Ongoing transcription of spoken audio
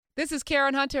This is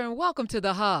Karen Hunter, and welcome to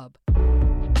The Hub.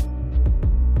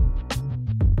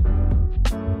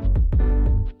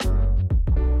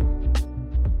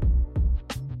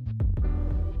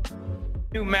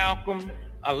 Knew Malcolm.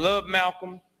 I love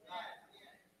Malcolm.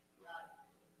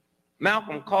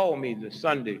 Malcolm called me the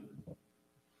Sunday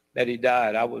that he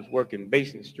died. I was working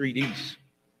Basin Street East.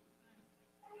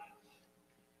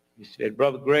 He said,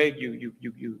 "Brother Greg, you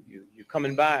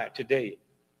coming by today?"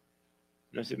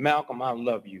 And I said, "Malcolm, I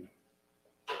love you."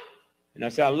 And I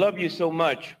said, "I love you so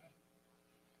much,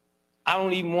 I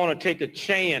don't even want to take a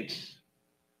chance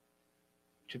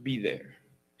to be there."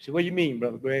 He said, "What do you mean,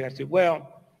 Brother Greg?" I said,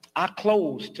 "Well, I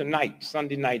close tonight,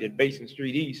 Sunday night at Basin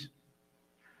Street East."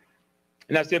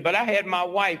 And I said, "But I had my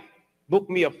wife book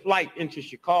me a flight into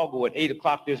Chicago at 8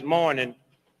 o'clock this morning,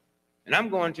 and I'm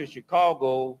going to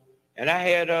Chicago, and I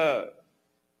had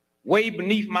way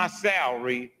beneath my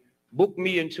salary booked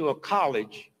me into a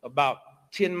college about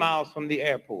 10 miles from the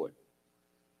airport.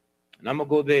 And I'm going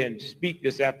to go there and speak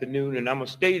this afternoon, and I'm going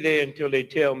to stay there until they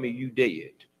tell me you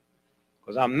dead.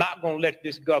 Because I'm not going to let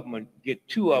this government get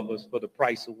two of us for the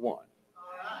price of one.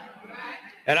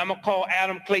 And I'm going to call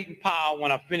Adam Clayton Powell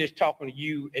when I finish talking to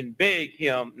you and beg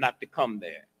him not to come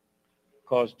there.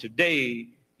 Because today,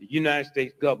 the United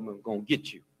States government is going to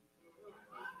get you.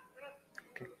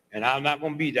 Okay. And I'm not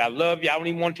going to be there. I love you. I don't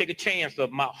even want to take a chance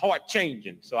of my heart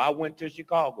changing. So I went to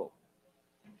Chicago.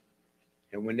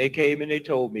 And when they came and they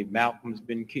told me Malcolm's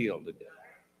been killed today,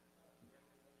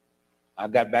 I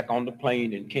got back on the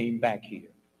plane and came back here.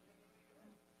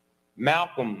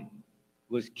 Malcolm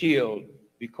was killed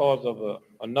because of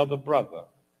another brother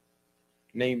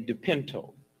named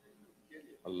DePinto.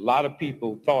 A lot of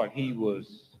people thought he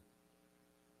was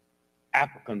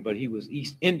African, but he was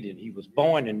East Indian. He was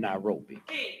born in Nairobi.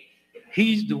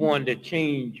 He's the one that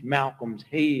changed Malcolm's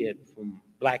head from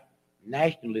black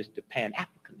nationalist to Pan-Africanism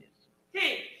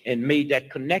and made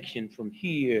that connection from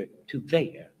here to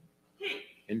there.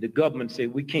 And the government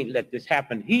said, we can't let this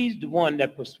happen. He's the one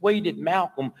that persuaded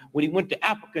Malcolm when he went to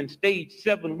Africa and stayed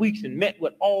 7 weeks and met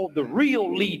with all the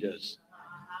real leaders.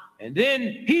 And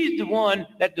then he's the one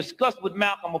that discussed with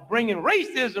Malcolm of bringing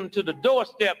racism to the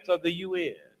doorsteps of the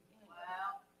UN.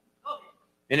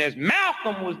 And as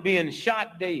Malcolm was being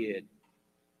shot dead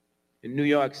in New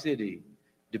York City,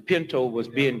 DePinto was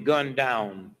being gunned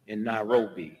down in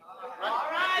Nairobi. All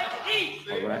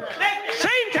right.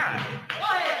 Same time.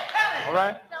 All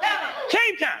right.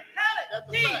 Same time.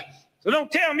 So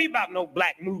don't tell me about no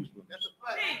black Muslims.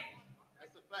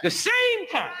 The same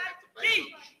time.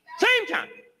 Same time.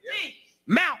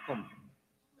 Malcolm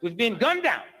was being gunned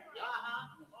down.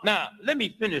 Now, let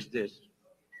me finish this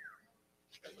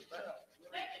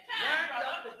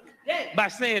by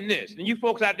saying this. And you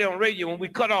folks out there on radio, when we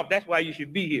cut off, that's why you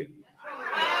should be here.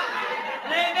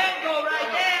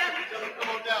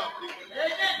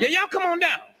 Yeah, y'all come on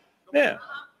down. Yeah.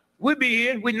 We'll be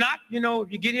here. We're not,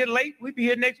 if you get here late, we'll be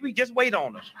here next week. Just wait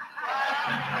on us.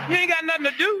 You ain't got nothing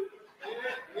to do.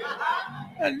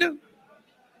 Nothing to do.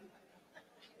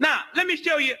 Now, let me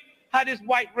show you how this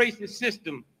white racist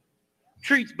system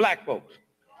treats black folks.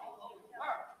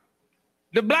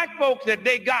 The black folks that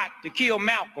they got to kill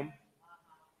Malcolm,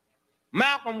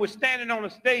 Malcolm was standing on a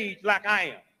stage like I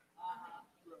am.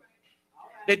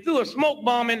 They threw a smoke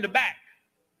bomb in the back.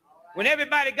 When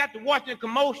everybody got to watch the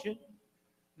commotion,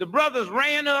 the brothers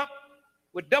ran up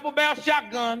with double-barrel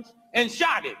shotguns and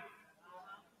shot him.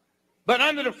 But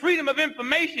under the Freedom of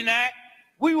Information Act,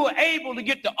 we were able to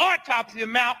get the autopsy of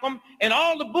Malcolm, and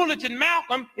all the bullets in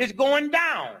Malcolm is going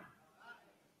down.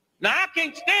 Now, I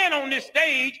can't stand on this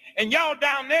stage and y'all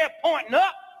down there pointing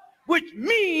up, which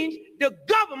means the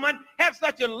government has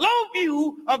such a low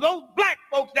view of those black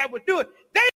folks that would do it.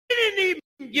 They didn't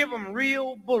even give them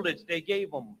real bullets. They gave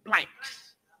them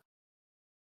blanks.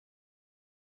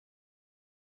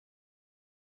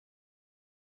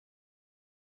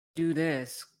 Do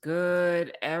this.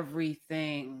 Good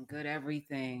everything. Good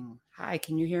everything. Hi,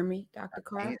 can you hear me, Dr.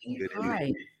 Carr?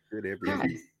 Hi. Good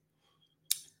everything.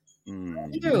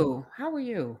 How are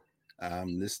you?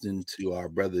 I'm listening to our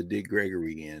brother Dick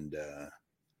Gregory, and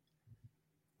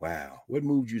wow, what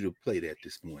moved you to play that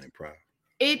this morning, Prof?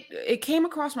 It came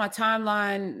across my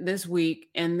timeline this week,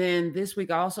 and then this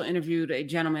week I also interviewed a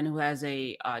gentleman who has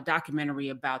a documentary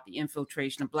about the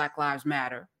infiltration of Black Lives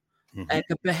Matter at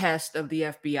the behest of the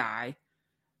FBI.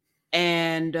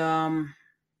 And I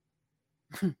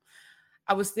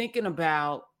was thinking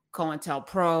about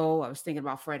COINTELPRO. I was thinking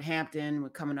about Fred Hampton. We're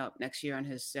coming up next year on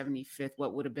his 75th,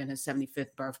 what would have been his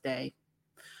 75th birthday.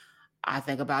 I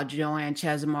think about Joanne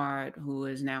Chesimard, who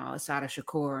is now Assata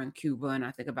Shakur in Cuba. And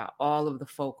I think about all of the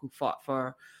folk who fought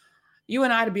for, you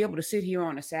and I to be able to sit here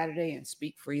on a Saturday and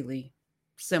speak freely,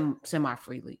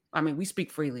 semi-freely. I mean, we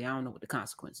speak freely. I don't know what the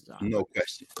consequences are. No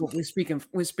question. But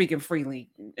we're speaking freely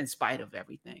in spite of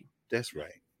everything. That's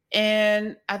right.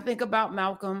 And I think about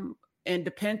Malcolm and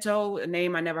DePinto, a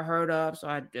name I never heard of.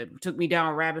 So it took me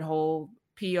down a rabbit hole.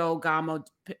 P.O. Gamo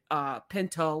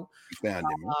Pinto, You found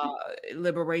him.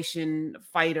 liberation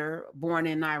fighter born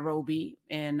in Nairobi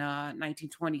in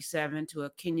 1927 to a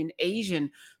Kenyan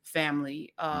Asian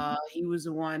family. He was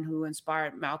the one who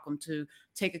inspired Malcolm to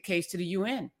take a case to the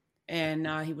UN, and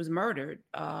he was murdered.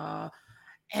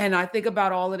 And I think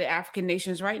about all of the African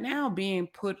nations right now being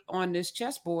put on this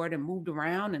chessboard and moved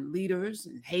around, and leaders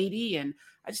in Haiti. And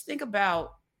I just think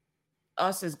about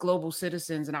us as global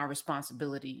citizens and our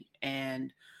responsibility.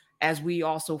 And as we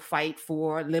also fight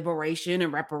for liberation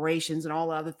and reparations and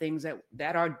all other things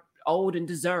that are owed and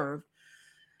deserved,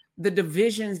 the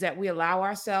divisions that we allow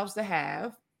ourselves to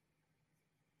have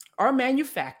are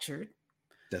manufactured.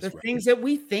 That's The right. things that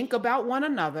we think about one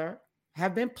another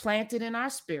have been planted in our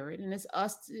spirit, and it's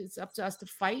up to us to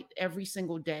fight every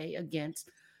single day against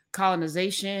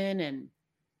colonization and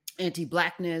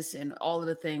anti-blackness and all of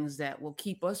the things that will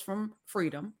keep us from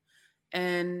freedom.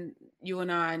 And you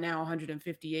and I now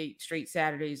 158 straight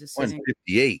Saturdays of sitting.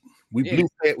 158.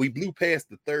 Yeah. We blew past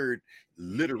the third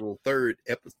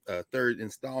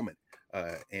installment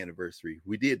anniversary.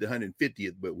 We did the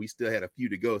 150th, but we still had a few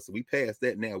to go. So we passed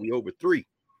that now. We over 3.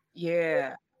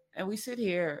 Yeah. And we sit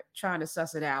here trying to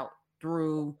suss it out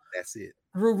through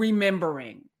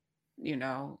remembering,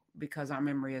 because our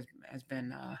memory has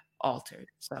been altered.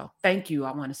 So thank you.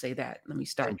 I want to say that. Let me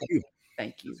start.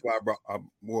 Thank you. That's why I brought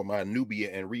more of my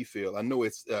Nubia and refill. I know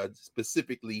it's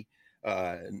specifically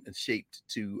shaped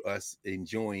to us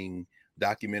enjoying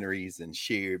documentaries and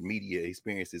shared media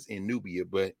experiences in Nubia,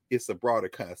 but it's a broader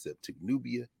concept to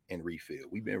Nubia and refill.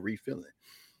 We've been refilling.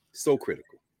 So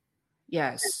critical.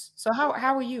 Yes. So how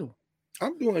are you?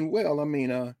 I'm doing well. I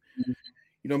mean,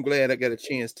 I'm glad I got a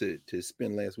chance to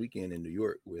spend last weekend in New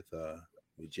York with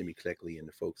Jimmy Cleckley and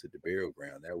the folks at the burial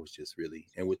ground. That was just really,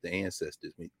 and with the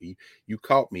ancestors. You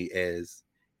caught me, as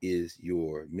is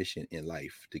your mission in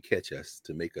life, to catch us,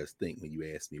 to make us think. When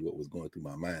you asked me what was going through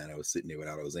my mind, I was sitting there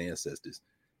without those ancestors.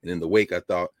 And in the wake, I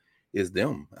thought, it's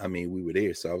them. I mean, we were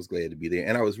there, so I was glad to be there.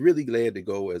 And I was really glad to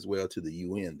go as well to the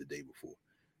UN the day before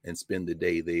and spend the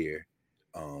day there.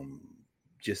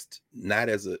 Just not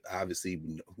as obviously,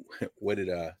 what did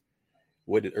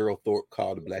Earl Thorpe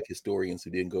call the Black historians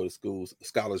who didn't go to schools?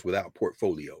 Scholars without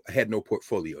portfolio. I had no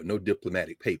portfolio, no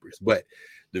diplomatic papers, but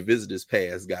the visitors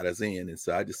pass got us in. And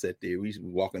so I just sat there. We were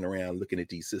walking around looking at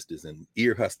these sisters and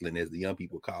ear hustling, as the young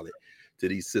people call it, to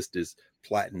these sisters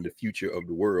plotting the future of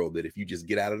the world, that if you just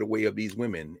get out of the way of these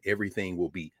women, everything will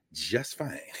be just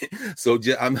fine. So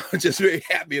I'm just very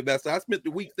happy about it. So I spent the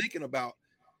week thinking about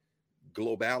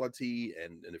globality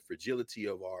and the fragility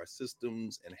of our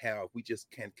systems, and how if we just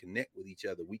can connect with each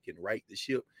other, we can right the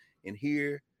ship. And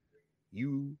here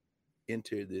you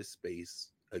enter this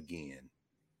space again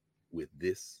with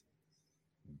this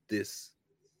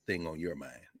thing on your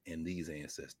mind and these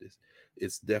ancestors.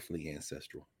 It's definitely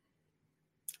ancestral.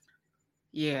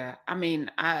 Yeah. I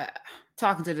mean, I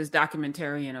talking to this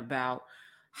documentarian about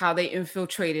how they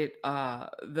infiltrated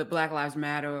the Black Lives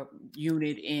Matter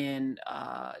unit in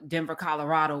Denver,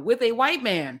 Colorado, with a white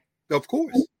man. Of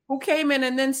course. Who came in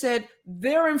and then said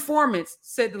they're informants,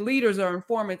 said the leaders are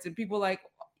informants, and people like,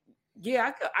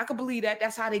 yeah, I could believe that.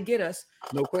 That's how they get us.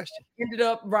 No question. Ended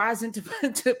up rising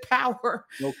to power.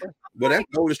 No question. But that's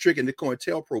the oldest trick in the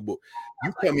COINTELPRO book.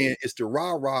 You come in, it's the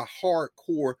rah-rah,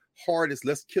 hardcore, hardest,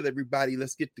 let's kill everybody,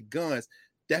 let's get the guns.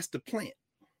 That's the plant.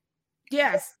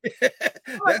 Yes. That's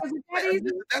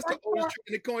the oldest trick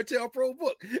in the COINTELPRO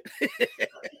book.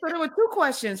 So there were 2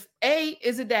 questions. A,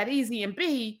 is it that easy? And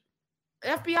B,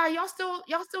 FBI, y'all still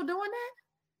doing that?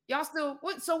 Y'all still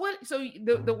what? So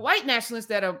the white nationalists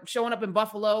that are showing up in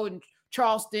Buffalo and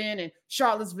Charleston and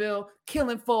Charlottesville,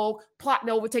 killing folk, plotting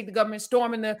to overtake the government,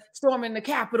 storming the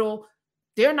Capitol,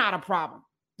 they're not a problem.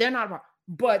 They're not a problem.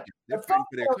 But the folks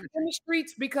that are in the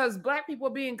streets because Black people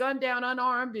are being gunned down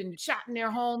unarmed and shot in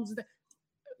their homes,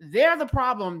 they're the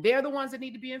problem. They're the ones that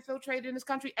need to be infiltrated in this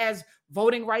country, as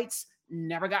voting rights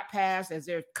never got passed, as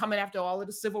they're coming after all of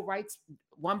the civil rights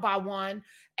one by one,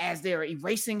 as they're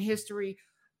erasing history.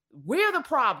 We're the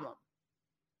problem.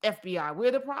 FBI,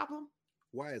 we're the problem.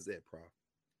 Why is that, Prof?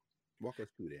 Walk us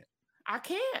through that. I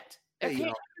can't.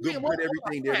 Hey, good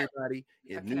everything to everybody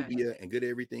in Nubia, and good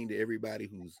everything to everybody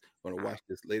who's going to watch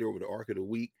this later over the arc of the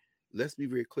week. Let's be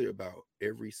very clear about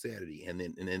every Saturday and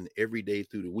then every day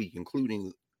through the week,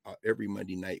 including every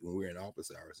Monday night when we're in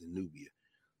office hours in Nubia.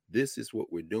 this is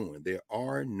what we're doing. There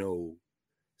are no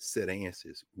set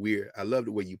answers. I love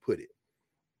the way you put it,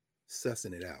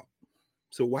 sussing it out.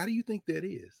 So why do you think that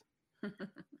is?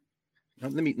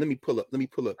 Let me pull up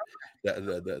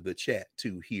the chat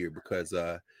too here, because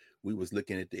we was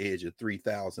looking at the edge of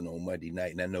 3,000 on Monday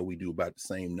night, and I know we do about the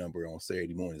same number on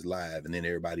Saturday mornings live, and then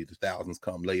everybody, the thousands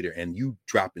come later, and you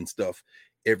dropping stuff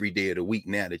every day of the week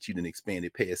now that you didn't expand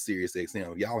it past Sirius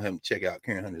XM. If y'all haven't checked out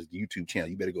Karen Hunter's YouTube channel,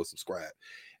 you better go subscribe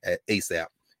at ASAP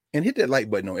and hit that like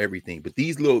button on everything. But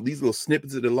these little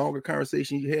snippets of the longer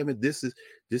conversation you're having, this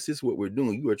is what we're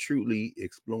doing. You are truly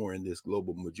exploring this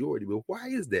global majority. But why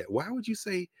is that? Why would you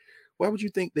think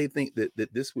they think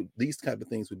that these type of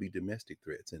things would be domestic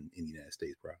threats in the United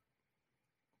States, bro?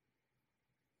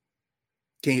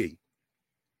 Can't hear you.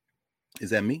 Is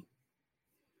that me?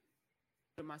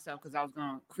 Myself, because I was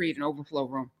going to create an overflow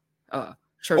room.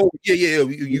 Church. Oh yeah.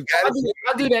 You got it.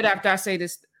 I'll do that after I say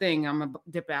this thing. I'm gonna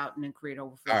dip out and then create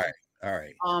overflow. All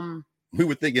right. We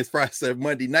would think it's Friday,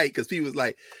 Monday night, because people was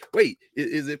like, wait,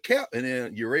 is it capped? And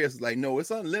then Urias is like, no,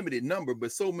 it's unlimited number,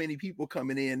 but so many people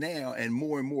coming in now and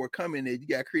more coming in. You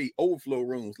got to create overflow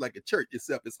rooms like a church,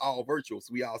 except it's all virtual.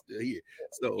 So we all still here.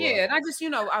 So yeah, and I just,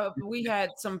 we had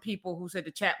some people who said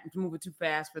the chat was moving too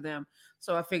fast for them.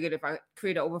 So I figured if I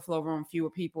create an overflow room, fewer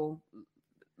people,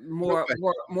 more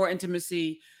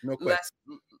intimacy,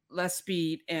 less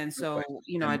speed, and so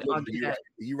I'll do that.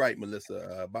 You're right,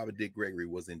 Melissa. Baba Dick Gregory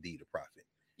was indeed a prophet.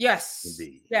 Yes,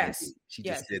 indeed. She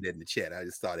just said that in the chat. I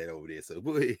just saw that over there. So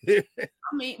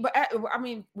I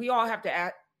mean, we all have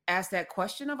to ask that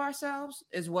question of ourselves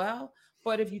as well.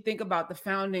 But if you think about the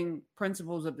founding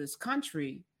principles of this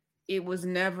country, it was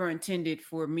never intended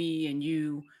for me and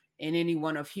you and any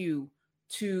one of you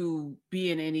to be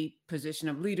in any position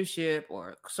of leadership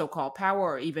or so-called power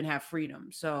or even have freedom.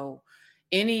 So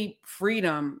any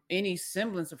freedom, any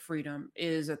semblance of freedom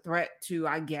is a threat to,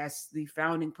 I guess, the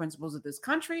founding principles of this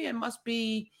country and must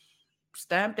be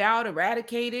stamped out,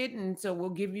 eradicated. And so we'll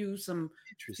give you some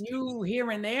few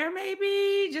here and there,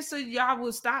 maybe, just so y'all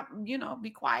will stop, be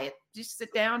quiet. Just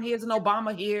sit down. Here's an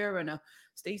Obama here and a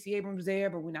Stacey Abrams there,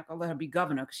 but we're not gonna let her be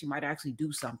governor because she might actually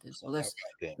do something. So let's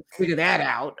figure that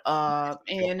out.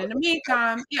 And in the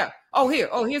meantime, yeah.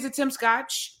 Here's a Tim Scott.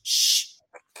 Shh.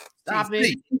 Stop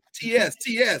it. TS,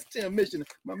 Tim,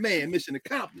 my man, mission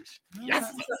accomplished.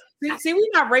 Yes. See, we're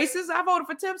not racist. I voted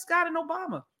for Tim Scott and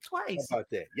Obama twice. How about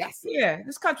that? Yes. Yeah,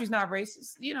 this country's not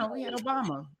racist. We had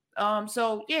Obama.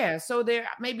 So there,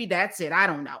 maybe that's it. I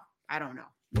don't know.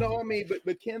 No, I mean,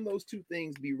 but can those two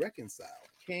things be reconciled?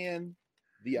 Can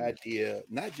the idea,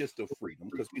 not just of freedom,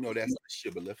 because we know that's the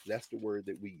shibboleth, that's the word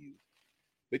that we use,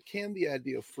 but can the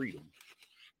idea of freedom,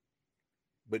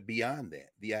 but beyond that,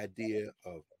 the idea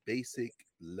of basic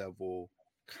level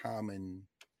common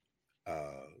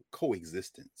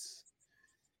coexistence?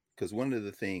 Because one of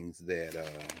the things that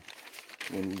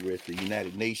when we were at the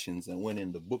United Nations and went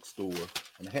in the bookstore,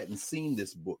 and I hadn't seen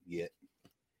this book yet,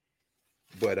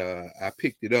 but I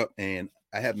picked it up and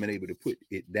I haven't been able to put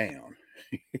it down.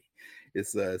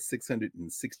 It's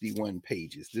 661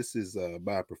 pages. This is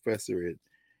by a professor at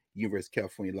University of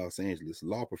California, Los Angeles,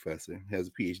 law professor, has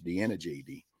a PhD and a JD.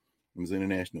 He was an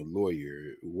international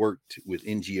lawyer, worked with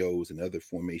NGOs and other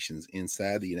formations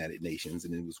inside the United Nations,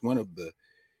 and it was one of the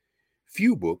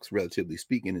few books, relatively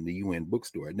speaking, in the UN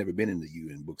bookstore. I'd never been in the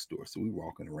UN bookstore, so we were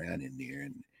walking around in there,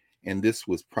 and this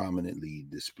was prominently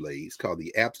displayed. It's called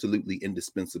The Absolutely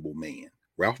Indispensable Man,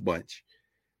 Ralph Bunche,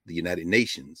 the United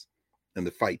Nations, and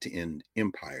the Fight to End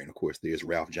Empire. And of course, there's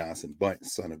Ralph Johnson Bunche,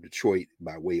 son of Detroit,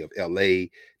 by way of LA,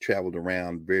 traveled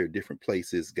around very different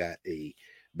places, got a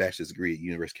bachelor's degree at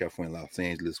University of California, Los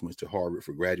Angeles, went to Harvard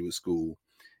for graduate school.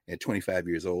 At 25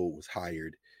 years old, was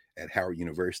hired at Howard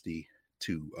University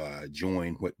to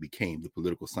join what became the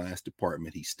political science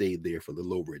department. He stayed there for a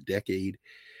little over a decade.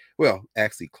 Well,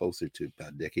 actually closer to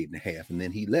about a decade and a half. And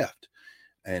then he left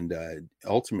and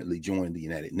ultimately joined the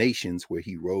United Nations, where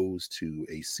he rose to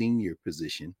a senior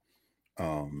position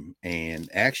and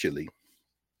actually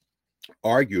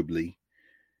arguably,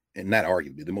 and not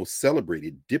arguably, the most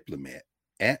celebrated diplomat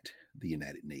at the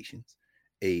United Nations,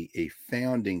 a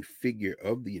founding figure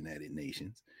of the United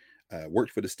Nations,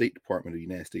 worked for the State Department of the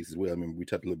United States as well. I remember we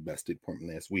talked a little about State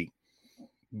Department last week.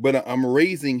 But I'm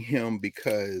raising him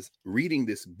because reading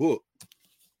this book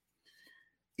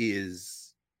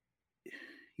is,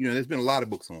 there's been a lot of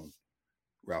books on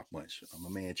Ralph Bunche. My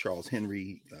man Charles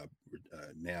Henry,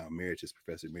 now emeritus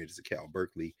professor emeritus at Cal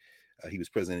Berkeley. He was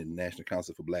president of the National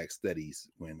Council for Black Studies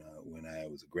when I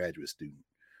was a graduate student.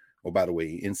 Oh, by the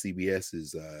way,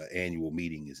 NCBS's annual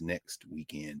meeting is next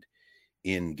weekend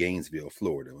in Gainesville,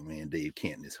 Florida. My man Dave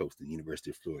Canton is hosting the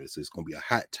University of Florida. So it's going to be a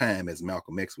hot time, as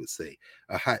Malcolm X would say,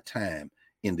 a hot time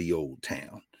in the old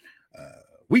town.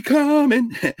 We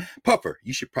coming. Puffer,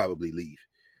 you should probably leave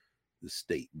the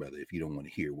state, brother, if you don't want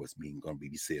to hear what's going to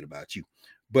be said about you.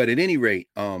 But at any rate,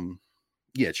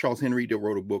 Charles Henry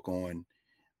wrote a book on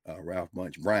Ralph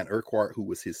Bunche. Brian Urquhart, who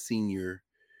was his senior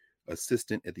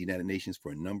assistant at the United Nations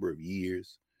for a number of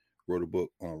years, wrote a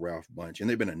book on Ralph Bunche. And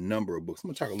there have been a number of books. I'm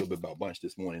going to talk a little bit about Bunche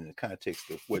this morning in the context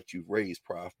of what you've raised,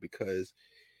 Prof, because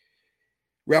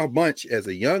Ralph Bunche, as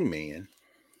a young man,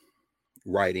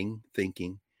 writing,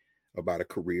 thinking about a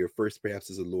career, first perhaps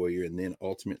as a lawyer, and then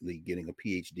ultimately getting a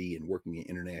PhD and working in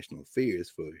international affairs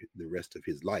for the rest of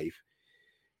his life,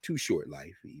 too short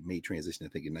life. He made transition, I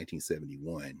think, in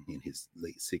 1971 in his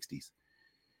late 60s.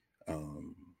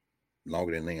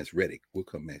 Longer than Lance Reddick. We'll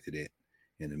come back to that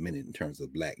in a minute in terms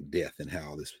of Black Death and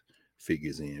how this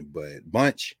figures in. But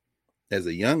Bunche, as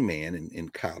a young man in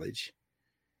college,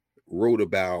 wrote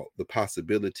about the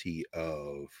possibility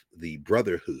of the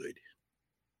brotherhood,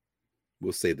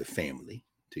 we'll say the family,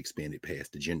 to expand it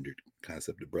past the gendered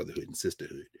concept of brotherhood and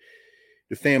sisterhood,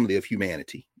 the family of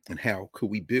humanity, and how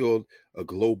could we build a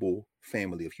global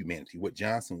family of humanity? What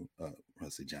Ralph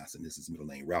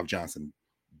Johnson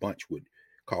Bunche would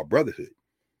call brotherhood.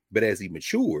 But as he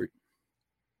matured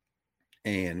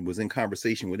and was in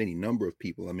conversation with any number of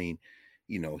people, I mean,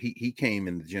 he came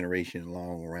in the generation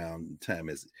along around the time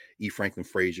as E. Franklin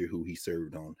Frazier, who he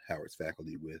served on Howard's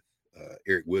faculty with,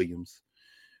 Eric Williams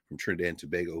from Trinidad and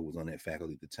Tobago, who was on that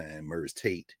faculty at the time, Murs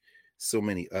Tate, so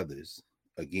many others.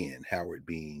 Again, Howard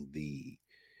being the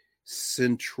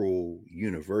central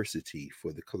university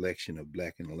for the collection of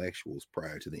Black intellectuals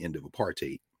prior to the end of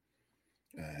apartheid.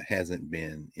 Hasn't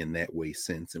been in that way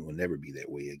since, and will never be that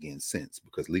way again since,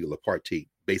 because legal apartheid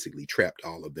basically trapped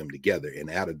all of them together, and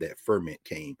out of that ferment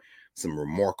came some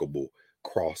remarkable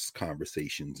cross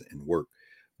conversations and work.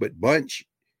 But Bunche,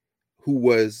 who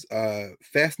was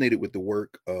fascinated with the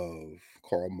work of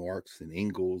Karl Marx and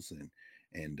Engels,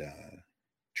 and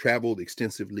traveled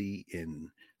extensively in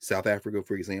South Africa,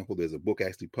 for example. There's a book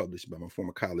actually published by my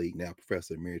former colleague, now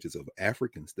Professor Emeritus of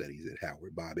African Studies at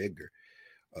Howard, Bob Edgar,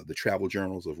 the travel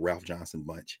journals of Ralph Johnson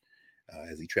Bunche,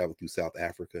 as he traveled through South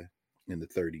Africa in the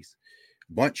 30s.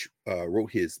 Bunche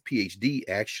wrote his PhD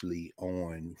actually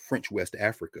on French West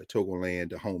Africa, Togoland,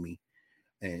 Dahomey,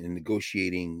 and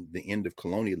negotiating the end of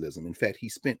colonialism. In fact, he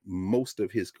spent most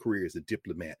of his career as a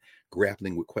diplomat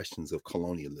grappling with questions of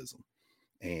colonialism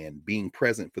and being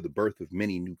present for the birth of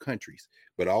many new countries,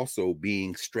 but also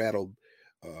being straddled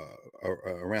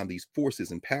around these forces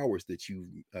and powers that you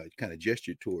kind of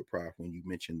gestured toward, Prof, when you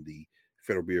mentioned the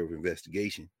Federal Bureau of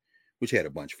Investigation, which had a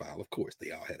Bunche file. Of course,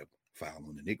 they all had a file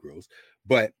on the Negroes.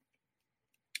 But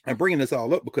I'm bringing this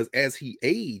all up because as he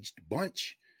aged,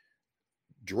 Bunche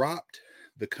dropped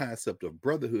the concept of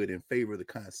brotherhood in favor of the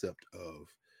concept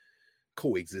of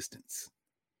coexistence.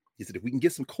 He said, if we can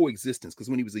get some coexistence, because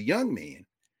when he was a young man,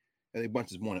 I think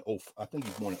Bunche was born in I think he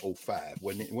was born in 05. It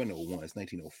wasn't 01, it's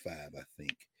 1905, I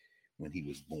think, when he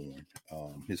was born.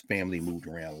 His family moved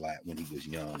around a lot when he was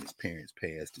young. His parents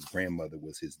passed. His grandmother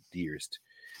was his dearest,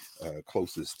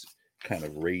 closest kind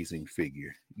of raising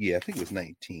figure. Yeah, I think it was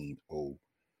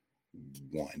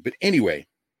 1901. But anyway,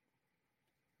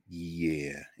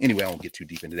 I won't get too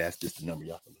deep into that. That's just the number.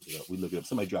 Y'all can look it up. We look it up.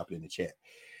 Somebody drop it in the chat.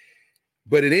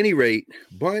 But at any rate,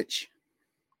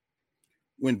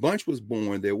 when Bunche was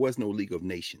born, there was no League of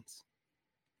Nations.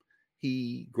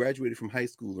 He graduated from high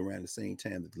school around the same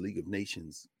time that the League of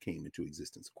Nations came into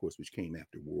existence, of course, which came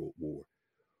after World War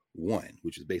I,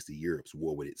 which is basically Europe's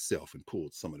war with itself and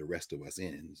pulled some of the rest of us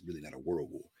in. It's really not a world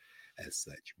war as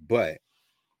such. But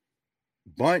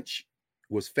Bunche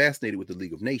was fascinated with the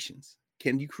League of Nations.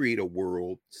 Can you create a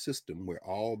world system where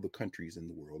all the countries in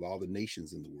the world, all the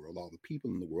nations in the world, all the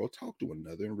people in the world talk to one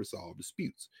another and resolve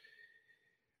disputes?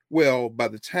 Well, by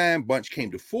the time Bunche came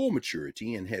to full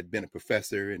maturity and had been a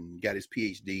professor and got his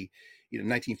PhD in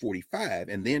 1945,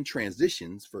 and then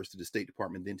transitions first to the State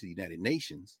Department, then to the United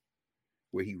Nations,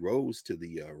 where he rose to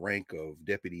the rank of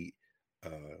Deputy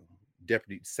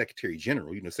Secretary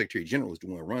General. Secretary General is the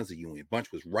one who runs the UN.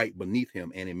 Bunche was right beneath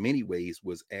him, and in many ways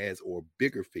was as or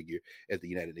bigger figure at the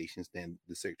United Nations than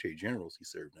the Secretary Generals he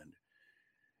served under.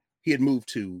 He had moved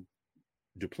to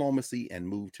diplomacy and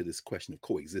moved to this question of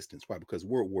coexistence. Why? Because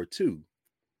World War II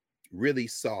really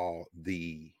saw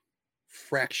the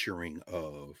fracturing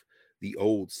of the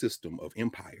old system of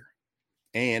empire.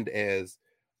 And as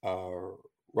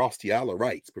Rostiala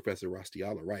writes, Professor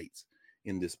Rostiala writes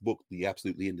in this book, The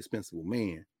Absolutely Indispensable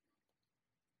Man,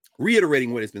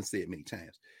 reiterating what has been said many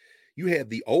times, you had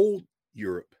the old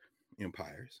Europe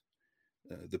empires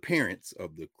the parents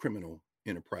of the criminal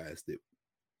enterprise that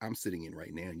I'm sitting in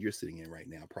right now, and you're sitting in right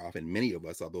now, Prof, and many of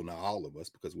us, although not all of us,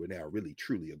 because we're now really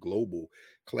truly a global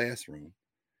classroom,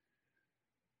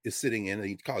 is sitting in,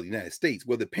 you call it the United States,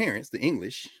 where the parents, the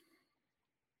English,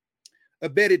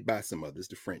 abetted by some others,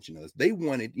 the French and others, they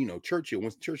wanted, Churchill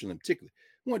in particular,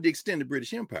 wanted to extend the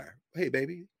British Empire. Hey,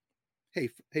 baby. Hey,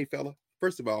 fella.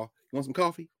 First of all, you want some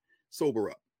coffee?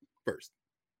 Sober up first.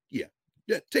 Yeah,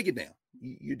 take it down.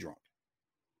 You're drunk.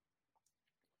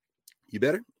 You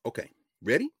better? Okay.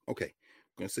 Ready? Okay.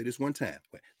 I'm going to say this one time.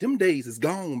 Them days is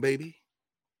gone, baby.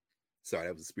 Sorry,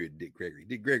 that was the spirit of Dick Gregory.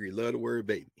 Dick Gregory loved the word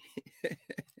baby.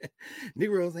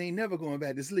 Negroes ain't never going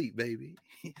back to sleep, baby.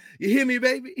 You hear me,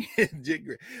 baby?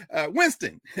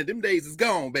 Winston, them days is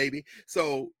gone, baby.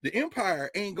 So the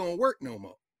empire ain't going to work no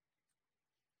more.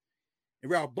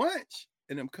 And Ralph Bunche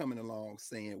and them coming along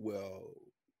saying, well,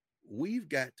 we've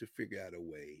got to figure out a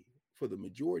way for the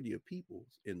majority of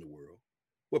peoples in the world,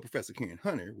 what Professor Karen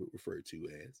Hunter would refer to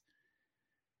as,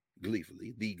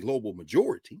 gleefully, the global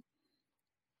majority,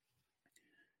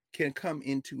 can come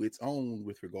into its own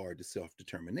with regard to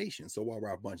self-determination. So while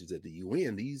Ralph Bunche is at the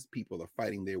UN, these people are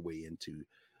fighting their way into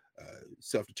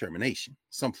self-determination,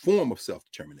 some form of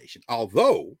self-determination.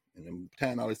 Although, and I'm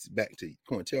tying all this back to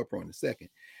COINTELPRO in a second,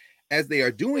 as they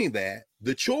are doing that,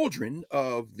 the children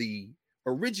of the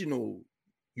original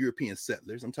European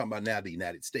settlers, I'm talking about now the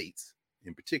United States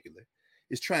in particular,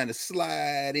 is trying to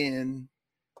slide in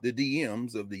the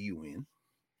DMs of the UN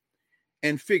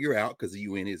and figure out, because the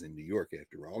UN is in New York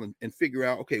after all, and figure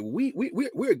out, okay, we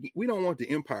don't want the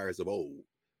empires of old,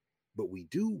 but we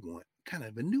do want kind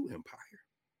of a new empire.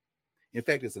 In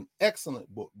fact, it's an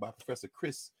excellent book by Professor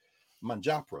Chris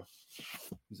Manjapra,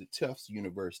 who's at Tufts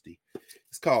University.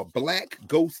 It's called Black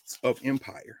Ghosts of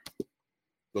Empire,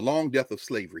 The Long Death of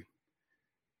Slavery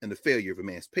and the Failure of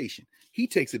Emancipation. He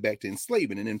takes it back to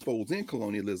enslavement and then folds in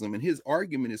colonialism, and his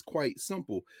argument is quite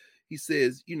simple. He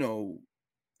says,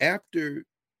 after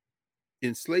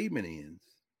enslavement ends,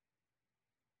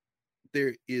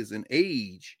 there is an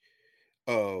age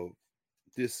of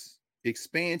this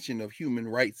expansion of human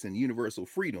rights and universal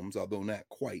freedoms, although not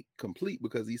quite complete,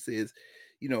 because he says,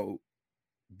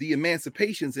 the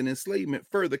emancipations and enslavement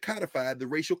further codified the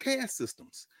racial caste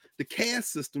systems, the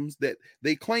caste systems that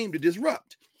they claim to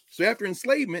disrupt. So after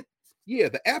enslavement,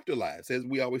 the afterlives, as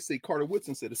we always say, Carter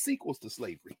Woodson said, the sequels to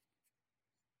slavery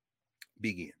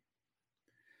begin.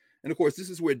 And of course, this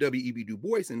is where W.E.B. Du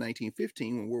Bois in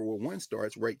 1915, when World War I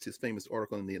starts, writes his famous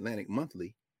article in the Atlantic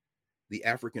Monthly, The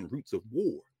African Roots of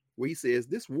War, where he says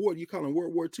this war you call in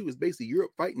World War II is basically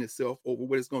Europe fighting itself over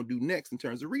what it's going to do next in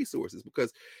terms of resources,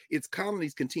 because its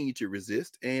colonies continue to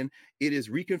resist, and it is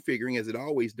reconfiguring, as it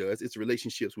always does, its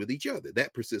relationships with each other.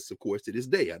 That persists, of course, to this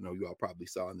day. I know you all probably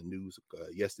saw in the news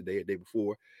yesterday or the day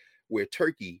before, where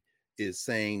Turkey is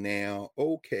saying now,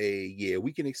 okay,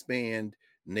 we can expand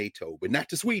NATO, but not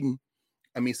to Sweden.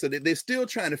 I mean, so they're still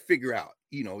trying to figure out,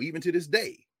 even to this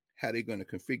day, how they're going to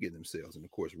configure themselves. And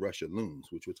of course, Russia looms,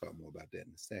 which we'll talk more about that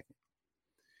in a second.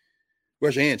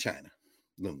 Russia and China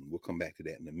loom. We'll come back to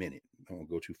that in a minute. I won't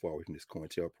go too far with this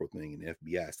COINTELPRO thing and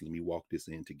the FBI. So let me walk this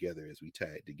in together as we tie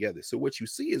it together. So what you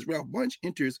see is Ralph Bunche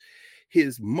enters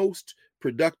his most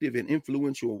productive and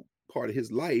influential part of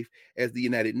his life as the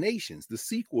United Nations, the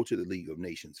sequel to the League of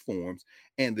Nations, forms,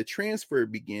 and the transfer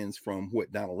begins from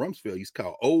what Donald Rumsfeld used to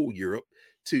call old Europe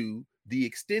to the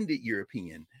extended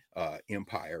European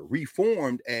empire,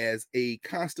 reformed as a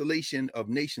constellation of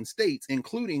nation states,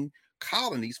 including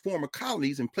colonies, former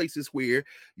colonies in places where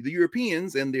the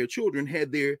Europeans and their children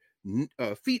had their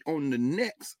feet on the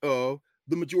necks of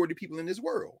the majority of people in this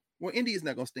world. Well, India's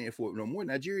not going to stand for it no more.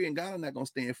 Nigeria and Ghana are not going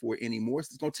to stand for it anymore. So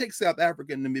it's going to take South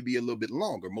Africa and Namibia a little bit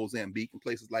longer, Mozambique and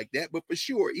places like that. But for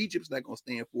sure, Egypt's not going to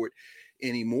stand for it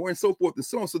anymore, and so forth and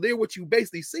so on. So there, what you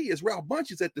basically see is Ralph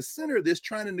Bunche is at the center of this,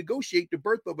 trying to negotiate the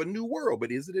birth of a new world.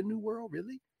 But is it a new world,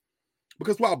 really?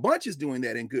 Because while Bunche is doing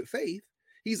that in good faith,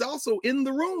 he's also in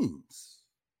the rooms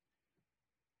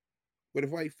where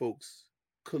the white folks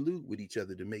collude with each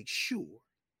other to make sure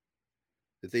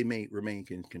that they may remain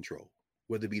in control,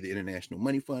 whether it be the International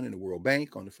Money Fund and the World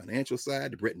Bank on the financial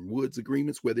side, the Bretton Woods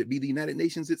agreements, whether it be the United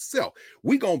Nations itself.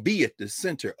 We're going to be at the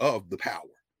center of the power.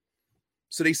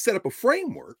 So they set up a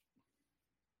framework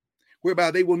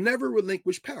whereby they will never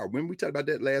relinquish power. Remember, we talked about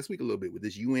that last week a little bit with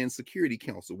this UN Security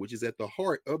Council, which is at the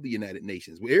heart of the United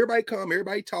Nations, where everybody come,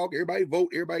 everybody talk, everybody vote,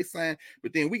 everybody sign,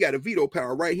 but then we got a veto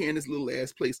power right here in this little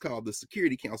ass place called the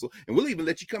Security Council, and we'll even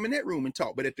let you come in that room and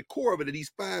talk. But at the core of it are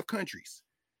these 5 countries.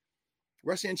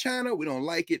 Russia and China, we don't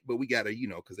like it, but we got to,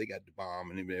 because they got the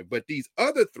bomb and everything. But these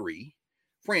other 3,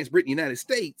 France, Britain, United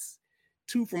States,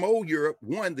 two from old Europe,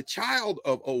 one, the child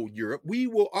of old Europe, we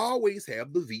will always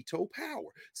have the veto power.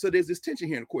 So there's this tension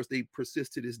here. And of course, they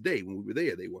persist to this day. When we were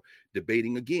there, they were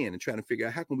debating again and trying to figure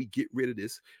out how can we get rid of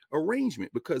this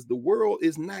arrangement, because the world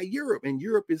is not Europe, and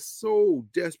Europe is so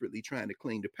desperately trying to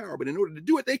claim the power. But in order to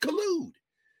do it, they collude.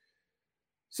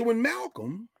 So when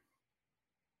Malcolm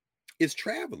is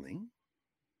traveling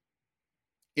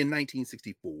in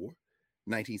 1964,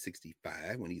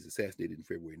 1965, when he's assassinated in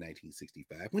February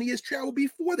 1965, when he has traveled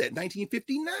before that,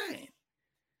 1959.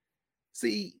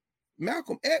 See,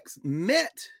 Malcolm X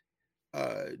met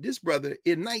this brother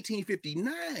in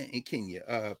 1959 in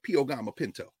Kenya, Piogama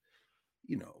Pinto.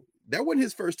 You know, that wasn't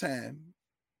his first time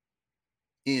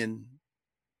in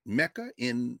Mecca,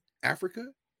 in Africa.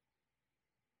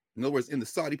 In other words, in the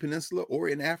Saudi Peninsula or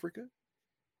in Africa.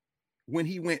 When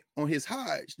he went on his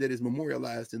Hajj that is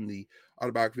memorialized in the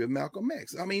autobiography of Malcolm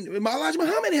X. I mean, Elijah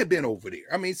Muhammad had been over there.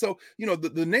 I mean, so, you know,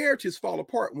 the narratives fall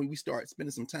apart when we start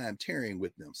spending some time tarrying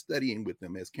with them, studying with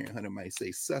them, as Karen Hunter might say,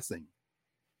 sussing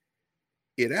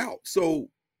it out. So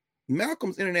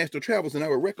Malcolm's international travels, and I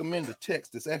would recommend a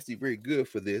text that's actually very good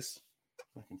for this.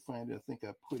 If I can find it, I think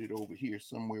I put it over here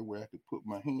somewhere where I could put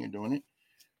my hand on it.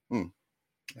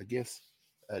 I guess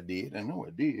I did. I know I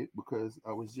did because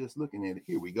I was just looking at it.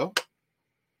 Here we go.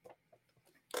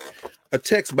 A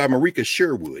text by Marika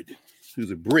Sherwood,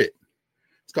 who's a Brit.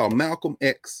 It's called Malcolm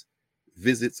X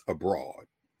Visits Abroad.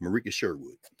 Marika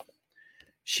Sherwood.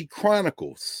 She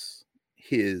chronicles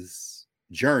his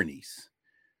journeys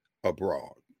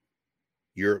abroad,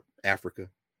 Europe, Africa,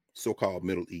 so-called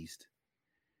Middle East.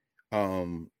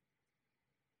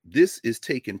 This is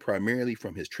taken primarily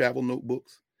from his travel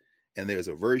notebooks, and there's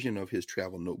a version of his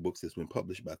travel notebooks that's been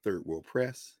published by Third World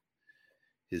Press,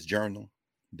 his journal,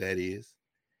 that is.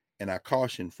 And I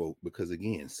caution folk, because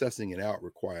again, sussing it out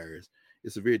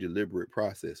it's a very deliberate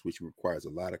process, which requires a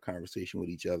lot of conversation with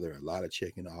each other, a lot of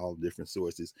checking all different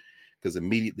sources, because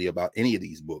immediately about any of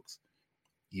these books,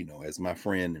 you know, as my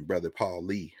friend and brother Paul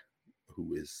Lee,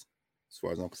 who is, as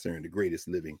far as I'm concerned, the greatest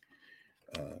living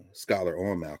scholar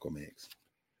on Malcolm X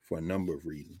for a number of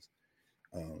reasons.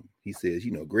 He says,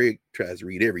 you know, Greg tries to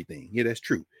read everything. Yeah, that's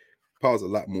true. Paul's a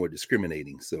lot more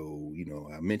discriminating. So, you know,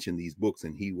 I mention these books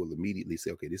and he will immediately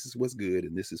say, okay, this is what's good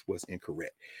and this is what's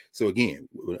incorrect. So again,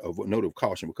 a note of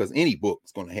caution, because any book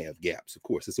is going to have gaps. Of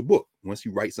course, it's a book. Once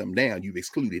you write something down, you've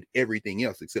excluded everything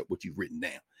else except what you've written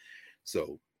down.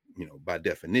 So, you know, by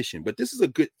definition, but this is a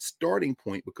good starting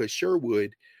point, because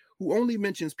Sherwood, who only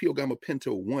mentions Piogama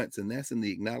Pinto once, and that's in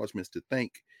the acknowledgments to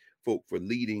thank folk for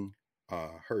leading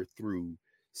her through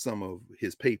some of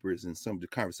his papers and some of the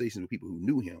conversations with people who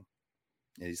knew him.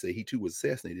 And he said he too was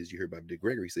assassinated, as you heard by Dick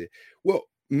Gregory said. Well,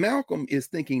 Malcolm is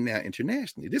thinking now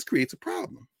internationally. This creates a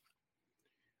problem.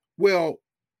 Well,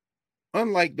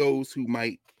 unlike those who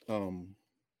might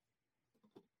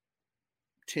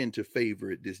tend to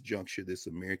favor at this juncture this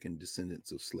American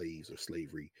Descendants of Slaves or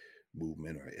Slavery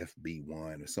Movement, or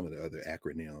FB1, or some of the other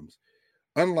acronyms,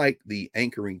 unlike the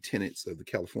anchoring tenets of the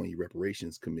California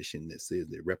Reparations Commission that says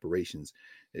that reparations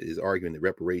is arguing that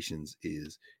reparations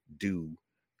is due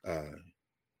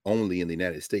only in the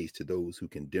United States to those who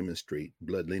can demonstrate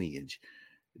blood lineage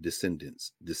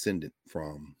descendant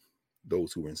from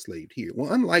those who were enslaved here.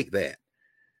 Well, unlike that,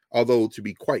 although to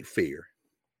be quite fair,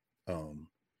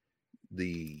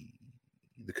 the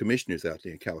commissioners out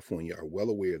there in California are well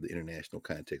aware of the international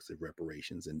context of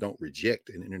reparations and don't reject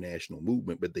an international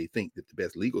movement, but they think that the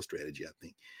best legal strategy, I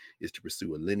think, is to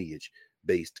pursue a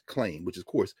lineage-based claim, which is, of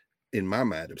course, in my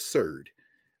mind, absurd,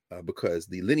 because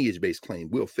the lineage-based claim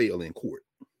will fail in court.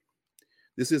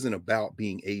 This isn't about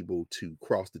being able to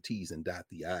cross the T's and dot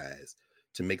the I's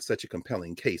to make such a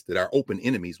compelling case that our open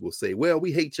enemies will say, well,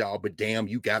 we hate y'all, but damn,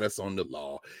 you got us on the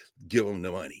law. Give them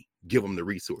the money, give them the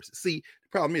resources. See, the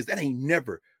problem is that ain't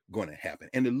never going to happen.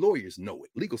 And the lawyers know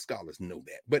it. Legal scholars know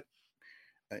that. But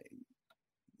let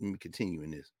me continue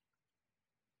in this.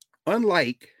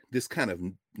 Unlike this kind of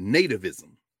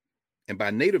nativism, and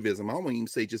by nativism, I won't even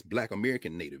say just Black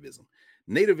American nativism.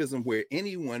 Nativism where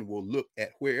anyone will look at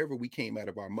wherever we came out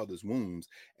of our mother's wombs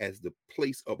as the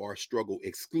place of our struggle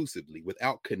exclusively,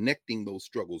 without connecting those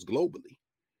struggles globally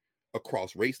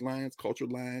across race lines, culture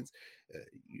lines,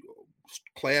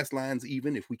 class lines,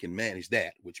 even if we can manage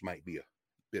that, which might be a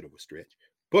bit of a stretch.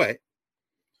 But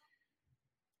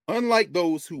unlike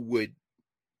those who would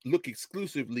look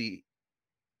exclusively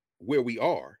where we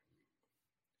are,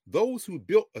 those who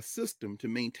built a system to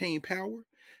maintain power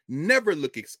never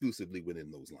look exclusively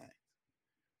within those lines.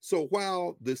 So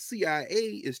while the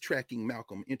CIA is tracking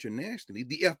Malcolm internationally,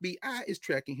 the FBI is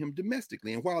tracking him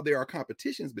domestically. And while there are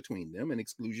competitions between them and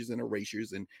exclusions and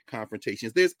erasures and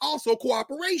confrontations, there's also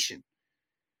cooperation.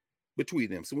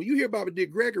 between them. So when you hear Bobby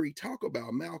Dick Gregory talk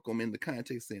about Malcolm in the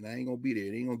context saying, I ain't going to be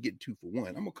there, they ain't going to get 2 for 1.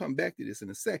 I'm going to come back to this in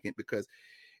a second because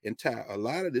and tie a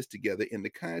lot of this together in the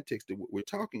context of what we're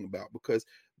talking about, because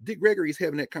Dick Gregory is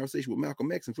having that conversation with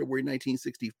Malcolm X in February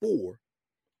 1964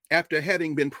 after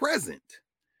having been present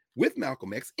with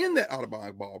Malcolm X in that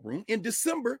Audubon ballroom in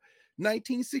December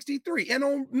 1963 and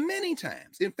on many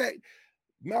times. In fact,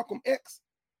 Malcolm X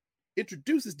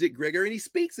introduces Dick Gregory and he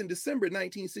speaks in December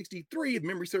 1963, if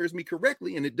memory serves me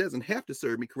correctly, and it doesn't have to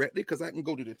serve me correctly because I can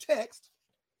go to the text,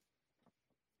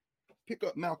 pick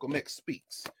up Malcolm X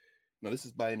speaks. No, this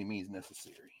is by any means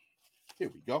necessary.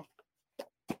 Here we go.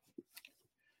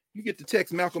 You get the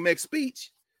text Malcolm X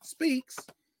speaks.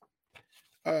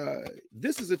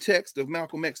 This is a text of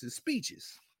Malcolm X's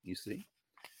speeches, you see,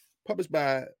 published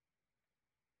by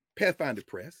Pathfinder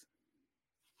Press.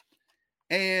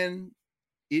 And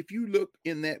if you look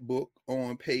in that book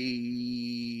on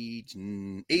page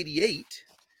 88,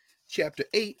 chapter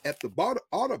 8 at the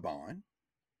Audubon,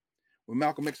 when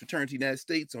Malcolm X returned to the United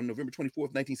States on November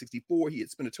 24th, 1964, he had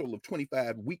spent a total of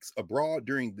 25 weeks abroad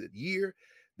during the year.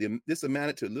 This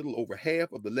amounted to a little over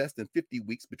half of the less than 50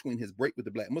 weeks between his break with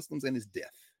the Black Muslims and his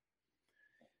death.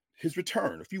 His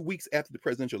return, a few weeks after the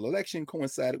presidential election,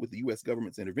 coincided with the U.S.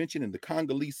 government's intervention in the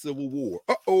Congolese Civil War.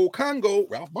 Congo.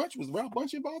 Ralph Bunche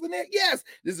involved in that? Yes,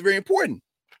 this is very important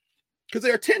because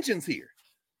there are tensions here.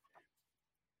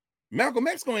 Malcolm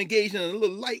X going to engage in a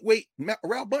little lightweight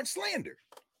Ralph Bunche slander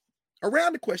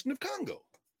around the question of Congo.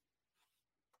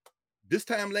 This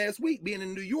time last week, being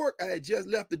in New York, I had just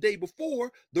left the day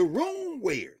before the room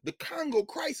where the Congo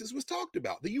crisis was talked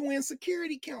about, the UN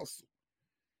Security Council.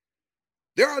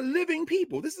 There are living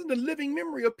people. This is the living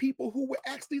memory of people who were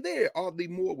actually there. Audley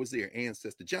Moore was their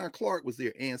ancestor. John Clark was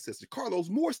their ancestor. Carlos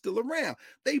Moore still around.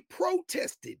 They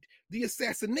protested the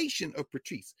assassination of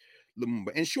Patrice Lumumba.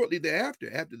 And shortly thereafter,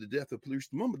 after the death of Patrice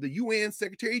Lumumba, the UN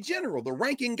Secretary General, the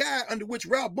ranking guy under which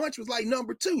Ralph Bunche was like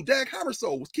number 2, Dag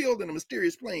Hammarskjöld, was killed in a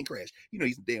mysterious plane crash. You know,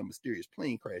 these damn mysterious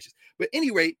plane crashes. But at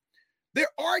any rate, they're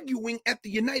arguing at the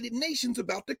United Nations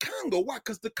about the Congo. Why?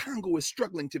 Because the Congo is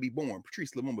struggling to be born.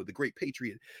 Patrice Lumumba, the great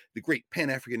patriot, the great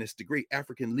Pan-Africanist, the great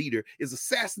African leader, is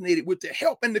assassinated with the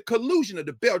help and the collusion of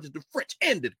the Belgians, the French,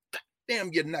 and the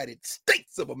goddamn United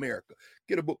States of America.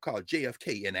 Get a book called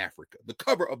JFK in Africa. The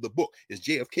cover of the book is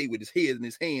JFK with his head in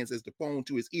his hands as the phone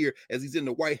to his ear as he's in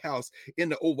the White House in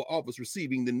the Oval Office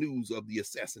receiving the news of the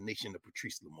assassination of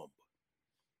Patrice Lumumba.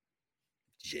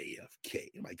 JFK.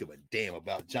 You might give a damn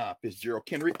about John Fitzgerald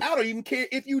Kennedy. I don't even care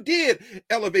if you did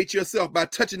elevate yourself by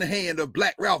touching the hand of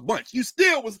Black Ralph Bunche. You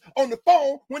still was on the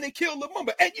phone when they killed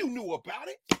Lumumba, and you knew about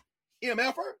it.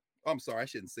 MFer. I'm sorry, I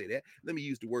shouldn't say that. Let me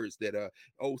use the words that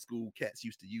old school cats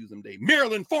used to use them.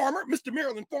 Maryland Farmer, Mr.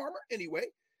 Maryland Farmer. Anyway,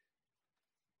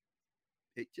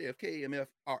 JFK, MF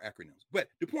are acronyms. But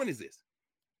the point is this.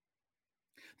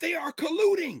 They are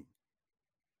colluding.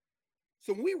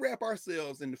 So when we wrap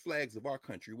ourselves in the flags of our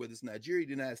country, whether it's Nigeria,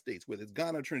 the United States, whether it's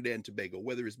Ghana, Trinidad, and Tobago,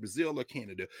 whether it's Brazil or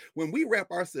Canada, when we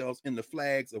wrap ourselves in the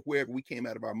flags of wherever we came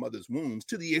out of our mother's wombs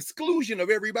to the exclusion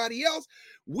of everybody else,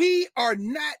 we are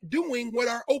not doing what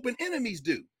our open enemies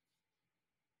do.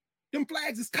 Them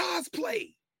flags is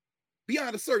cosplay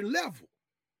beyond a certain level.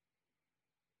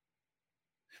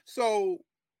 So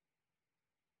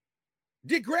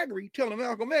Dick Gregory telling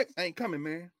Malcolm X, I ain't coming,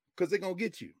 man, because they're going to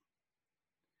get you.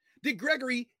 Dick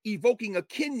Gregory evoking a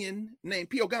Kenyan named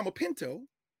Piogamo Pinto.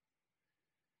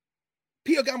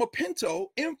 Piogamo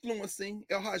Pinto influencing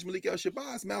El Haj Malik El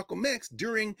Shabazz, Malcolm X,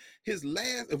 during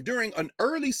an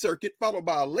early circuit, followed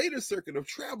by a later circuit of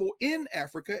travel in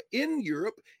Africa, in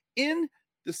Europe, in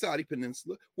the Saudi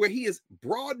Peninsula, where he is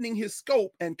broadening his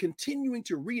scope and continuing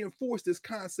to reinforce this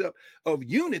concept of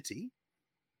unity.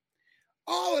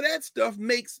 All of that stuff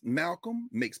makes Malcolm,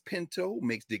 makes Pinto,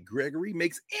 makes Dick Gregory,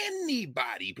 makes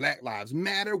anybody, Black Lives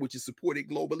Matter, which is supported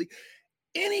globally,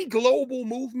 any global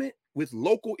movement with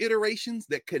local iterations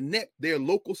that connect their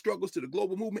local struggles to the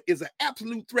global movement is an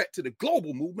absolute threat to the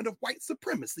global movement of white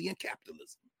supremacy and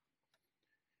capitalism.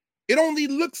 It only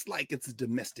looks like it's a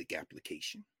domestic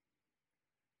application.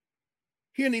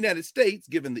 Here in the United States,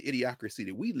 given the idiocracy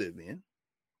that we live in,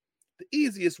 the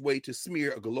easiest way to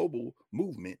smear a global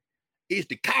movement is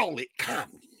to call it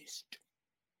communist.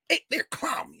 They're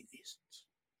communists.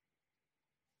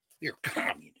 They're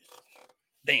communists.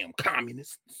 Damn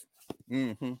communists.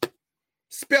 Mm-hmm.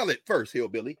 Spell it first,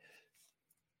 hillbilly.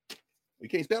 You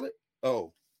can't spell it?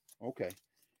 Oh, okay.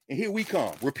 And here we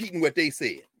come, repeating what they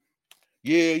said.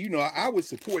 Yeah, you know, I would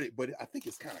support it, but I think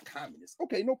it's kind of communist.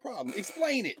 Okay, no problem.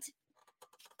 Explain it.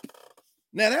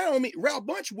 Now, that don't mean Ralph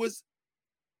Bunche was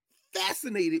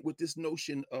fascinated with this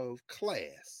notion of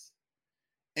class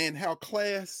and how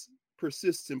class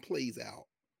persists and plays out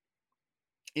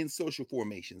in social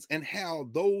formations, and how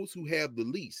those who have the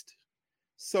least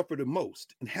suffer the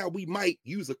most, and how we might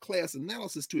use a class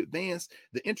analysis to advance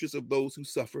the interests of those who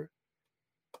suffer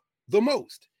the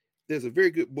most. There's a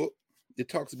very good book that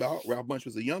talks about Ralph Bunche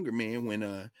was a younger man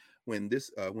when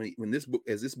this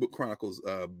book chronicles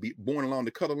born along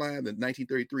the color line, the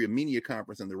 1933 Armenia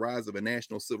Conference, and the rise of a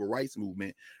national civil rights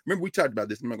movement. Remember, we talked about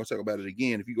this. I'm not going to talk about it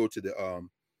again. If you go to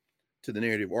the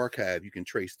narrative archive, you can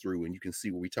trace through and you can see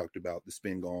where we talked about the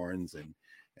Spingarns and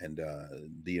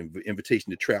the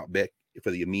invitation to Troutbeck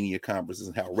for the Armenia conferences,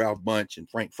 and how Ralph Bunche and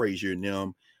Frank Frazier and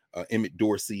them, Emmett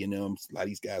Dorsey and them, a lot of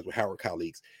these guys were Howard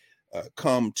colleagues,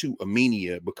 come to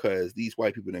Armenia because these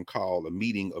white people then call a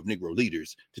meeting of Negro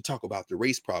leaders to talk about the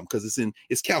race problem, because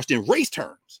it's couched in race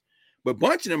terms. But a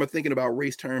bunch of them are thinking about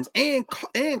race terms and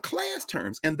class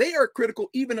terms, and they are critical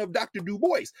even of Dr. Du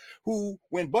Bois, who,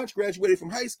 when Bunche graduated from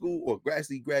high school, or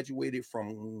gradually graduated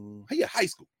from high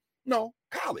school, no,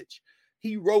 college,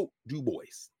 he wrote Du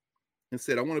Bois and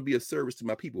said, "I want to be of service to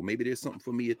my people. Maybe there's something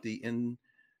for me at the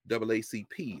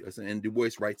NAACP." And Du Bois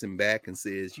writes him back and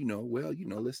says,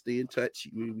 let's stay in touch.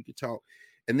 We could talk.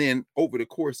 And then over the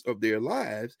course of their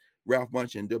lives, Ralph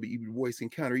Bunche and W.E.B. Du Bois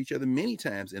encounter each other many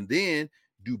times, and then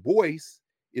Du Bois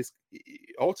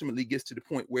ultimately gets to the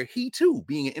point where he too,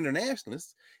 being an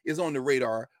internationalist, is on the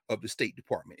radar of the State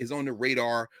Department, is on the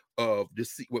radar of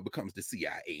what becomes the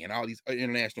CIA and all these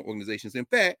international organizations. In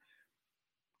fact,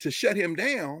 to shut him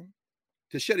down,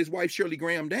 to shut his wife Shirley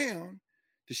Graham down,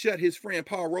 to shut his friend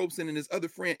Paul Robeson and his other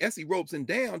friend Essie Robeson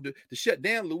down, to shut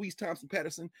down Louise Thompson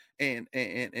Patterson and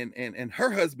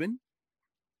her husband,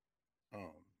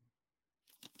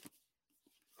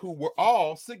 who were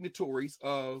all signatories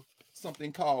of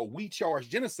something called We Charge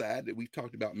Genocide that we've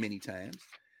talked about many times.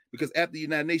 Because after the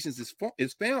United Nations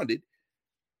is founded,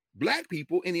 Black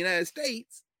people in the United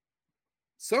States,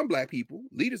 some Black people,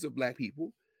 leaders of Black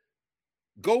people,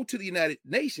 go to the United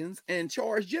Nations and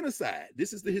charge genocide.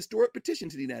 This is the historic petition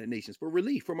to the United Nations for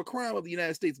relief from a crime of the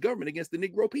United States government against the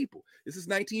Negro people. This is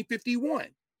 1951.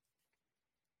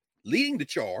 Leading the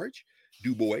charge,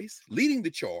 Du Bois. Leading the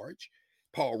charge,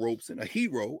 Paul Robeson, a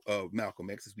hero of Malcolm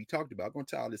X, as we talked about. I'm going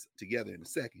to tie all this together in a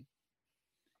second.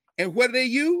 And what do they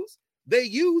use? They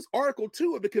use Article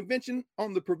 2 of the Convention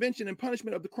on the Prevention and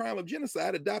Punishment of the Crime of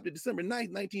Genocide, adopted December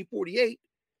 9th, 1948,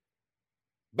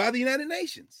 by the United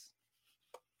Nations.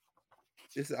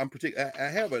 I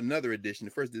have another edition.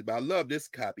 The first, but I love this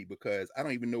copy because I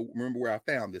don't even remember where I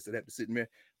found this. I'd have to sit in there.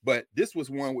 But this was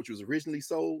one which was originally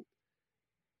sold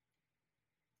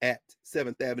at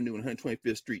 7th Avenue and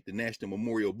 125th Street, the National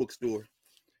Memorial Bookstore.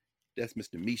 That's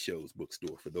Mr. Michaud's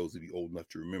bookstore, for those of you old enough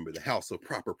to remember, the house of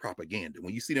proper propaganda.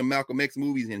 When you see the Malcolm X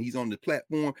movies and he's on the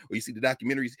platform, or you see the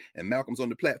documentaries and Malcolm's on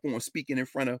the platform speaking in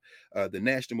front of the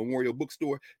National Memorial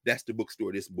Bookstore, that's the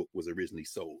bookstore this book was originally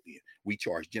sold in. We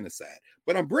Charge Genocide.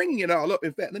 But I'm bringing it all up.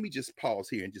 In fact, let me just pause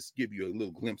here and just give you a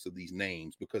little glimpse of these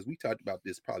names, because we talked about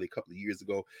this probably a couple of years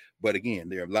ago. But again,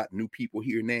 there are a lot of new people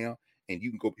here now, and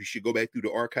you should go back through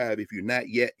the archive. If you're not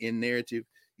yet in narrative,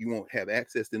 you won't have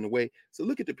access in the way. So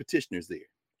look at the petitioners there.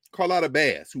 Carlotta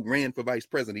Bass, who ran for vice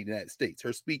president of the United States.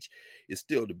 Her speech is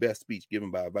still the best speech given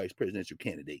by a vice presidential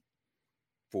candidate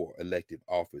for elective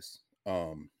office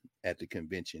at the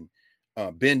convention.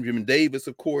 Benjamin Davis,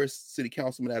 of course, city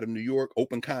councilman out of New York,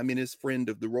 open communist, friend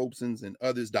of the Robesons and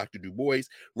others. Dr. Du Bois.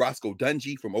 Roscoe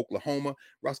Dunjee from Oklahoma.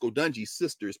 Roscoe Dunjee's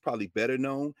sister is probably better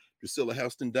known, Drusilla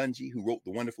Helston Dunjee, who wrote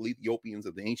The Wonderful Ethiopians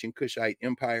of the Ancient Kushite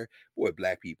Empire. Boy,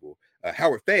 Black people.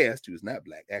 Howard Fast, who is not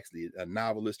Black, actually a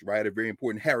novelist, writer, very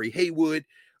important. Harry Haywood,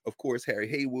 of course, Harry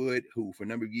Haywood, who for a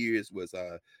number of years was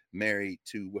married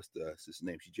to, what's the sister's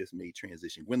name? She just made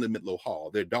transition. Gwendolyn Mitlow Hall.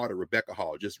 Their daughter, Rebecca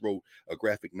Hall, just wrote a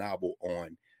graphic novel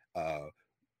on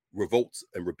revolts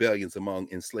and rebellions among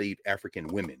enslaved African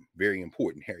women. Very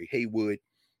important. Harry Haywood.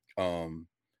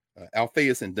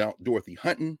 Alphaeus and Dorothy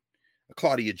Hunton.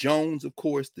 Claudia Jones, of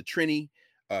course, the Trini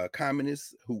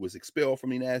communist who was expelled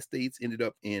from the United States, ended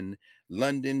up in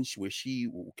London, where she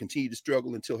continued to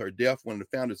struggle until her death. One of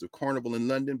the founders of Carnival in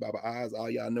London, Baba Oz, all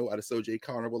y'all know, out of Soje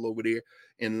Carnival over there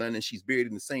in London. She's buried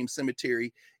in the same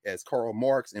cemetery as Karl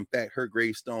Marx. In fact, her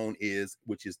gravestone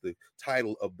which is the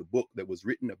title of the book that was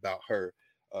written about her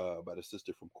by the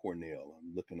sister from Cornell.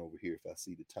 I'm looking over here. If I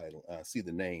see the title, see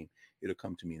the name, it'll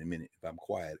come to me in a minute. If I'm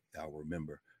quiet, I'll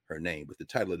remember her name. But the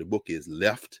title of the book is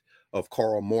Left of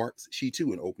Karl Marx. She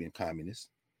too an opium communist.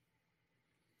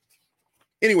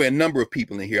 Anyway, a number of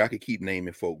people in here. I could keep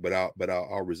naming folk, but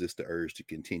I'll resist the urge to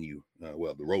continue.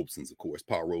 The Robesons, of course,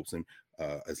 Paul Robeson,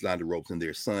 Islanda Robeson,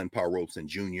 their son, Paul Robeson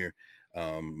Jr.,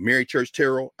 Mary Church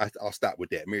Terrell, I'll stop with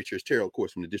that. Mary Church Terrell, of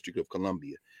course, from the District of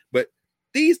Columbia. But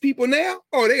these people now,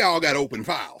 oh, they all got open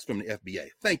files from the FBI.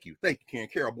 Thank you, Karen.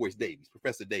 Carol Boyce Davies,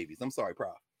 Professor Davies. I'm sorry,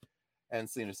 Prof. I hadn't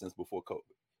seen her since before COVID.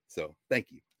 So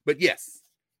thank you. But yes,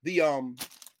 the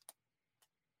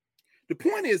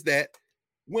point is that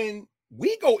when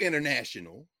we go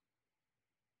international,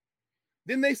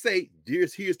 then they say,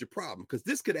 here's the problem, because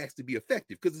this could actually be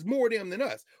effective, because it's more them than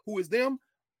us. Who is them?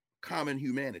 Common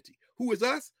humanity. Who is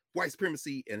us? White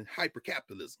supremacy and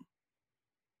hypercapitalism.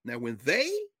 Now, when they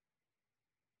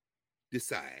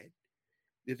decide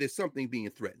if there's something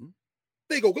being threatened,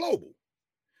 they go global.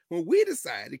 When we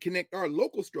decide to connect our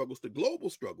local struggles to global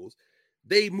struggles,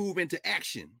 they move into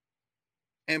action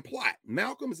and plot.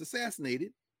 Malcolm is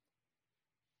assassinated.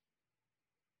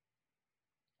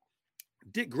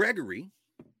 Dick Gregory,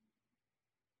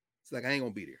 it's like, I ain't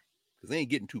gonna be there because they ain't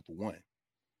getting 2 for 1.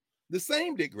 The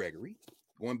same Dick Gregory,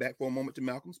 going back for a moment to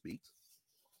Malcolm Speaks,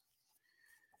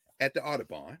 at the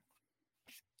Audubon.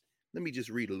 Let me just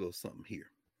read a little something here.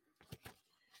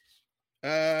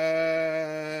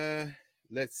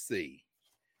 Let's see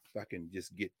if I can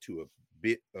just get to a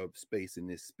bit of space in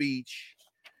this speech,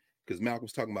 because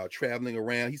Malcolm's talking about traveling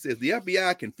around. He says the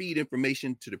FBI can feed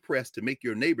information to the press to make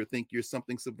your neighbor think you're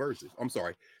something subversive. I'm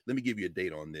sorry. Let me give you a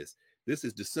date on this. This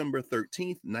is December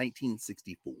 13th,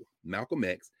 1964. Malcolm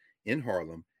X in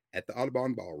Harlem at the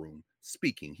Audubon Ballroom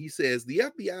speaking. He says the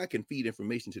FBI can feed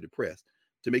information to the press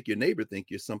to make your neighbor think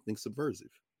you're something subversive.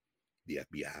 The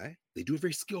FBI, they do it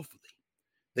very skillfully.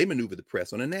 They maneuver the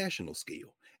press on a national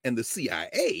scale, and the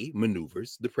CIA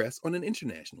maneuvers the press on an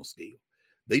international scale.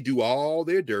 They do all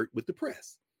their dirt with the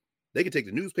press. They can take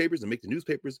the newspapers and make the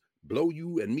newspapers blow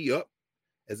you and me up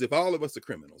as if all of us are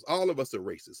criminals, all of us are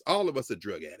racist, all of us are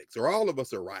drug addicts, or all of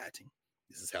us are rioting.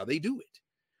 This is how they do it.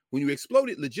 When you explode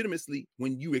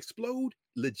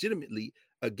legitimately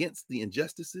against the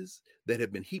injustices that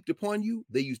have been heaped upon you,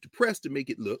 they use the press to make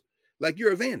it look like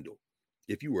you're a vandal.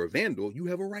 If you were a vandal, you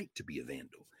have a right to be a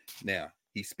vandal. Now,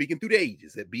 he's speaking through the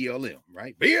ages at BLM,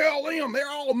 right? BLM, they're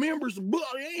all members of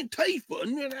Antifa,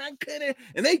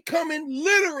 and they coming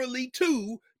literally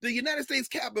to the United States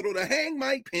Capitol to hang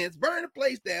Mike Pence, burn the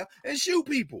place down, and shoot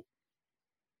people.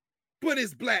 But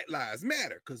it's Black Lives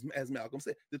Matter, because as Malcolm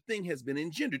said, the thing has been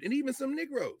engendered, and even some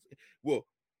Negroes. Well,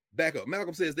 back up.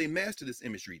 Malcolm says they master this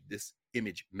imagery, this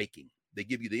image making. They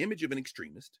give you the image of an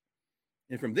extremist,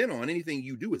 and from then on, anything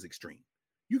you do is extreme.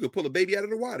 You could pull a baby out of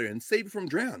the water and save it from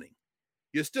drowning.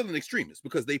 You're still an extremist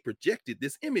because they projected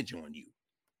this image on you.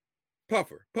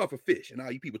 Puffer fish, and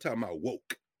all you people talking about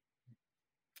woke.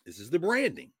 This is the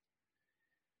branding.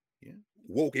 Yeah.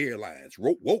 Woke airlines,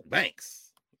 woke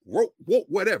banks, woke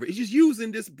whatever. It's just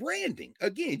using this branding.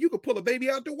 Again, you could pull a baby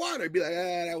out the water and be like,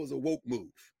 that was a woke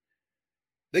move.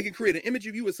 They can create an image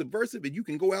of you as subversive, and you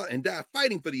can go out and die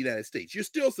fighting for the United States. You're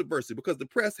still subversive because the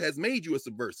press has made you a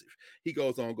subversive. He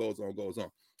goes on.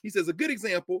 He says a good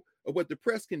example of what the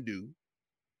press can do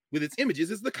with its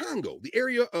images is the Congo, the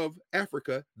area of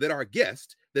Africa that our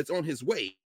guest that's on his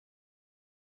way.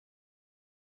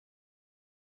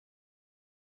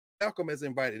 Malcolm has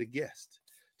invited a guest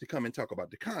to come and talk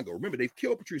about the Congo. Remember, they've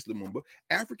killed Patrice Lumumba.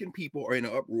 African people are in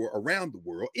an uproar around the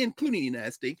world, including the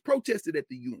United States, protested at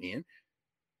the UN.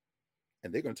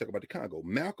 And they're going to talk about the Congo.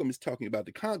 Malcolm is talking about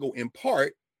the Congo in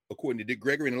part, according to Dick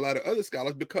Gregory and a lot of other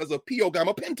scholars, because of Pio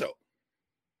Gama Pinto,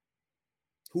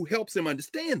 who helps him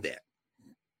understand that.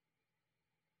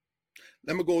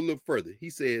 Let me go a little further.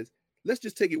 He says, let's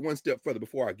just take it one step further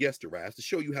before our guest arrives to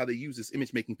show you how they use this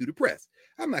image making through the press.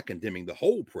 I'm not condemning the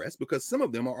whole press because some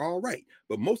of them are all right,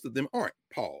 but most of them aren't.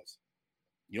 Pause.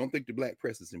 You don't think the black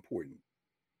press is important?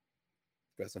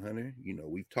 Professor Hunter,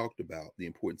 we've talked about the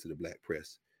importance of the black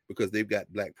press because they've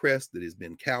got black press that has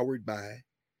been cowered by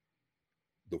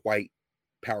the white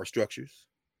power structures.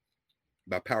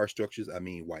 By power structures, I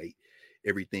mean white,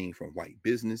 everything from white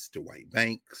business to white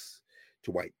banks,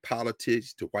 to white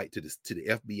politics, to the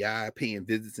FBI paying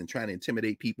visits and trying to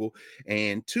intimidate people,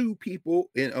 and to people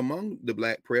among the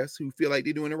black press who feel like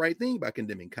they're doing the right thing by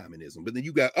condemning communism. But then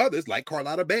you got others like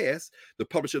Carlotta Bass, the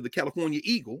publisher of the California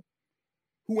Eagle,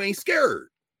 who ain't scared,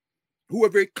 who are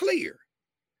very clear.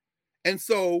 And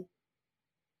so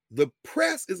the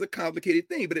press is a complicated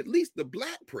thing, but at least the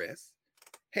black press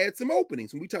had some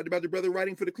openings. And we talked about the brother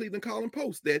writing for the Cleveland Calling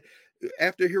Post that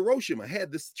after Hiroshima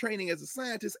had this training as a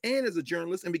scientist and as a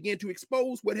journalist and began to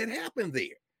expose what had happened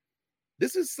there.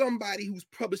 This is somebody who's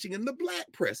publishing in the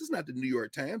black press. It's not the New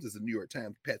York Times. It's the New York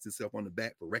Times pats itself on the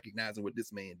back for recognizing what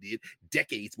this man did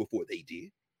decades before they did.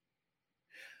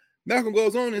 Malcolm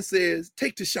goes on and says,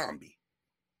 take Tashambi.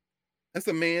 That's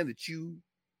a man that you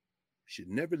should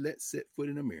never let set foot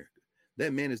in America.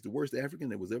 That man is the worst African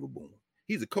that was ever born.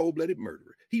 He's a cold-blooded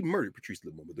murderer. He murdered Patrice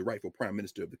Lumumba, the rightful prime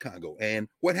minister of the Congo. And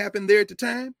what happened there at the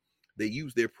time? They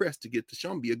used their press to get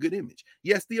Tshombe a good image.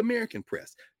 Yes, the American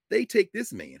press. They take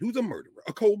this man who's a murderer,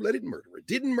 a cold-blooded murderer,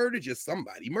 didn't murder just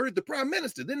somebody, murdered the prime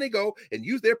minister. Then they go and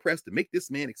use their press to make this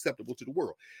man acceptable to the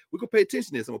world. We're going to pay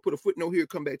attention to this. I'm going to put a footnote here,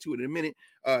 come back to it in a minute.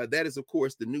 That is, of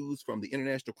course, the news from the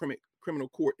International Criminal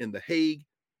Court in The Hague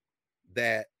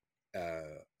that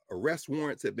arrest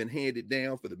warrants have been handed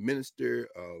down for the minister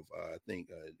of,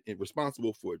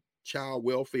 responsible for child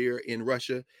welfare in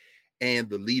Russia and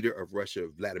the leader of Russia,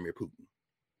 Vladimir Putin.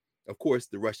 Of course,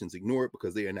 the Russians ignore it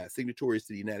because they are not signatories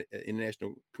to the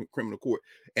International Criminal Court.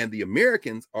 And the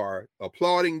Americans are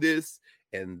applauding this,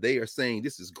 and they are saying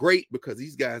this is great because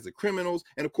these guys are criminals.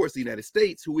 And of course, the United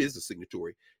States, who is a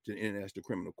signatory to the International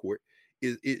Criminal Court,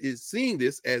 is seeing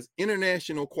this as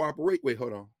international cooperation. Wait,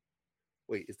 hold on.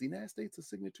 Wait, is the United States a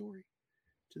signatory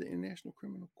to the International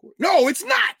Criminal Court? No, it's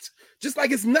not. Just like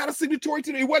it's not a signatory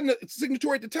to it wasn't a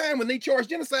signatory at the time when they charged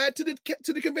genocide to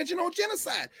the Convention on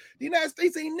Genocide. The United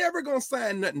States ain't never gonna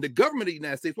sign nothing. The government of the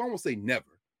United States, well, I won't say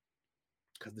never,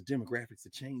 because the demographics are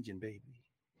changing, baby.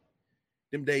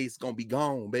 Them days gonna be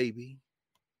gone, baby.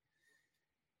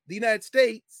 The United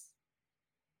States,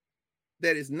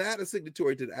 that is not a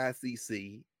signatory to the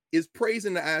ICC, is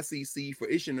praising the ICC for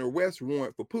issuing an arrest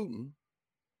warrant for Putin.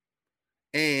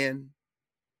 And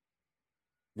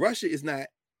Russia is not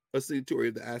a signatory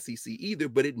of the ICC either,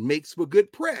 but it makes for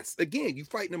good press. Again, you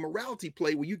fighting a morality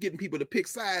play where you're getting people to pick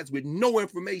sides with no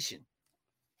information.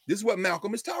 This is what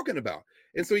Malcolm is talking about.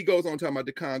 And so he goes on talking about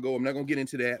the Congo. I'm not going to get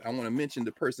into that. I want to mention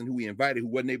the person who we invited who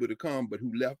wasn't able to come, but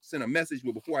who sent a message.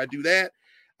 But before I do that,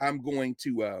 I'm going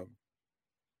to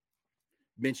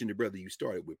mention the brother you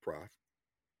started with, Prof.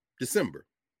 December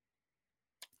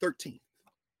 13th,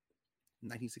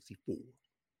 1964.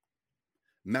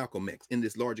 Malcolm X, in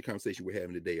this larger conversation we're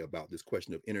having today about this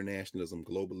question of internationalism,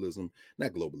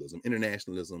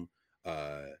 internationalism,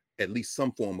 at least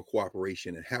some form of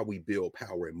cooperation, and how we build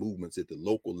power and movements at the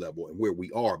local level and where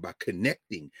we are by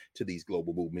connecting to these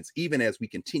global movements, even as we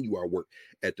continue our work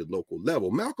at the local level.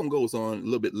 Malcolm goes on a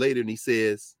little bit later and he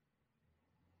says,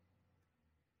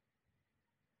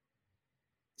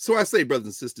 so I say, brothers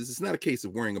and sisters, it's not a case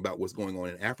of worrying about what's going on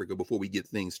in Africa before we get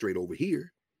things straight over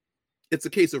here. It's a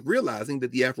case of realizing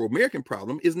that the Afro-American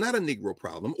problem is not a Negro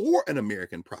problem or an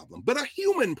American problem, but a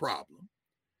human problem,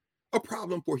 a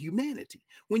problem for humanity.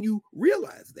 When you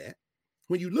realize that,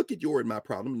 when you look at your and my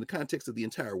problem in the context of the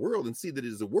entire world and see that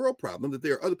it is a world problem, that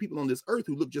there are other people on this earth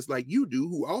who look just like you do,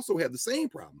 who also have the same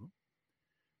problem,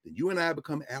 then you and I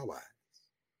become allies.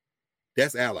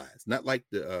 That's allies, not like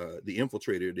the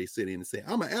infiltrator they sit in and say,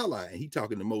 I'm an ally, and he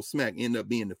talking the most smack, end up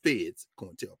being the feds,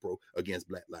 COINTELPRO, against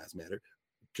Black Lives Matter,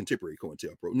 contemporary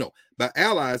COINTELPRO. No, by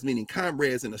allies meaning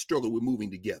comrades in a struggle we're moving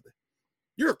together.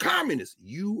 You're a communist.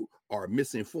 You are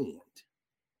misinformed.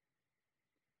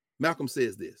 Malcolm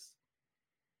says this.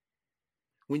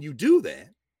 When you do that,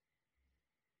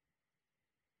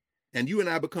 and you and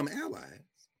I become allies,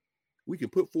 we can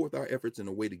put forth our efforts in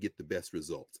a way to get the best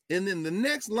results. And then the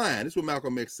next line, this is what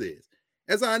Malcolm X says.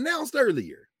 As I announced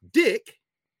earlier, Dick,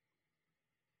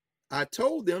 I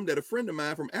told them that a friend of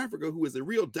mine from Africa who is a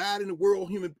real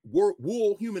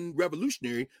dyed-in-the-wool human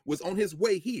revolutionary was on his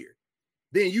way here.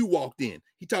 Then you walked in.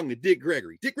 He talking to Dick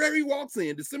Gregory. Dick Gregory walks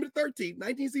in December 13th,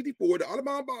 1964, the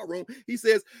Audubon Ballroom. He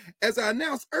says, as I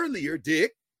announced earlier,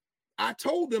 Dick, I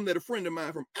told them that a friend of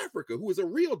mine from Africa who is a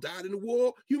real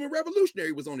dyed-in-the-wool human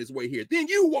revolutionary was on his way here. Then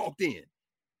you walked in.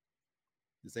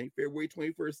 This ain't February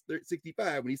 21st,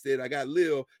 65, when he said, I got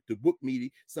Lil to book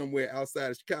me somewhere outside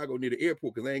of Chicago near the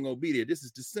airport because I ain't going to be there. This is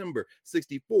December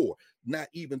 64, not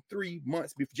even 3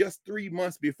 months, just 3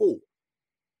 months before.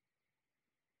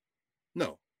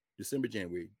 No, December,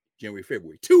 January,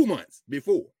 February, 2 months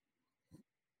before.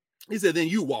 He said, then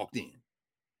you walked in.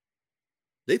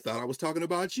 They thought I was talking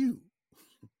about you.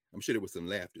 I'm sure there was some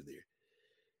laughter there.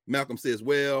 Malcolm says,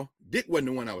 well, Dick wasn't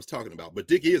the one I was talking about, but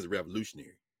Dick is a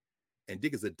revolutionary. And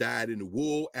Dick is a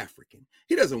dyed-in-the-wool African.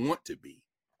 He doesn't want to be,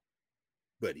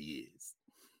 but he is.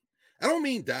 I don't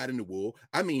mean dyed-in-the-wool.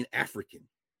 I mean African.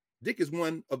 Dick is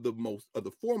one of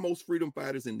the foremost freedom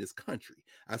fighters in this country.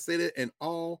 I say that in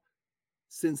all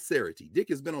sincerity. Dick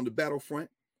has been on the battlefront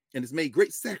and has made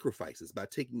great sacrifices by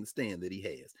taking the stand that he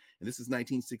has. And this is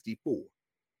 1964.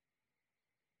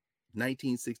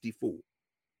 1964.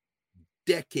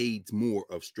 Decades more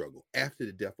of struggle after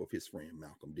the death of his friend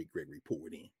Malcolm, Dick Gregory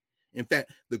poured in. In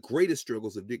fact, the greatest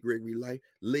struggles of Dick Gregory's life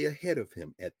lay ahead of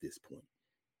him at this point.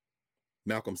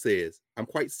 Malcolm says, I'm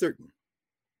quite certain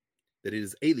that it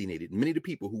has alienated many of the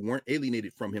people who weren't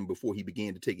alienated from him before he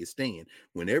began to take his stand.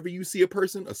 Whenever you see a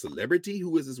person, a celebrity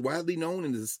who is as widely known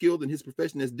and as skilled in his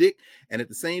profession as Dick, and at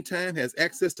the same time has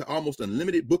access to almost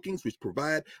unlimited bookings, which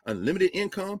provide unlimited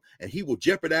income, and he will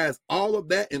jeopardize all of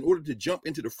that in order to jump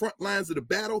into the front lines of the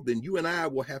battle, then you and I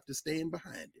will have to stand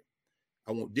behind him.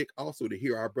 I want Dick also to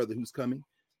hear our brother who's coming.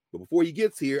 But before he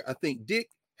gets here, I think Dick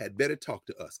had better talk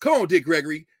to us. Come on, Dick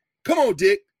Gregory. Come on,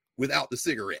 Dick, without the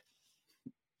cigarette.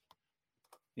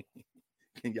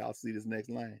 Can y'all see this next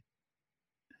line?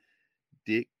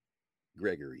 Dick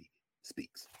Gregory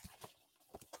speaks.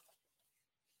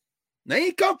 Now, he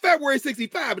ain't come February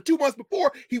 65, but 2 months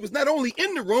before, he was not only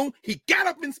in the room, he got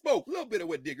up and spoke. A little bit of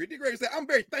what Dick Gregory said. I'm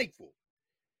very thankful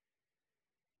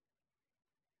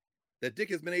that Dick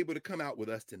has been able to come out with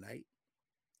us tonight.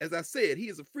 As I said, he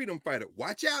is a freedom fighter.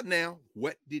 Watch out now.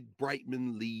 What did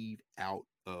Brightman leave out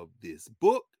of this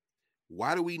book?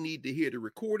 Why do we need to hear the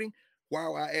recording?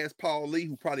 While I asked Paul Lee,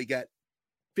 who probably got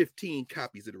 15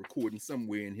 copies of the recording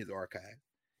somewhere in his archive,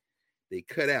 they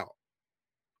cut out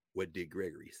what Dick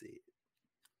Gregory said.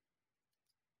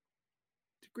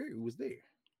 Dick Gregory was there,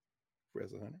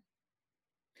 Professor Hunter.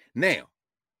 Now,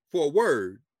 for a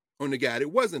word on the guy that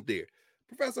wasn't there.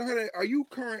 Professor Hunter, are you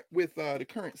current with the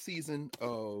current season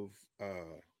of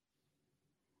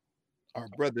our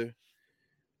brother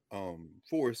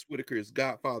Forrest Whitaker's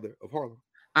Godfather of Harlem?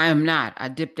 I am not. I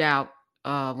dipped out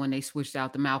when they switched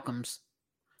out the Malcolms.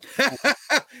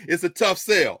 It's a tough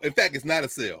sell. In fact, it's not a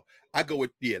sell. I go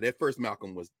with, that first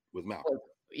Malcolm was Malcolm.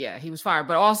 Yeah, he was fired.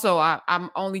 But also, I'm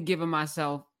only giving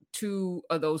myself 2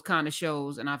 of those kind of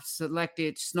shows, and I've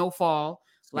selected Snowfall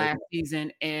last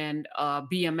season and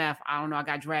BMF. I don't know. I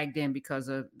got dragged in because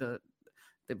of the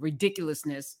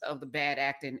ridiculousness of the bad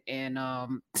acting and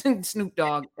Snoop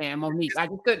Dogg and Monique. I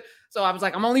just couldn't. So I was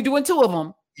like, I'm only doing 2 of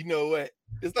them. You know what?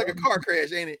 It's like a car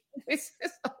crash, ain't it? It's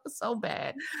so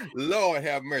bad. Lord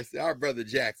have mercy. Our brother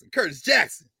Jackson, Curtis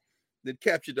Jackson, that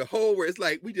captured the whole where it's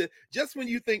like we just when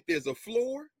you think there's a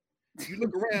floor, you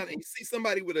look around and you see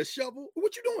somebody with a shovel.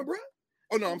 What you doing, bro?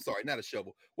 Oh no, I'm sorry, not a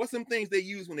shovel. What's some things they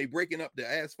use when they breaking up the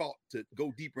asphalt to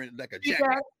go deeper in, like a jack?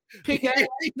 Pickaxe.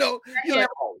 You're like,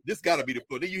 oh, this gotta be the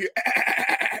floor. Then you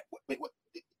hear, what?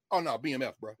 Oh no,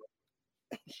 BMF, bro.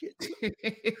 Shit.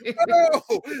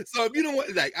 Oh, so if you don't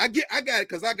want, like, I got it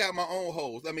because I got my own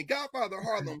holes. I mean, Godfather of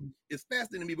Harlem is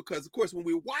fascinating to me because, of course, when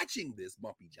we're watching this,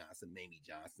 Bumpy Johnson, Mamie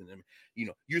Johnson, and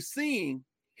you're seeing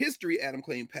history, Adam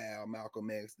Clayton Powell,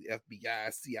 Malcolm X, the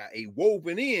FBI, CIA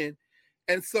woven in,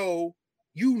 and so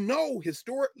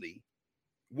historically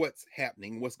what's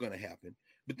happening, what's going to happen.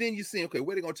 But then you see, okay,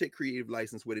 where they're going to take creative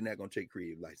license, where they're not going to take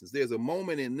creative license. There's a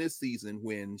moment in this season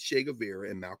when Che Guevara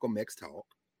and Malcolm X talk.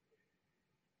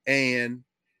 And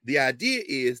the idea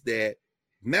is that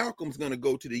Malcolm's going to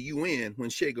go to the UN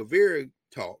when Che Guevara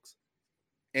talks,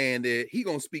 and he's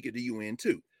going to speak at the UN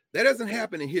too. That doesn't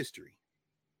happen in history.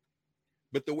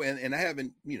 But the way, and I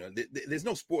haven't, there's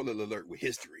no spoiler alert with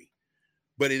history,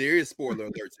 but there is spoiler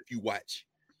alerts if you watch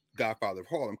Godfather of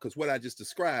Harlem, because what I just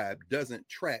described doesn't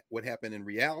track what happened in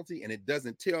reality, and it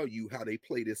doesn't tell you how they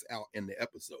play this out in the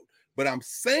episode. But I'm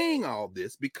saying all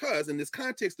this because in this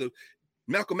context of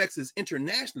Malcolm X's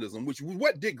internationalism, which was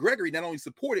what Dick Gregory not only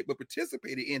supported but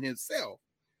participated in himself,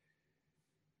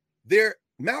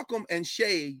 Malcolm and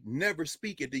Che never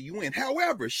speak at the UN.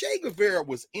 However, Che Guevara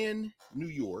was in New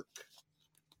York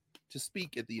to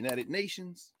speak at the United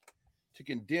Nations to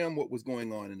condemn what was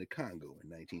going on in the Congo in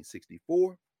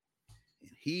 1964.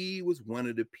 And he was one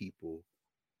of the people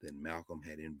that Malcolm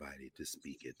had invited to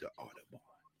speak at the Audubon.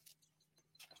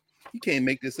 You can't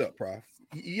make this up, Prof.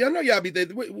 Y'all know y'all be there.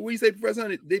 What you say, Professor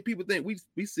Hunter? People think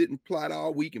we sit and plot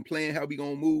all week and plan how we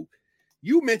gonna move.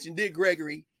 You mentioned Dick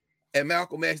Gregory and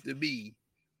Malcolm X to be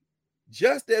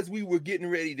just as we were getting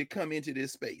ready to come into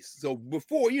this space. So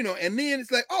before, and then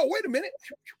it's like, oh, wait a minute.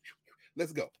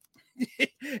 Let's go.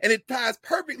 And it ties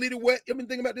perfectly to what I've been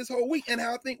thinking about this whole week and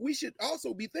how I think we should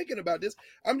also be thinking about this.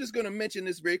 I'm just going to mention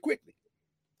this very quickly.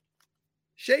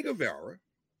 Che Guevara,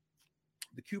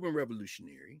 the Cuban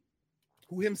revolutionary,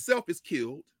 who himself is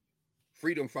killed,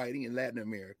 freedom fighting in Latin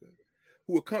America,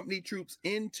 who accompanied troops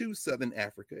into Southern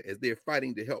Africa as they're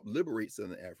fighting to help liberate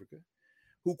Southern Africa,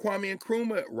 who Kwame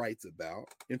Nkrumah writes about.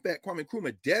 In fact, Kwame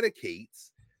Nkrumah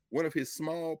dedicates one of his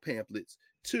small pamphlets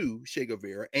to Che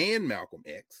Guevara and Malcolm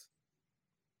X.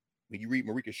 When you read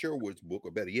Marika Sherwood's book,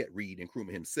 or better yet, read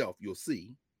Nkrumah himself, you'll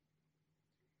see.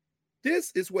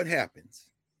 This is what happens.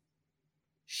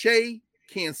 Che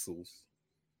cancels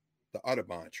the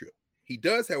Audubon trip. He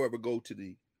does, however, go to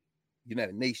the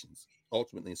United Nations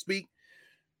ultimately and speak.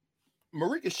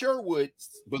 Marika Sherwood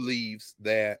believes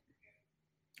that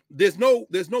there's no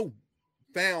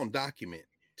found document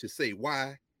to say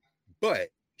why, but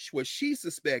what she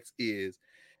suspects is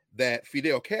that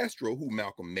Fidel Castro, who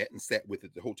Malcolm met and sat with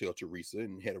at the Hotel Teresa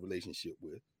and had a relationship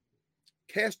with,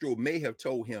 Castro may have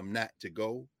told him not to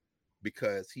go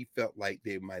because he felt like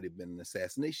there might have been an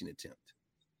assassination attempt.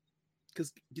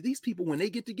 Because these people, when they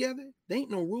get together, they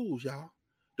ain't no rules, y'all.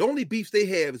 The only beefs they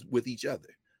have is with each other.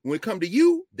 When it come to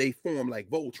you, they form like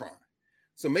Voltron.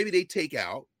 So maybe they take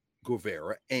out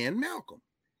Guevara and Malcolm.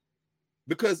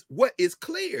 Because what is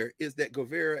clear is that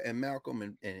Guevara and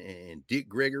Malcolm and Dick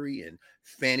Gregory and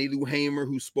Fannie Lou Hamer,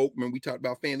 who spoke, when we talked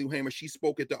about Fannie Lou Hamer, she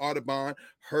spoke at the Audubon.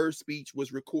 Her speech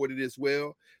was recorded as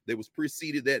well. That was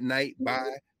preceded that night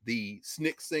by the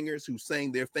SNCC singers who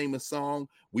sang their famous song.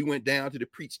 We went down to the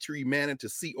Peachtree Manor to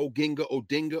see Oginga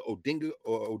Odinga.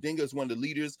 Odinga is one of the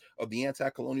leaders of the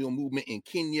anti-colonial movement in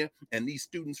Kenya. And these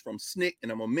students from SNCC,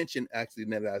 and I'm going to mention, actually,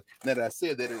 now that I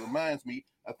said that, it reminds me,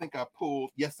 I think I pulled,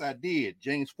 yes, I did,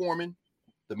 James Foreman,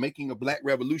 The Making of Black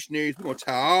Revolutionaries. We're going to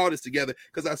tie all this together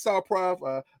because I saw, Prof,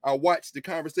 I watched the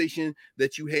conversation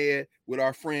that you had with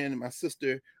our friend and my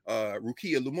sister,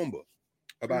 Rukia Lumumba,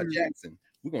 about Jackson.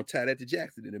 We're going to tie that to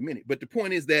Jackson in a minute. But the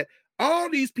point is that all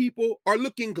these people are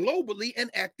looking globally and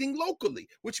acting locally,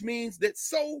 which means that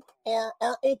so are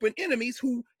our open enemies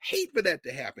who hate for that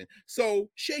to happen. So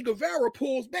Che Guevara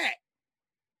pulls back.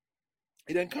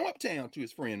 He doesn't come uptown to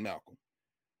his friend Malcolm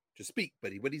to speak,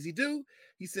 but what does he do?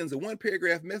 He sends a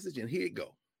 1-paragraph message, and here it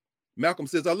go. Malcolm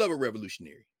says, I love a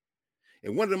revolutionary.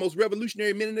 And one of the most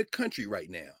revolutionary men in the country right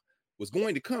now was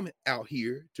going to come out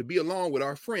here to be along with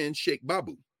our friend Sheikh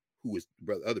Babu, who was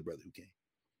the other brother who came.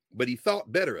 But he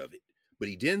thought better of it. But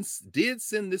he did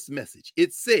send this message.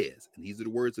 It says, and these are the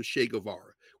words of Che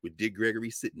Guevara, with Dick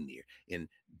Gregory sitting there in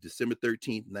December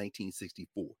 13th,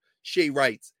 1964. Che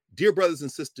writes, Dear brothers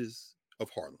and sisters of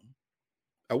Harlem,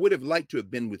 I would have liked to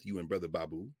have been with you and Brother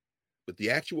Babu, but the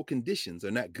actual conditions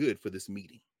are not good for this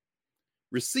meeting.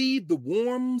 Receive the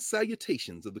warm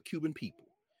salutations of the Cuban people,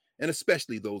 and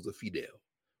especially those of Fidel,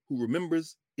 who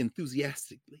remembers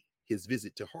enthusiastically his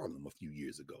visit to Harlem a few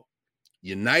years ago.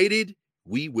 United,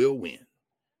 we will win.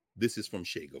 This is from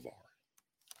Che Guevara.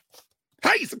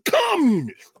 He's a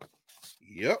communist.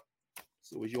 Yep.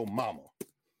 So is your mama.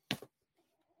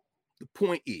 The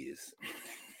point is,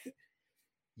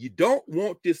 you don't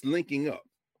want this linking up,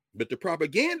 but the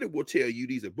propaganda will tell you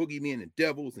these are boogeymen and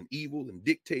devils and evil and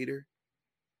dictator.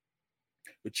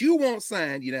 But you won't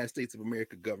sign the United States of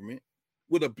America government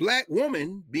with a black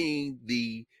woman being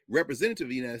the representative of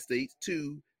the United States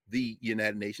to the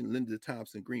United Nations, Lyndon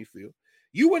Thompson Greenfield.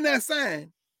 You will not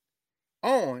sign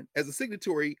on as a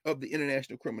signatory of the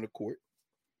International Criminal Court.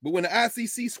 But when the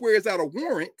ICC swears out a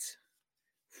warrant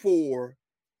for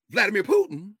Vladimir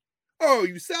Putin, oh,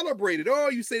 you celebrate it. Oh,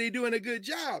 you say they're doing a good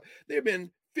job. There have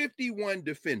been 51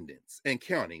 defendants and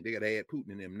counting. They got to add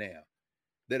Putin in them now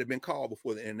that have been called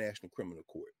before the International Criminal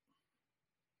Court.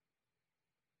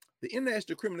 The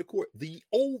International Criminal Court, the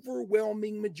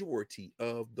overwhelming majority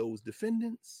of those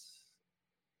defendants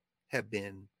have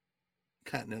been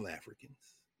continental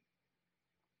Africans.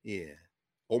 Yeah.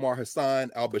 Omar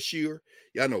Hassan al-Bashir.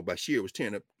 Y'all know Bashir was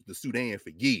tearing up the Sudan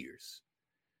for years.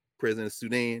 President of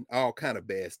Sudan, all kind of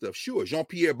bad stuff. Sure.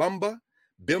 Jean-Pierre Bemba,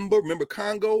 remember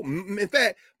Congo? In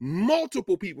fact,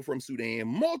 multiple people from Sudan,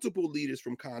 multiple leaders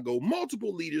from Congo,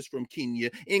 multiple leaders from Kenya,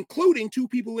 including 2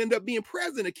 people who end up being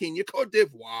president of Kenya, Cote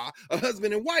d'Ivoire, a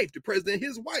husband and wife, the president and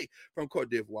his wife from Cote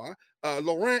d'Ivoire,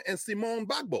 Laurent and Simone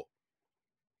Gbagbo.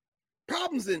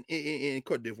 Problems in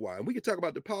Cote d'Ivoire. And we can talk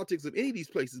about the politics of any of these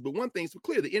places, but one thing's for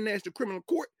clear, the International Criminal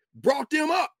Court brought them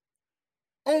up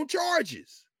on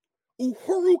charges.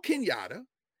 Uhuru Kenyatta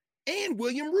and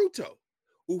William Ruto.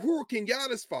 Uhuru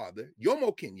Kenyatta's father,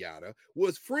 Jomo Kenyatta,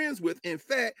 was friends with, in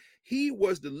fact, he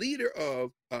was the leader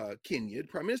of Kenya, the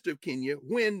prime minister of Kenya,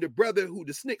 when the brother who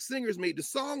the SNCC singers made the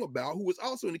song about, who was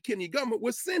also in the Kenya government,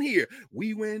 was sent here.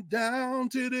 We went down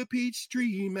to the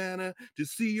Peachtree Manor to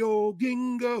see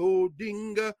Oginga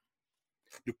Odinga.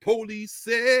 The police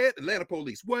said, Atlanta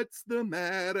police, what's the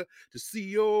matter? To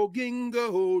see Oginga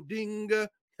Odinga.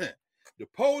 The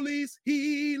police,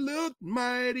 he looked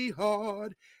mighty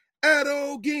hard at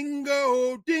Oginga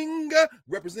Odinga,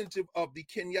 representative of the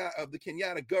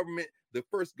Kenyatta government, the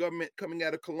first government coming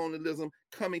out of colonialism,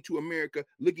 coming to America,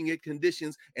 looking at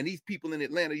conditions, and these people in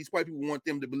Atlanta, these white people want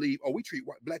them to believe, oh, we treat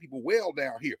black people well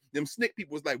down here. Them SNCC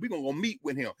people was like, we're gonna go meet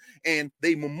with him, and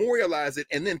they memorialize it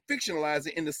and then fictionalize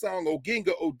it in the song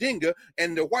Oginga Odinga,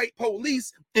 and the white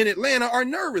police in Atlanta are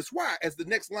nervous. Why? As the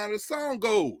next line of the song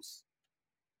goes.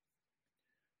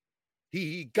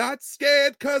 He got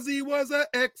scared cause he was a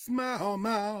ex-Mau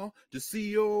Mau to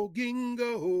see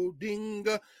Oginga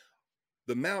Odinga.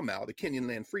 the Mau Mau, the Kenyan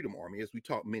Land Freedom Army, as we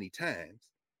talked many times,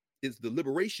 is the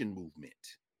liberation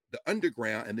movement, the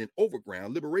underground and then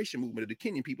overground liberation movement of the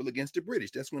Kenyan people against the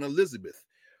British. That's when Elizabeth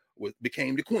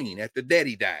became the queen after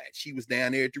daddy died. She was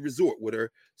down there at the resort with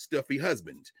her stuffy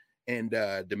husband. And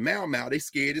the Mau Mau, they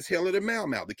scared as hell of the Mau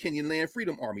Mau, the Kenyan Land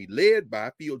Freedom Army, led by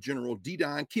Field General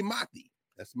Dedan Kimathi.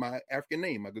 That's my African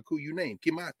name, my Gakuyu name,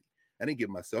 Kimathi. I didn't give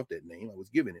myself that name. I was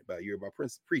given it by a Yoruba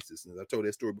priestess, and I told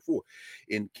that story before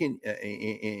in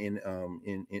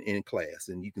class.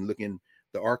 And you can look in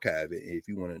the archive if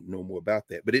you want to know more about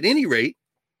that. But at any rate,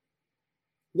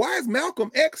 why is Malcolm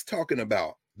X talking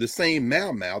about the same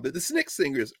Mau Mau that the Snick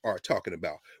Singers are talking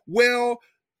about? Well,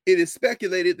 it is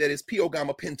speculated that it's Pio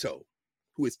Gama Pinto,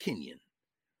 who is Kenyan,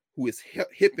 who is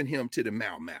hipping him to the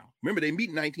Mau Mau. Remember, they meet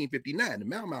in 1959. The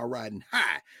Mau Mau riding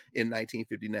high in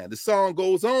 1959. The song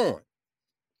goes on.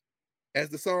 As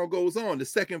the song goes on, the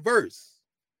second verse,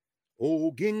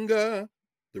 "O Ginga,"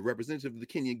 the representative of the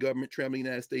Kenyan government traveling the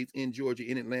United States in Georgia,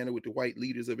 in Atlanta, with the white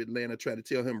leaders of Atlanta, trying to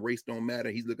tell him race don't matter.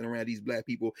 He's looking around these black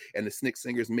people, and the Snick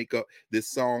Singers make up this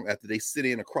song after they sit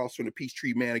in across from the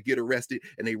Peachtree Manor, get arrested,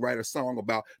 and they write a song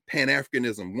about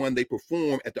Pan-Africanism, one they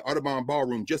perform at the Audubon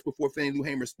Ballroom just before Fannie Lou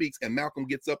Hamer speaks, and Malcolm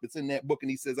gets up, it's in that book,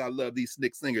 and he says, "I love these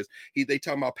Snick Singers." They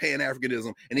talk about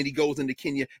Pan-Africanism, and then he goes into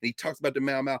Kenya, and he talks about the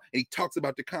Mau Mau, and he talks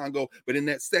about the Congo, but in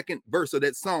that second verse of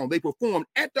that song, they performed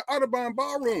at the Audubon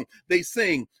Ballroom, they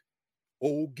sing,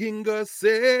 "O Ginga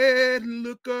said,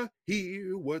 look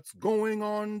here, what's going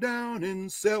on down in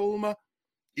Selma.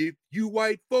 If you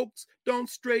white folks don't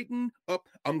straighten up,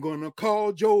 I'm gonna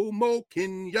call Jomo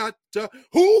Kenyatta.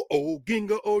 Who? O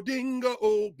Ginga, O Dinga,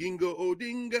 O Ginga, O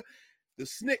Dinga." The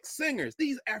Snick Singers,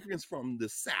 these Africans from the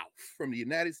South, from the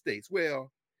United States,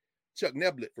 well, Chuck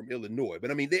Neblett from Illinois, but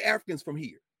I mean, they're Africans from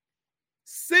here,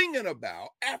 singing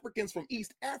about Africans from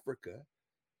East Africa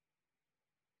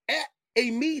at a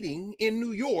meeting in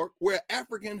New York where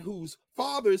African whose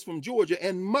father is from Georgia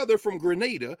and mother from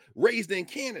Grenada, raised in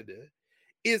Canada,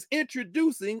 is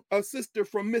introducing a sister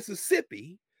from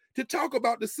Mississippi to talk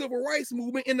about the civil rights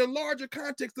movement in the larger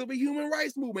context of a human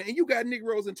rights movement. And you got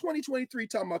Negroes in 2023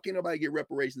 talking about can't nobody get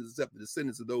reparations except the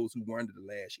descendants of those who were under the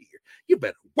lash here. You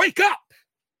better wake up.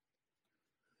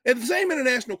 And the same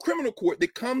International Criminal Court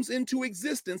that comes into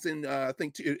existence in, I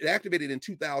think, it activated in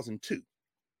 2002.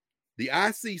 The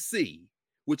ICC,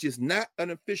 which is not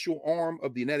an official arm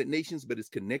of the United Nations, but is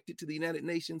connected to the United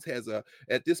Nations, has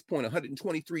at this point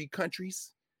 123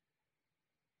 countries.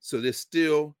 So there's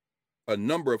still a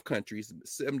number of countries,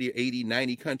 70, 80,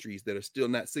 90 countries that are still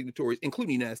not signatories, including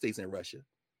the United States and Russia.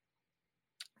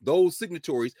 Those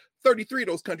signatories, 33 of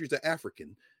those countries are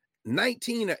African,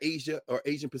 19 are Asia or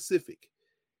Asian Pacific,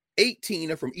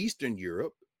 18 are from Eastern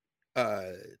Europe,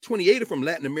 28 are from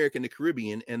Latin America and the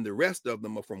Caribbean, and the rest of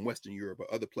them are from Western Europe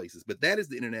or other places. But that is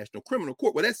the International Criminal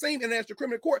Court. Well, that same International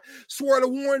Criminal Court swore to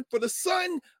warrant for the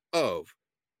son of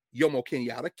Jomo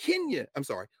Kenyatta,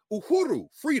 Uhuru,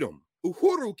 freedom,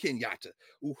 Uhuru Kenyatta.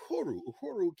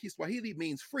 Uhuru Kiswahili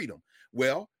means freedom.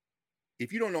 Well,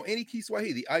 if you don't know any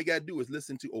Kiswahili, all you got to do is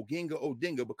listen to Oginga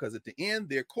Odinga, because at the end,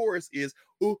 their chorus is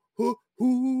Uhuru.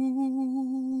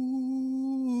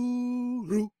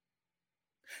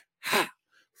 Ha!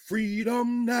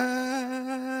 Freedom now.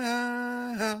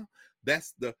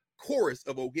 That's the chorus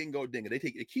of Oginga Odinga. They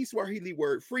take the Kiswahili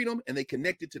word freedom and they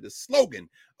connect it to the slogan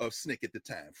of SNCC at the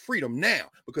time, freedom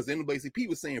now, because the NAACP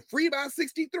was saying free by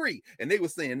 63, and they were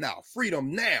saying now,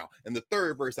 freedom now. And the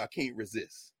third verse, I can't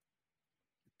resist.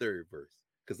 The third verse,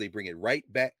 because they bring it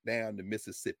right back down to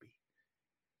Mississippi.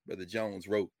 Brother Jones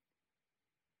wrote,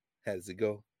 how does it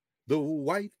go? The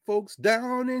white folks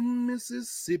down in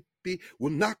Mississippi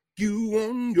will knock you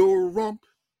on your rump.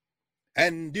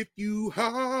 And if you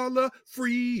holler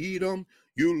freedom,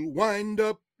 you'll wind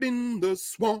up in the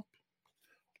swamp.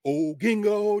 Oh,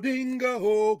 gingo dinga,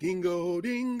 oh, gingo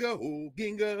dinga, oh,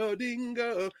 ginga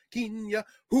dinga, Kenya.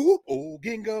 Oh,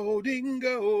 gingo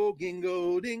dinga, oh,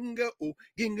 gingo dinga, oh,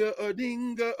 ginga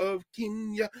dinga of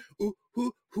Kenya. Ooh,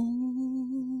 ooh,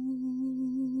 ooh.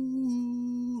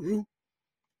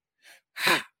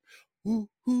 Ha! Ooh,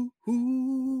 ooh,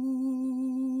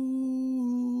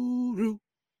 ooh.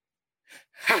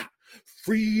 Ha!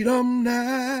 Freedom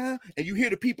now. And you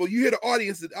hear the people, you hear the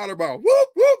audience at Audubon, whoop,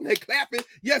 whoop, and they clapping.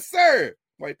 Yes, sir.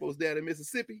 White folks down in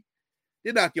Mississippi,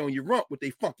 they knock you on your rump with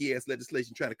their funky ass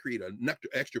legislation trying to create an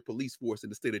extra police force in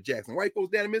the state of Jackson. White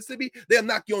folks down in Mississippi, they'll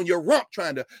knock you on your rump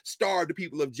trying to starve the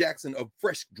people of Jackson of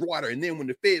fresh water. And then when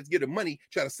the feds get the money,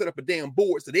 try to set up a damn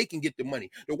board so they can get the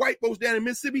money. The white folks down in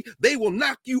Mississippi, they will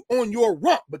knock you on your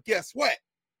rump. But guess what?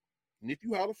 And if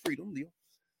you holler freedom, Leo,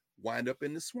 wind up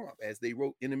in the swamp, as they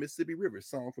wrote in the Mississippi River,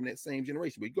 song from that same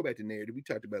generation. But you go back to narrative, we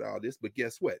talked about all this, but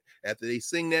guess what? After they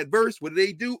sing that verse, what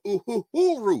do?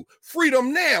 Ooh,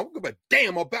 freedom now. We give a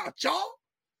damn about y'all.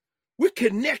 We're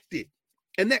connected,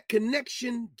 and that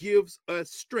connection gives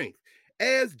us strength.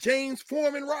 As James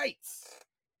Foreman writes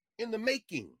in The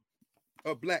Making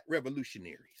of Black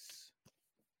Revolutionaries,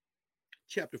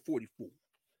 chapter 44,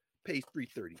 page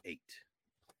 338.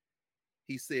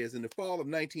 He says, in the fall of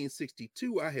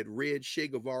 1962, I had read Che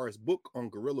Guevara's book on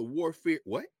guerrilla warfare.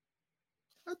 What?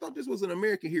 I thought this was an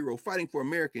American hero fighting for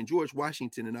America, and George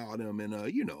Washington and all them. And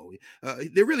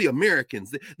they're really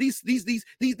Americans.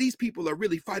 These people are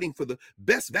really fighting for the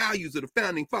best values of the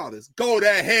founding fathers. Go to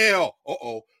hell.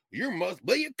 You must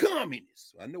be a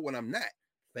communist. I know what I'm not.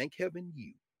 Thank heaven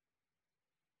you.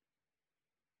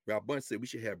 Ralph Bunche said we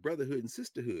should have brotherhood and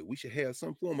sisterhood. We should have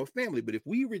some form of family. But if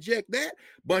we reject that,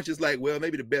 Bunche is like, well,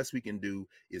 maybe the best we can do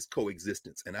is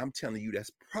coexistence. And I'm telling you,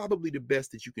 that's probably the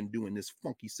best that you can do in this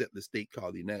funky settler state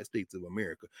called the United States of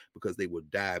America, because they will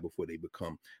die before they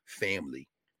become family.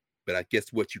 But I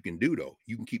guess what you can do, though,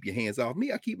 you can keep your hands off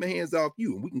me. I keep my hands off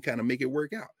you, and we can kind of make it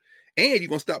work out. And you're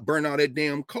going to stop burning all that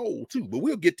damn coal, too. But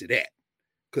we'll get to that,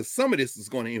 because some of this is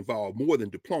going to involve more than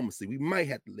diplomacy. We might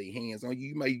have to lay hands on you.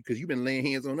 You might, because you've been laying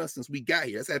hands on us since we got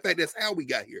here. In fact, that's how we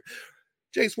got here.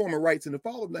 James Foreman writes, in the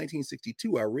fall of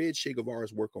 1962, I read Che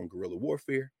Guevara's work on guerrilla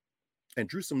warfare and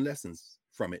drew some lessons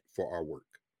from it for our work.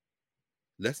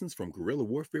 Lessons from guerrilla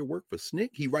warfare work for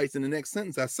SNCC? He writes in the next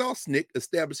sentence, I saw SNCC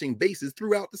establishing bases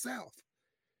throughout the South,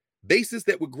 bases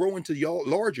that would grow into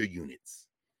larger units.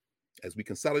 As we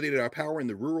consolidated our power in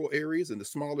the rural areas and the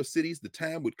smaller cities, the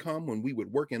time would come when we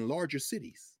would work in larger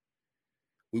cities.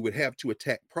 We would have to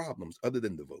attack problems other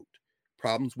than the vote,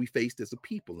 problems we faced as a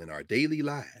people in our daily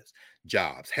lives: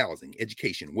 jobs, housing,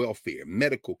 education, welfare,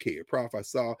 medical care. Prof, I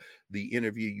saw the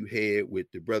interview you had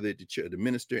with the brother, the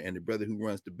minister, and the brother who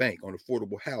runs the bank on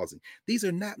affordable housing. These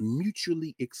are not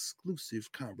mutually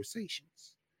exclusive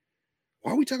conversations.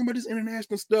 Why are we talking about this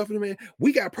international stuff? Man,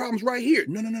 we got problems right here.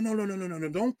 No.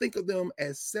 Don't think of them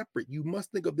as separate. You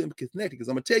must think of them connected, because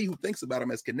I'm going to tell you who thinks about them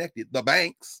as connected. The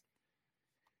banks.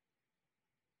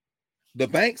 The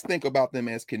banks think about them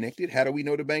as connected. How do we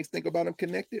know the banks think about them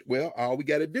connected? Well, all we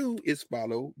got to do is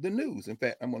follow the news. In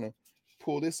fact, I'm going to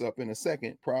pull this up in a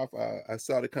second. Prof, I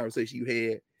saw the conversation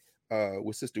you had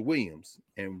with Sister Williams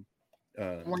and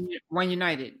One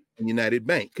United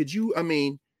Bank. Could you,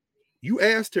 you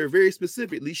asked her very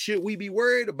specifically, should we be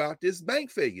worried about this bank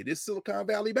failure, this Silicon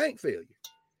Valley Bank failure?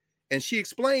 And she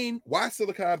explained why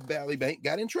Silicon Valley Bank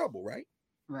got in trouble, right?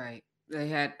 Right. They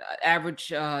had average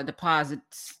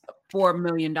deposits $4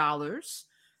 million. The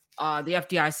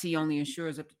FDIC only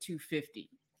insures up to $250.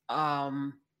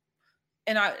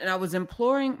 And I was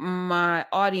imploring my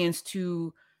audience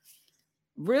to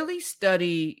really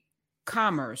study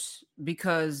commerce,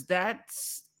 because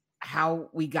that's how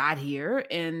we got here,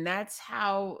 and that's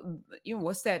how,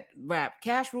 what's that rap?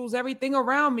 Cash rules everything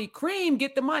around me. Cream,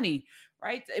 get the money,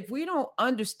 right? If we don't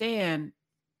understand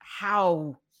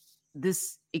how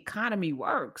this economy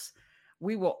works,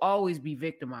 we will always be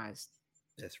victimized.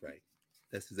 That's right.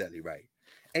 That's exactly right.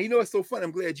 And it's so funny.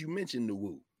 I'm glad you mentioned the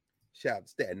Woo. Shout out to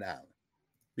Staten Island,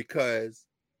 because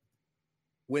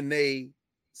when they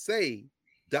say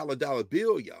dollar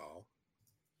bill, y'all,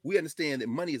 we understand that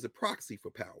money is a proxy for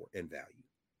power and value.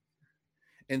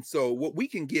 And so what we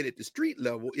can get at the street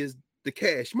level is the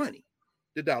cash money,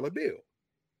 the dollar bill.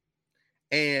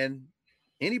 And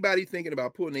anybody thinking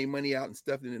about pulling their money out and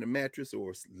stuffing it in a mattress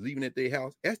or leaving it at their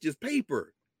house, that's just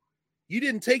paper. You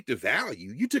didn't take the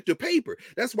value, you took the paper.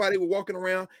 That's why they were walking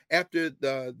around after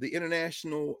the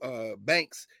international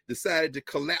banks decided to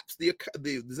collapse the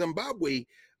Zimbabwe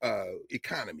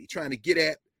economy, trying to get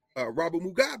at Robert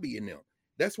Mugabe and them.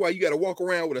 That's why you got to walk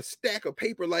around with a stack of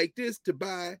paper like this to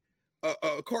buy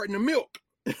a carton of milk.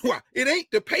 Why? It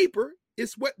ain't the paper.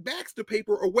 It's what backs the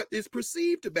paper, or what is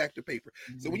perceived to back the paper.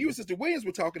 Mm-hmm. So when you and Sister Williams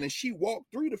were talking, and she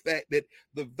walked through the fact that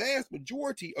the vast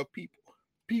majority of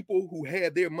people who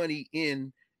had their money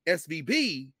in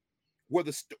SVB were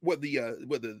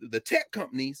the tech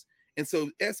companies. And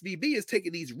so SVB is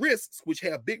taking these risks, which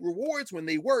have big rewards when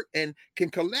they work and can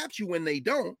collapse you when they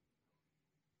don't.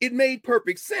 It made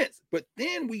perfect sense. But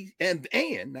then we and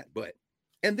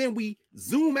then we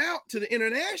zoom out to the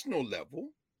international level.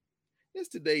 It's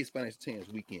today's Financial Times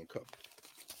weekend cover.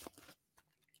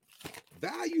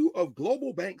 Value of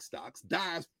global bank stocks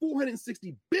dives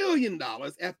 $460 billion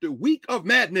after week of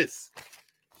madness.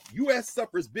 U.S.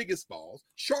 suffers biggest falls,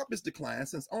 sharpest decline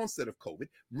since onset of COVID.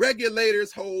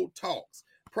 Regulators hold talks.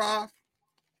 Prof,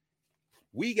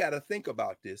 we got to think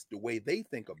about this the way they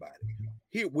think about it.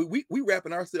 Here we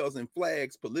wrapping ourselves in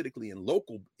flags politically and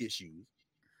local issues.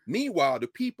 Meanwhile, the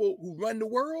people who run the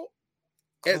world,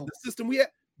 as the system we have,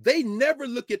 they never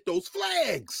look at those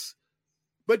flags.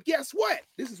 But guess what?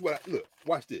 This is what I look.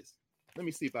 Watch this. Let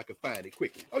me see if I can find it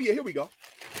quickly. Oh yeah, here we go.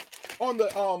 On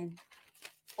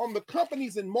the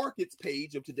companies and markets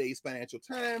page of today's Financial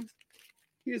Times,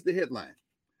 here's the headline.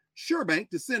 SureBank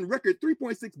to send record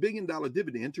 $3.6 billion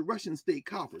dividend to Russian state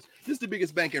coffers. This is the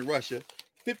biggest bank in Russia.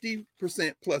 50%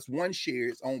 plus one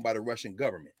shares owned by the Russian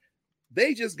government.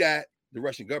 They just got, the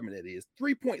Russian government that is,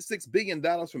 $3.6 billion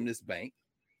from this bank.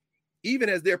 Even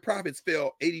as their profits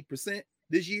fell 80%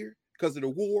 this year because of the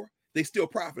war, they still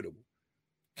profitable.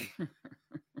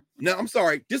 Now, I'm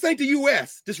sorry, this ain't the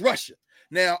U.S., this Russia.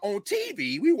 Now, on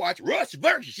TV, we watch Russia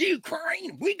versus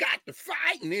Ukraine. We got to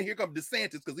fight. And then here comes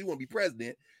DeSantis, because he want to be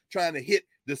president, trying to hit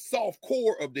the soft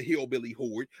core of the hillbilly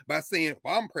horde by saying, if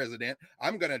I'm president,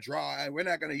 I'm going to draw, and we're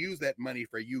not going to use that money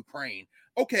for Ukraine.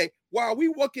 Okay, while we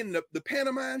working the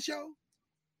Panama show,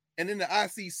 and then the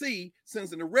ICC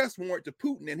sends an arrest warrant to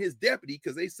Putin and his deputy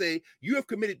because they say you have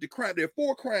committed the crime. There are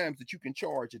 4 crimes that you can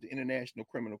charge at the International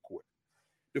Criminal Court.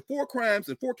 The 4 crimes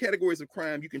and 4 categories of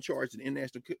crime you can charge in the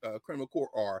International Criminal Court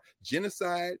are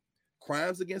genocide,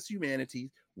 crimes against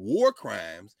humanity, war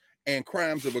crimes, and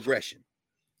crimes of aggression.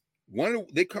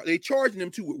 They charging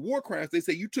them with war crimes. They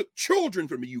say you took children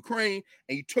from the Ukraine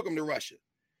and you took them to Russia.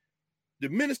 The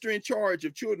minister in charge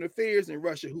of children affairs in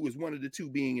Russia, who is one of the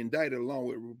 2 being indicted along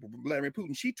with Vladimir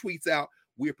Putin, she tweets out,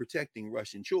 "We're protecting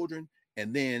Russian children,"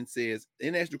 and then says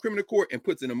International Criminal Court and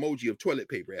puts an emoji of toilet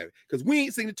paper at it. Because we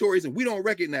ain't signatories and we don't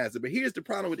recognize it. But here's the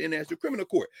problem with the International Criminal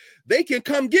Court. They can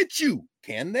come get you.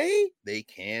 Can they?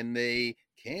 Can they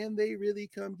really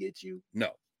come get you?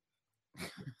 No.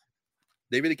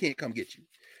 They really can't come get you.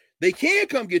 They can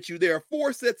come get you. There are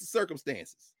 4 sets of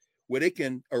circumstances where they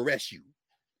can arrest you.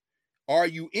 Are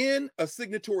you in a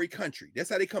signatory country? That's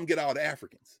how they come get all the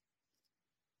Africans.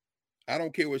 I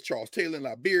don't care what's Charles Taylor in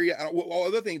Liberia. All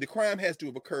other things, the crime has to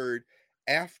have occurred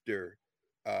after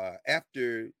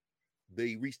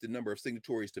they reached the number of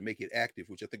signatories to make it active,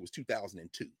 which I think was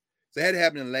 2002. So it had to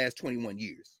happen in the last 21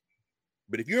 years.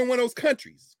 But if you're in one of those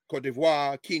countries, Cote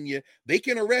d'Ivoire, Kenya, they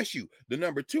can arrest you. The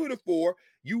number 2 to 4,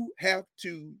 you have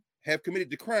to have committed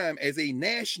the crime as a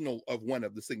national of one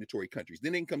of the signatory countries.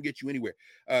 Then they can come get you anywhere.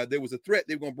 There was a threat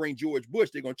they were going to bring George Bush.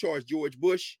 They're going to charge George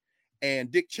Bush and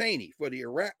Dick Cheney for the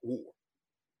Iraq war.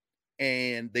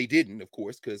 And they didn't, of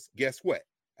course, because guess what?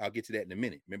 I'll get to that in a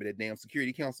minute. Remember that damn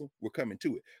Security Council? We're coming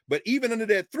to it. But even under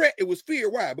that threat, it was fear.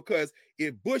 Why? Because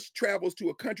if Bush travels to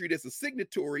a country that's a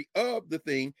signatory of the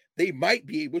thing, they might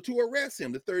be able to arrest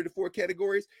him. The 3rd to 4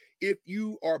 categories, if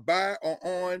you are by or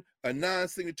on a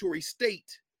non-signatory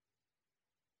state.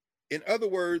 In other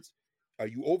words, are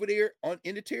you over there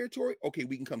in the territory? Okay,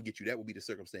 we can come get you. That will be the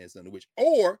circumstance under which.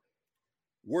 Or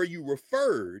were you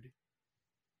referred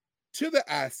to the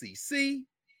ICC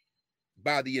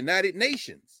by the United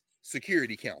Nations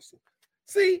Security Council?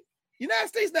 See, United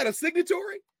States not a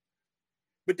signatory,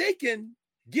 but they can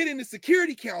get in the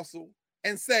Security Council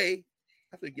and say,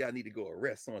 I think y'all need to go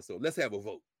arrest so-and-so. Let's have a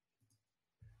vote.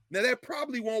 Now, that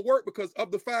probably won't work because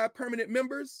of the 5 permanent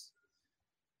members,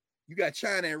 you got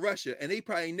China and Russia, and they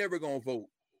probably never going to vote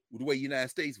the way the United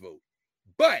States vote.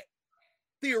 But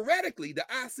theoretically, the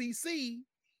ICC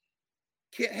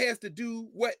has to do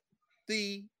what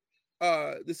the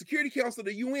Security Council of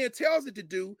the UN tells it to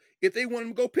do if they want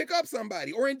them to go pick up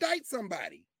somebody or indict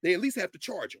somebody. They at least have to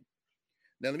charge them.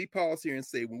 Now, let me pause here and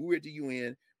say, when we were at the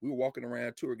UN, we were walking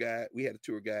around, tour guide. We had a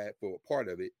tour guide for a part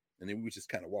of it, and then we were just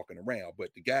kind of walking around.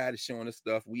 But the guide is showing us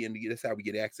stuff. That's how we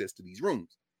get access to these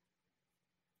rooms.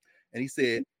 And he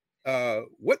said,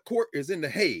 what court is in The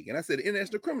Hague? And I said, the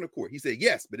International Criminal Court. He said,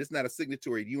 yes, but it's not a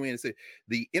signatory to the UN. It said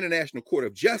the International Court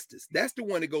of Justice. That's the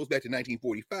one that goes back to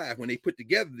 1945 when they put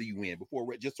together the UN before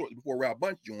Ralph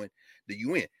Bunche joined the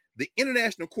UN. The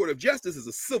International Court of Justice is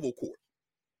a civil court.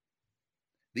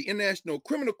 The International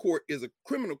Criminal Court is a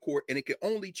criminal court, and it can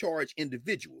only charge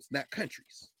individuals, not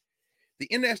countries. The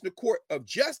International Court of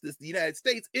Justice, the United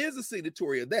States, is a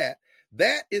signatory of that.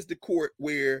 That is the court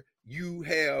where you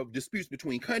have disputes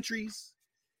between countries.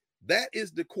 That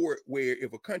is the court where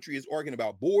if a country is arguing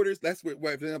about borders, that's where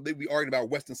for example, they'd be arguing about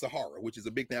Western Sahara, which is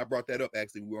a big thing. I brought that up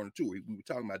actually when we were on the tour. We were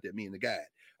talking about that, me and the guide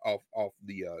off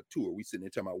the tour. We sitting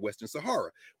there talking about Western Sahara,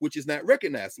 which is not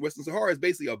recognized. Western Sahara is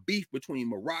basically a beef between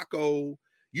Morocco,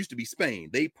 used to be Spain.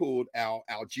 They pulled out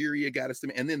Algeria, got us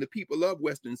to, and then the people of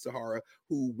Western Sahara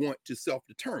who want to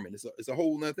self-determine. It's a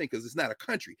whole other thing because it's not a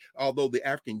country. Although the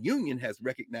African Union has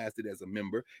recognized it as a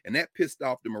member, and that pissed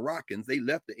off the Moroccans. They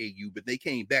left the AU, but they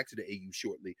came back to the AU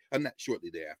shortly, not shortly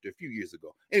thereafter, a few years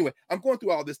ago. Anyway, I'm going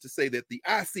through all this to say that the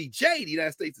ICJ, the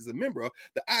United States is a member of.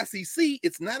 The ICC,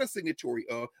 it's not a signatory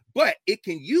of, but it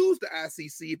can use the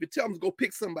ICC if it tells them to go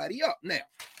pick somebody up. Now,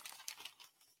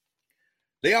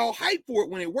 they all hype for it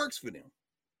when it works for them.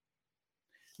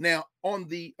 Now,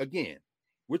 again,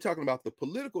 we're talking about the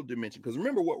political dimension, because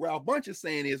remember what Ralph Bunche is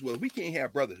saying is, well, if we can't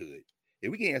have brotherhood,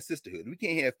 if we can't have sisterhood, if we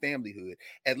can't have familyhood,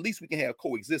 at least we can have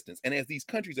coexistence. And as these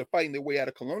countries are fighting their way out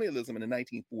of colonialism in the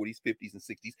 1940s, 50s, and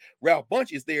 60s, Ralph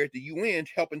Bunche is there at the UN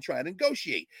helping try to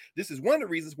negotiate. This is one of the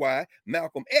reasons why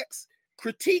Malcolm X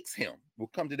critiques him. We'll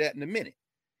come to that in a minute,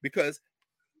 because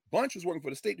Bunche was working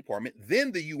for the State Department,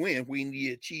 then the UN, when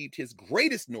he achieved his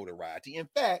greatest notoriety. In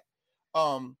fact,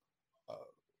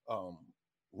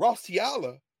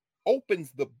 Rostiala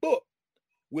opens the book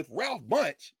with Ralph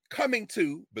Bunche coming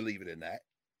to, believe it or not,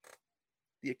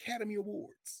 the Academy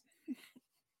Awards.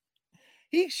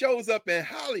 He shows up in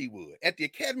Hollywood at the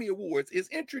Academy Awards, is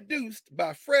introduced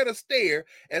by Fred Astaire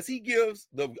as he gives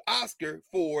the Oscar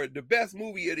for the best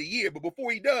movie of the year. But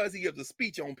before he does, he gives a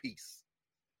speech on peace,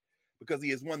 because he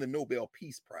has won the Nobel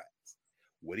Peace Prize.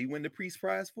 What did he win the Peace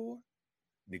Prize for?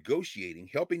 Negotiating,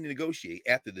 helping to negotiate.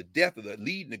 After the death of the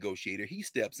lead negotiator, he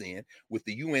steps in with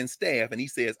the UN staff and he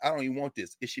says, I don't even want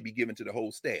this. It should be given to the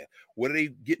whole staff. What are they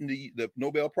getting the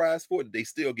Nobel Prize for? They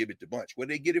still give it to Bunche. What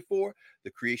do they get it for? The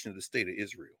creation of the state of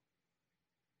Israel,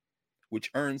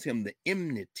 which earns him the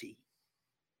enmity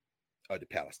of the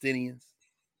Palestinians,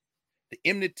 the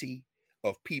enmity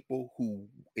of people who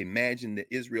imagine that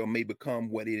Israel may become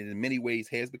what it in many ways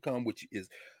has become, which is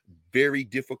very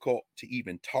difficult to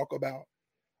even talk about.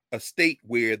 A state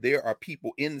where there are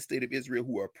people in the state of Israel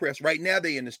who are oppressed. Right now,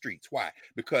 they're in the streets. Why?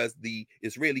 Because the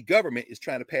Israeli government is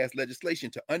trying to pass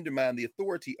legislation to undermine the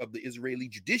authority of the Israeli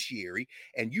judiciary.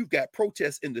 And you've got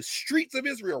protests in the streets of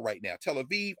Israel right now, Tel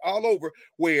Aviv, all over,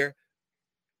 where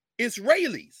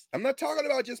Israelis, I'm not talking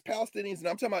about just Palestinians, and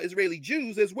I'm talking about Israeli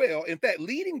Jews as well, in fact,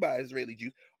 leading by Israeli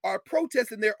Jews, are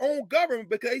protesting their own government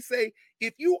because they say,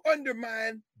 if you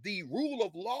undermine the rule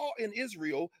of law in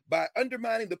Israel by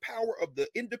undermining the power of the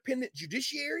independent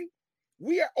judiciary,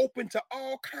 we are open to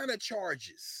all kinds of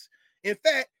charges. In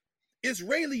fact,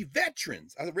 Israeli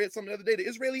veterans, I read something the other day, the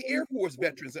Israeli Air Force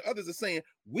veterans and others are saying,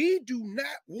 we do not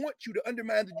want you to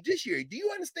undermine the judiciary. Do you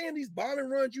understand these bombing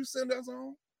runs you send us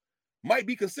on might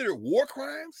be considered war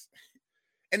crimes?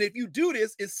 And if you do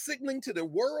this, it's signaling to the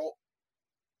world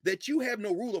that you have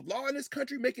no rule of law in this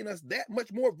country, making us that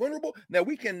much more vulnerable. Now,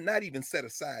 we cannot even set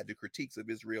aside the critiques of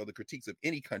Israel, the critiques of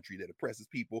any country that oppresses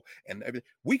people, and everything.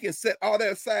 We can set all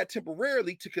that aside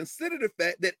temporarily to consider the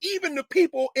fact that even the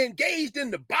people engaged in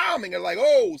the bombing are like,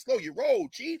 oh, slow your roll,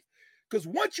 chief. Because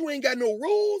once you ain't got no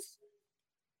rules,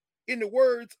 in the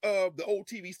words of the old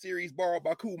TV series borrowed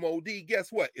by Kool Moe Dee, guess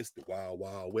what? It's the Wild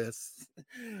Wild West.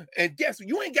 And guess what?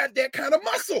 You ain't got that kind of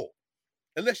muscle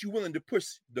unless you're willing to push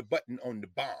the button on the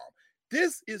bomb.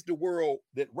 This is the world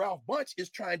that Ralph Bunche is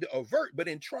trying to avert, but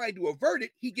in trying to avert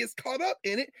it, he gets caught up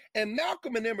in it, and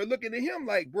Malcolm and them are looking at him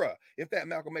like, bruh, in fact,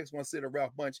 Malcolm X once said to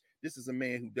Ralph Bunche, this is a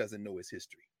man who doesn't know his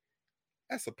history.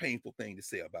 That's a painful thing to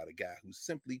say about a guy who's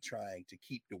simply trying to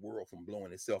keep the world from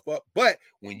blowing itself up. But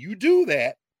when you do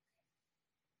that,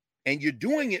 and you're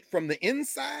doing it from the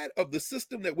inside of the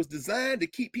system that was designed to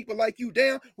keep people like you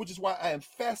down, which is why I am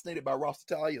fascinated by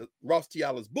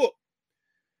Rostiala's book,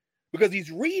 because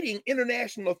he's reading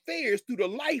international affairs through the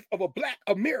life of a Black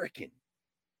American.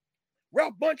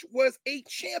 Ralph Bunche was a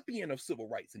champion of civil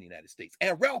rights in the United States,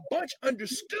 and Ralph Bunche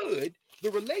understood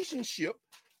the relationship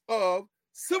of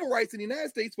civil rights in the United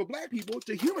States for Black people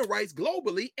to human rights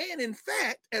globally. And in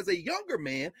fact, as a younger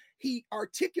man, he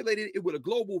articulated it with a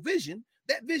global vision.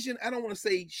 That vision, I don't want to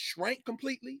say shrank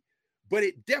completely, but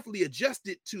it definitely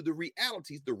adjusted to the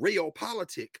realities, the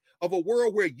realpolitik of a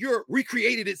world where Europe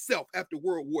recreated itself after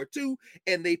World War II,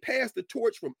 and they passed the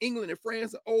torch from England and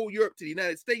France and old Europe to the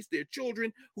United States. Their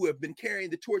children who have been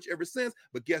carrying the torch ever since.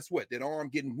 But guess what? That arm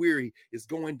getting weary is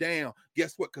going down.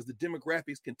 Guess what? Because the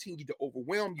demographics continue to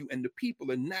overwhelm you, and the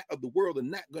people of the world are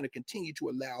not going to continue to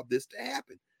allow this to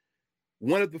happen.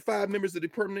 One of the 5 members of the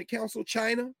Permanent Council,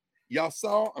 China, y'all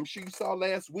saw, I'm sure you saw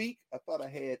last week. I thought I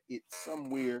had it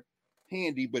somewhere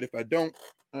handy, but if I don't,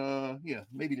 yeah,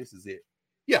 maybe this is it.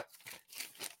 Yeah,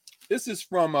 this is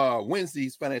from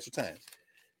Wednesday's Financial Times.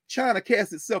 China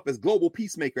casts itself as global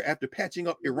peacemaker after patching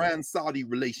up Iran-Saudi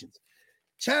relations.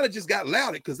 China just got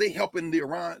lauded because they helping the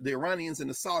Iranians and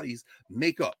the Saudis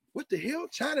make up. What the hell?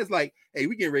 China's like, hey,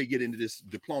 we getting ready to get into this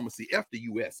diplomacy. F the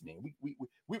U.S., man.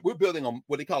 We're building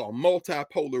what they call a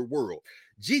multipolar world.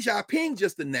 Xi Jinping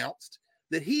just announced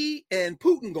that he and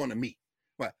Putin going to meet.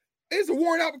 Right? There's a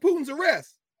warrant out for Putin's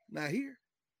arrest. Not here.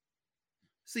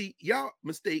 See, y'all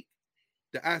mistake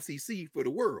the ICC for the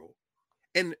world.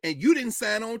 And you didn't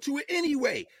sign on to it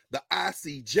anyway. The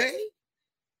ICJ,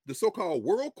 the so-called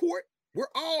World Court, we're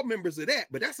all members of that,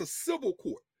 but that's a civil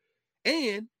court.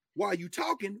 And while you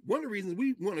talking, one of the reasons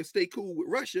we want to stay cool with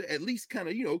Russia, at least kind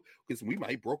of, because we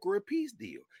might broker a peace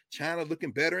deal. China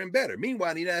looking better and better.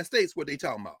 Meanwhile, the United States, what they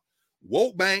talking about?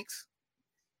 Woke banks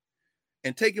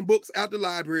and taking books out the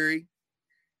library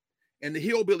and the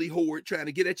hillbilly horde trying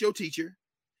to get at your teacher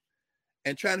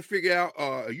and trying to figure out,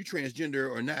 are you transgender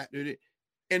or not?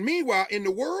 And meanwhile, in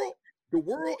the world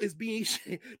is being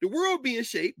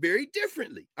shaped very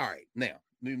differently. All right, now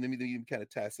let me kind of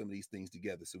tie some of these things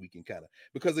together so we can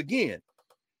because again,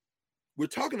 we're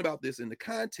talking about this in the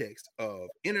context of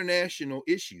international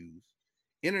issues,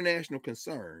 international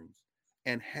concerns,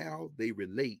 and how they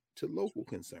relate to local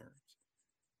concerns.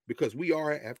 Because we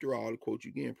are, after all, to quote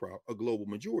you again, Prof, a global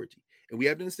majority, and we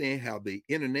have to understand how the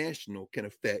international can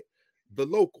affect the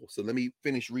local. So let me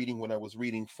finish reading what I was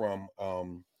reading from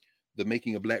The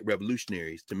Making of Black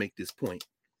Revolutionaries to make this point.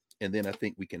 And then I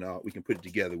think we can put it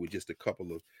together with just a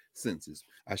couple of sentences.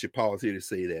 I should pause here to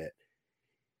say that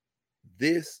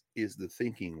this is the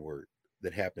thinking work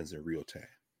that happens in real time.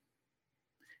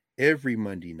 Every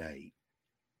Monday night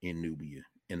in Nubia,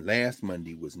 and last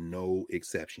Monday was no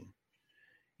exception.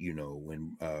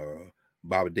 When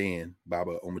Baba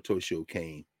Omatosho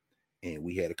came, and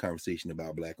we had a conversation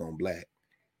about black on black.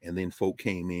 And then folk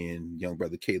came in, young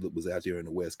brother Caleb was out there on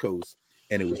the West Coast,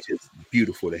 and it was just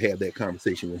beautiful to have that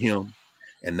conversation with him.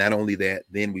 And not only that,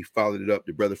 then we followed it up,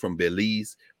 the brother from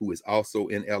Belize, who is also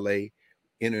in LA,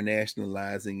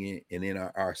 internationalizing it. And then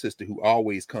our sister who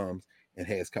always comes and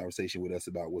has conversation with us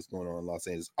about what's going on in Los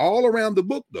Angeles, all around the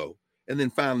book though. And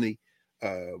then finally,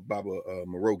 Baba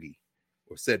Morogi,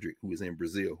 or Cedric, who is in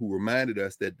Brazil, who reminded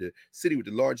us that the city with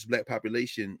the largest black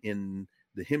population in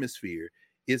the hemisphere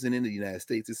isn't in the United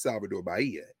States, it's Salvador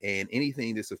Bahia. And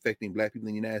anything that's affecting black people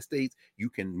in the United States, you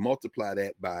can multiply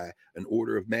that by an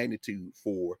order of magnitude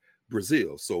for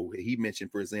Brazil. So he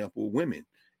mentioned, for example, women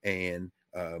and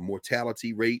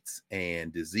mortality rates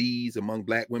and disease among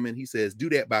black women. He says, do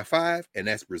that by 5, and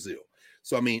that's Brazil.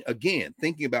 So, I mean, again,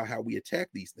 thinking about how we attack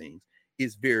these things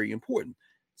is very important.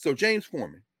 So James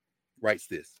Foreman writes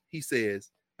this. He says,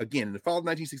 again, in the fall of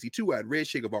 1962, I had read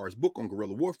Che Guevara's book on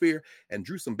guerrilla warfare and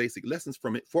drew some basic lessons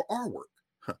from it for our work.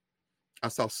 I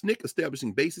saw SNCC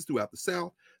establishing bases throughout the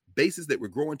South, bases that were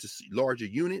growing to larger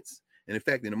units. And in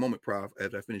fact, in a moment, Prof,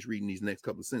 after I finish reading these next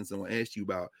couple of sentences, I want to ask you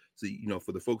about, so,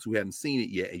 for the folks who haven't seen it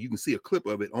yet, and you can see a clip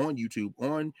of it on YouTube,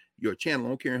 on your channel,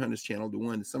 on Karen Hunter's channel, the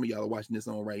one that some of y'all are watching this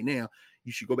on right now.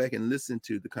 You should go back and listen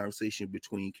to the conversation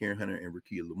between Karen Hunter and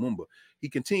Rukia Lumumba. He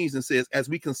continues and says, as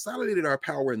we consolidated our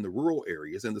power in the rural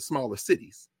areas and the smaller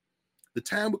cities, the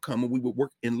time would come when we would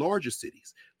work in larger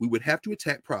cities. We would have to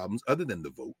attack problems other than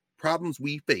the vote, problems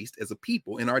we faced as a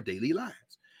people in our daily lives.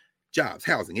 Jobs,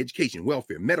 housing, education,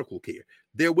 welfare, medical care.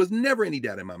 There was never any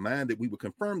doubt in my mind that we would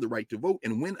confirm the right to vote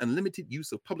and win unlimited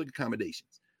use of public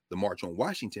accommodations. The March on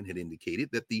Washington had indicated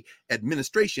that the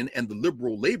administration and the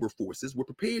liberal labor forces were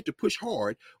prepared to push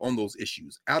hard on those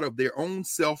issues out of their own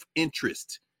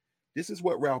self-interest. This is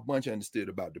what Ralph Bunche understood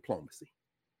about diplomacy.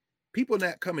 People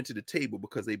not coming to the table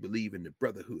because they believe in the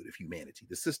brotherhood of humanity,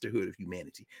 the sisterhood of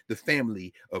humanity, the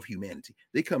family of humanity.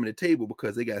 They come to the table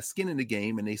because they got skin in the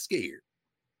game and they scared.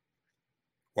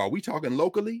 While we talking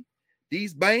locally,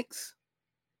 these banks,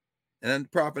 and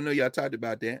Prof, I know y'all talked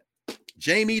about that,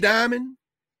 Jamie Dimon,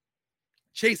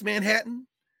 Chase Manhattan,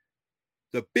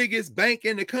 the biggest bank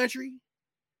in the country,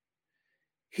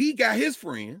 he got his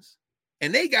friends,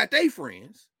 and they got their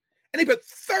friends, and they put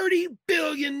 $30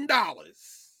 billion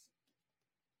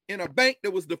in a bank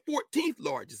that was the 14th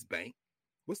largest bank.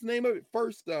 What's the name of it?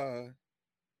 First, some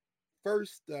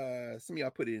of y'all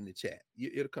put it in the chat.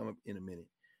 It'll come up in a minute.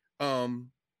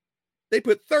 They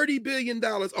put $30 billion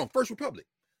on First Republic,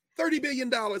 $30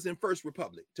 billion in First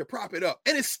Republic to prop it up.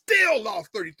 And it still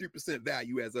lost 33%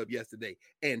 value as of yesterday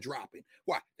and dropping.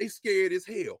 Why? They scared as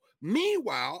hell.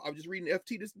 Meanwhile, I was just reading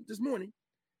FT this morning.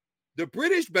 The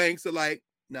British banks are like,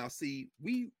 now see,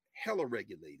 we hella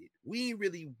regulated. We ain't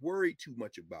really worried too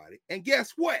much about it. And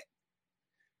guess what?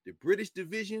 The British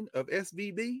division of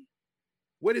SVB,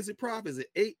 what is it, Prof? Is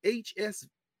it HS?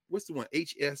 What's the one?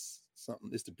 HS something.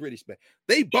 It's the British bank.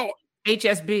 They bought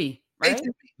HSB, right? HSB.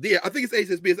 Yeah, I think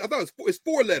it's HSBC. I thought it's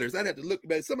four letters. I'd have to look,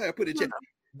 but somebody put it in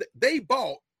chat. They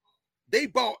bought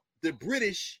the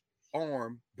British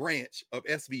arm branch of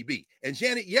SVB. And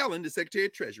Janet Yellen, the Secretary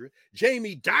of Treasury,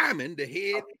 Jamie Dimon, the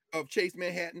head of Chase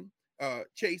Manhattan,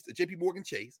 JP Morgan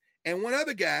Chase, and one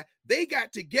other guy, they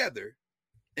got together.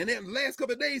 And then the last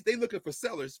couple of days, they looking for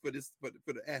sellers for this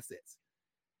for the assets.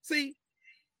 See,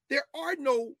 there are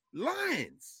no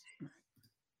lines.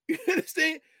 You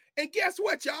understand? And guess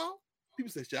what, y'all?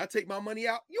 People say, should I take my money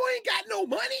out? You ain't got no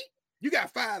money. You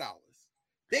got $5.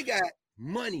 They got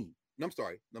money. I'm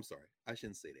sorry. I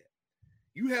shouldn't say that.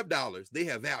 You have dollars. They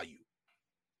have value.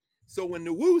 So when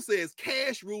the woo says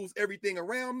cash rules everything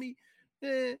around me,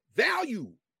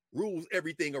 value rules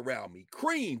everything around me.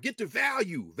 Cream, get the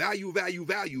value,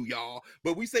 y'all.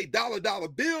 But we say dollar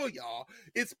bill, y'all.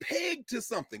 It's pegged to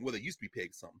something. Well, it used to be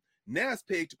pegged to something. Now it's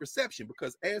pegged to perception,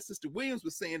 because as Sister Williams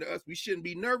was saying to us, we shouldn't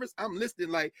be nervous. I'm listening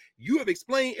like, you have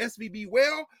explained SVB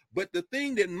well, but the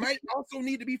thing that might also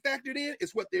need to be factored in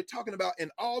is what they're talking about in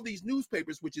all these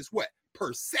newspapers, which is what?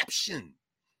 Perception.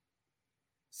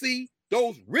 See,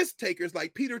 those risk takers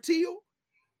like Peter Thiel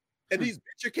and these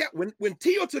venture cap, when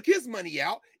Thiel took his money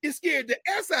out, it scared the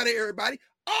ass out of everybody.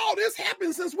 All this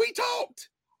happened since we talked.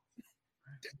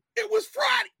 It was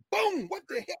Friday. Boom. What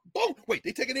the hell? Boom. Wait,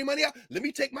 they taking their money out? Let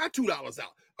me take my $2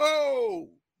 out. Oh,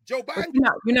 Joe Biden.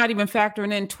 You're not even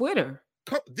factoring in Twitter.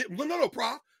 No,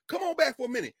 Prof. Come on back for a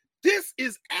minute. This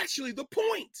is actually the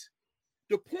point.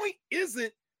 The point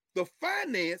isn't the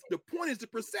finance. The point is the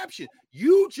perception.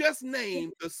 You just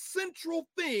named the central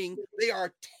thing they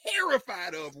are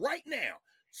terrified of right now.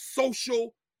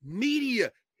 Social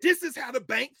media. This is how the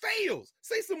bank fails.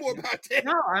 Say some more about that.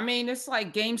 No, I mean, it's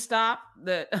like GameStop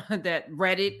that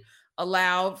Reddit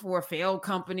allowed for a failed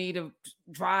company to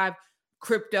drive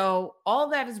crypto. All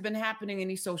that has been happening in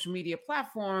these social media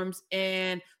platforms.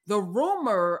 And the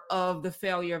rumor of the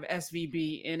failure of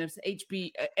SVB and it's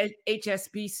HSBC.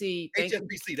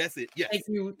 HSBC, that's it. Yes.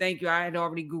 Thank you. I had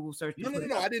already Google searched. No.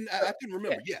 I couldn't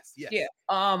remember. Yeah. Yes. Yeah.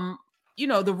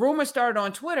 The rumor started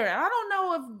on Twitter. And I don't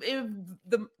know if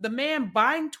the man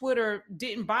buying Twitter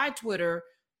didn't buy Twitter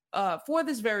for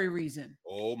this very reason.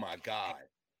 Oh my God.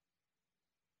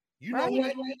 You know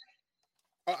what?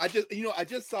 I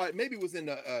just saw it. Maybe it was in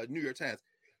the New York Times.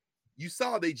 You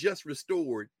saw they just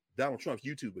restored Donald Trump's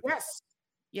YouTube account.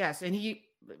 Yes. And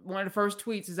one of the first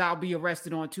tweets is, "I'll be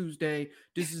arrested on Tuesday."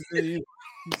 This is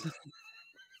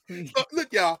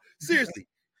look, y'all, seriously.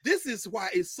 This is why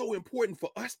it's so important for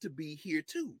us to be here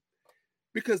too,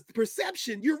 because the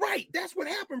perception. You're right. That's what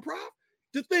happened, Prof.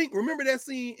 To think. Remember that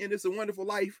scene in "It's a Wonderful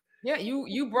Life"? Yeah,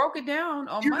 you broke it down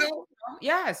on money.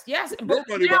 Yes. But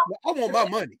now, I want my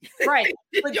money. Right.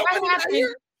 But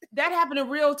that happened in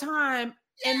real time.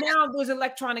 Yeah. And now there's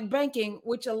electronic banking,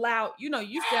 which allow, you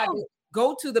used to have to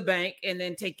go to the bank and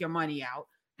then take your money out.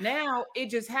 Now it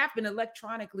just happened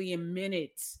electronically in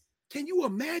minutes. Can you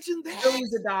imagine that?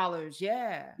 Billions of dollars.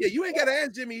 Yeah. Yeah, you ain't got to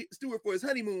ask Jimmy Stewart for his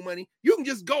honeymoon money. You can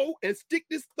just go and stick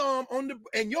this thumb on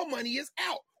and your money is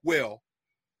out. Well,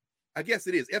 I guess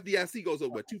it is. FDIC goes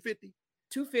over 250.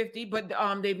 250,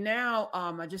 but they've now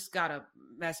I just got a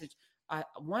message.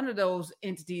 One of those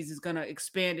entities is going to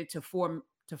expand it to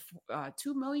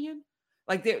 2 million.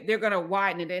 Like they're going to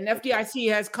widen it, and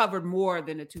FDIC has covered more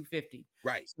than the 250.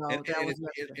 Right. So and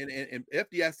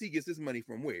FDIC gets this money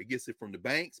from where? It gets it from the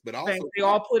banks, but also they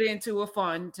all put into a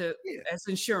fund as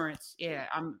insurance. Yeah.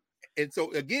 And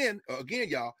so again,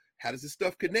 y'all, how does this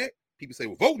stuff connect? People say,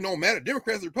 well, voting don't matter.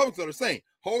 Democrats and Republicans are the same.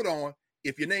 Hold on.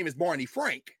 If your name is Barney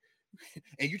Frank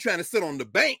and you're trying to sit on the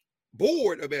bank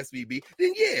board of SVB,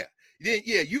 then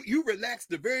you relax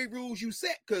the very rules you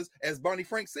set, because as Barney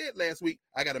Frank said last week,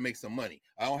 I got to make some money.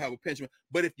 I don't have a pension.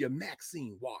 But if you're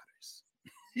Maxine Waters,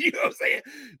 you know what I'm saying?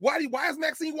 Why is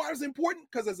Maxine Waters important?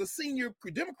 Because as a senior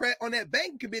Democrat on that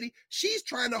banking committee, she's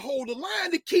trying to hold the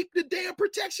line to keep the damn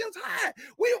protections high.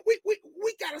 We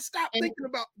got to stop thinking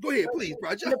about. Go ahead, please,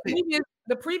 bro.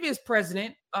 The previous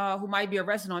president, who might be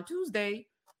arrested on Tuesday,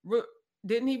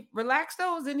 didn't he relax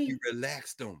those? Didn't he? He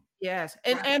relaxed them. Yes,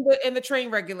 and the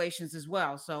train regulations as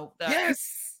well. So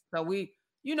so we,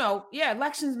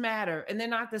 elections matter, and they're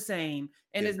not the same.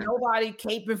 And there's nobody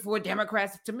caping for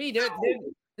Democrats. To me, there's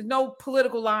no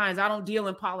political lines. I don't deal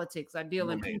in politics. I deal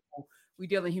in people. We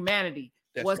deal in humanity.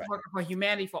 What's working for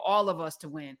humanity for all of us to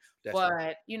win.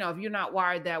 But if you're not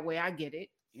wired that way, I get it.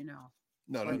 No.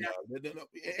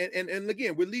 And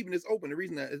again, we're leaving this open. The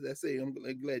reason I say I'm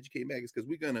glad you came back is because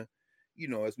we're gonna,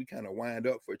 as we kind of wind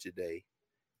up for today,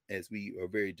 as we are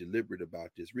very deliberate about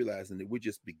this, realizing that we're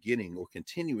just beginning or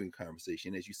continuing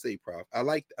conversation. As you say, Prof, I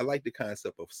like the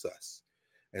concept of suss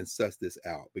this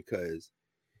out, because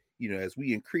as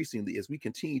we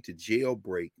continue to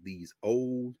jailbreak these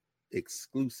old,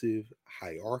 exclusive,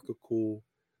 hierarchical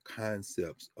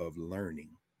concepts of learning,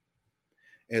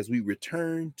 as we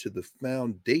return to the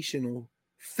foundational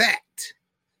fact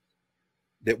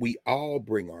that we all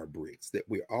bring our bricks, that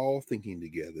we're all thinking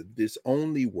together. This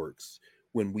only works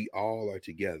when we all are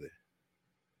together.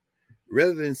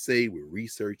 Rather than say we're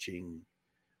researching,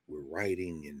 we're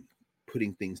writing and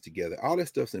putting things together, all that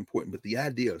stuff's important, but the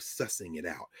idea of sussing it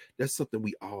out, that's something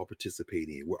we all participate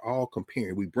in. We're all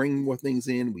comparing. We bring more things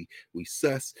in, we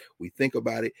suss, we think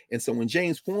about it. And so when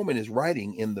James Forman is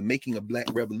writing in The Making of Black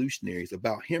Revolutionaries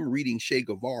about him reading Che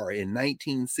Guevara in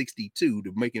 1962,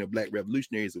 The Making of Black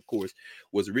Revolutionaries, of course,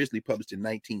 was originally published in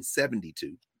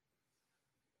 1972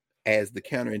 as the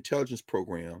counterintelligence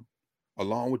program,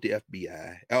 along with the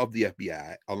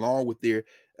FBI, along with their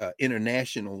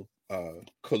international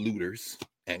colluders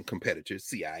and competitors,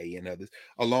 CIA and others,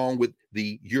 along with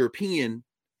the European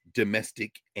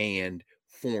domestic and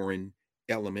foreign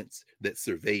elements that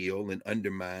surveil and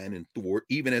undermine and thwart,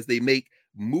 even as they make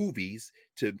movies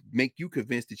to make you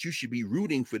convinced that you should be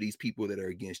rooting for these people that are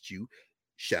against you.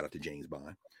 Shout out to James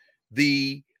Bond.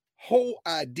 The whole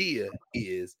idea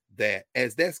is that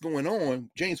as that's going on,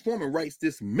 James Forman writes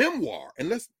this memoir. And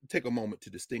let's take a moment to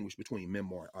distinguish between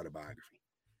memoir and autobiography.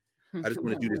 I just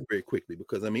want to do this very quickly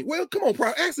because, well, come on,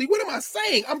 Actually, what am I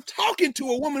saying? I'm talking to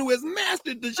a woman who has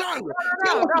mastered the genre.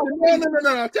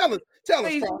 No. Tell us.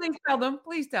 Please tell them.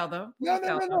 Please tell them.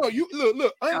 No. You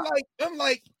look.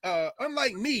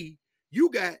 Unlike me, you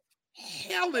got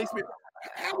hell of experience.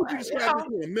 How would you describe this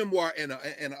to a memoir and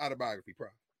an autobiography,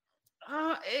 Prof?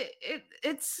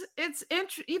 It's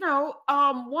interesting.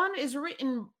 One is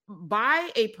written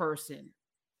by a person.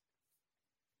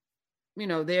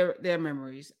 Their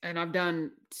memories, and I've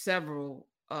done several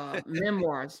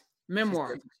memoirs.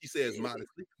 She says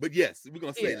modestly, but yes, we're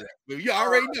gonna say that. But you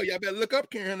already know. Y'all better look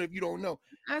up Karen if you don't know.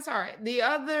 That's all right. The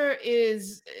other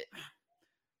is,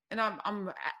 and I'm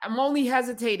only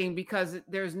hesitating because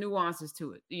there's nuances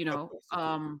to it.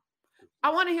 I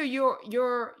want to hear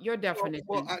your definition.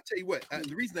 Well, I'll tell you what.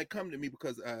 The reason that come to me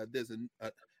because there's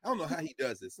I don't know how he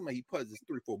does this. He publishes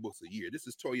 3 or 4 books a year. This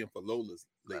is Toyin Falola's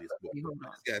latest book.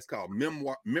 This guy's called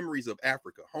Memories of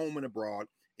Africa, Home and Abroad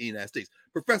in the United States.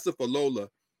 Professor Falola,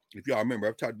 if y'all remember,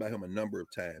 I've talked about him a number of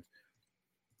times.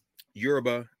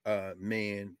 Yoruba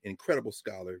man, incredible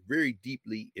scholar, very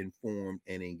deeply informed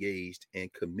and engaged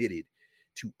and committed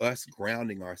to us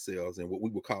grounding ourselves in what we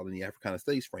would call in the Africana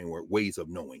Studies framework, ways of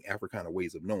knowing, Africana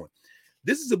ways of knowing.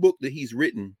 This is a book that he's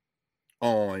written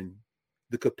on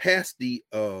the capacity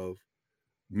of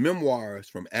memoirs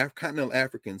from continental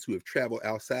Africans who have traveled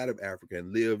outside of Africa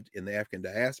and lived in the African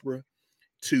diaspora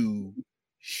to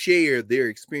share their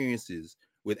experiences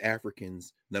with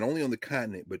Africans, not only on the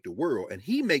continent, but the world. And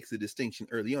he makes a distinction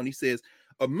early on. He says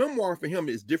a memoir for him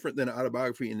is different than an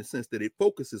autobiography in the sense that it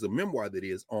focuses, a memoir that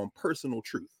is, on personal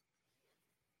truth.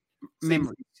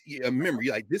 Memory. Memory.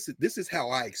 Like this is how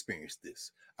I experienced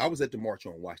this. I was at the March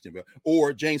on Washington.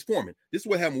 Or James Forman. This is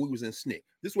what happened when we was in SNCC.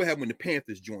 This is what happened when the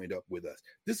Panthers joined up with us.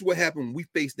 This is what happened when we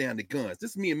faced down the guns.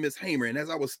 This is me and Miss Hamer. And as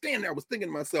I was standing there, I was thinking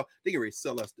to myself, they can ready to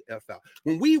sell us the F out.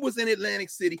 When we was in Atlantic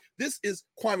City, this is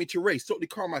Kwame Ture, Stokely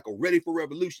Carmichael, ready for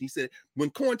revolution. He said, when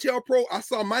COINTELPRO, I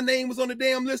saw my name was on the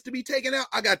damn list to be taken out,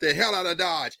 I got the hell out of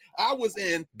Dodge. I was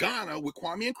in Ghana with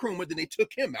Kwame Nkrumah, then they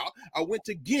took him out. I went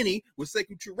to Guinea with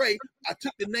Sekou Touré. I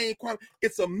took the name Kwame.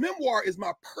 It's a memoir, is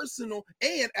my personal,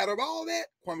 and out of all that,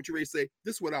 Kwame Ture say,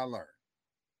 this is what I learned.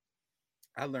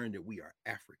 I learned that we are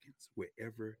Africans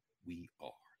wherever we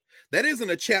are. That isn't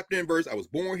a chapter and verse. I was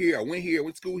born here. I went here. I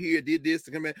went to school here. Did this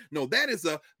to come in. No, that is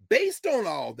based on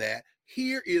all that.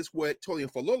 Here is what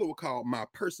Toyin Falola would call my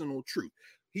personal truth.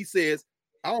 He says,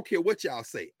 I don't care what y'all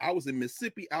say. I was in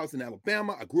Mississippi. I was in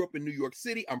Alabama. I grew up in New York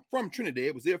City. I'm from Trinidad.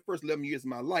 It was there the first 11 years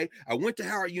of my life. I went to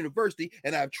Howard University,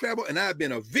 and I've traveled, and I've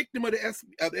been a victim of the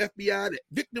FBI, the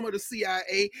victim of the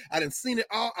CIA. I done seen it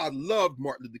all. I loved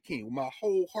Martin Luther King with my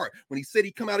whole heart. When he said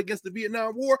he'd come out against the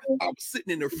Vietnam War, I was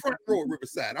sitting in the front row at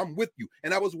Riverside. I'm with you.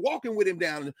 And I was walking with him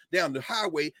down the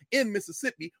highway in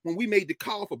Mississippi when we made the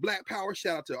call for Black Power.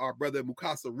 Shout out to our brother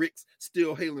Mukasa Ricks,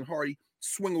 still hailing Hardy,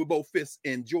 swinging with both fists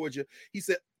in Georgia. He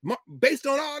said, based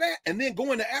on all that, and then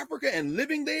going to Africa and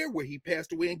living there, where he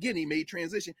passed away in Guinea, made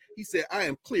transition, he said, I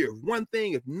am clear of one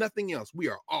thing, if nothing else, we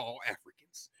are all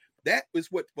Africans. That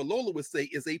is what Falola would say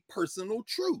is a personal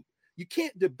truth. You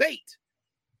can't debate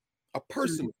a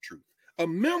personal truth. A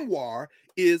memoir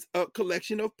is a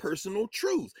collection of personal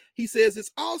truths. He says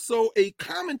it's also a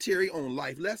commentary on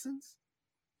life lessons,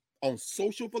 on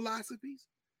social philosophies,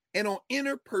 and on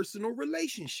interpersonal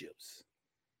relationships.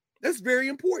 That's very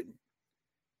important.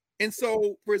 And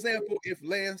so, for example, if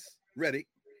Lance Reddick,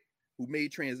 who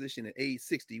made transition at age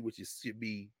 60, which should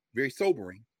be very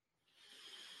sobering.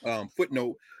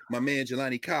 Footnote, my man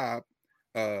Jelani Cobb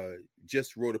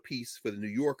just wrote a piece for the New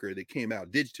Yorker that came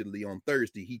out digitally on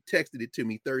Thursday. He texted it to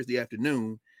me Thursday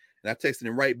afternoon, and I texted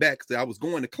him right back because I was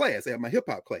going to class. I had my hip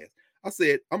hop class. I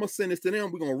said, I'm going to send this to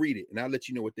them. We're going to read it, and I'll let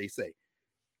you know what they say.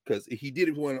 Because he did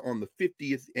it on the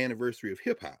 50th anniversary of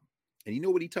hip hop. And you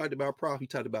know what he talked about, Prof? He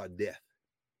talked about death.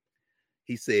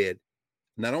 He said,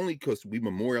 not only because we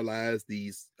memorialize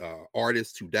these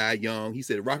artists who die young, he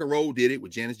said rock and roll did it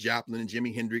with Janis Joplin and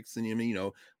Jimi Hendrix and, you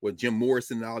know, with Jim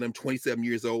Morrison and all them, 27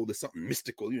 years old. There's something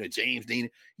mystical, you know, James Dean.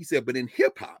 He said, but in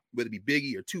hip hop, whether it be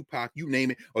Biggie or Tupac, you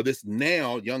name it, or this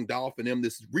now Young Dolph and them,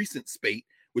 this recent spate,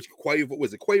 which Quavo,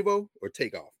 was it Quavo or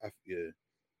Takeoff?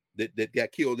 That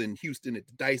got killed in Houston at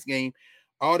the Dice game.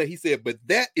 All that, he said, but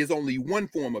that is only one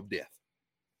form of death.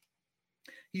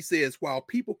 He says, while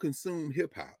people consume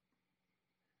hip hop,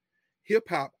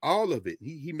 all of it,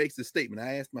 he makes a statement.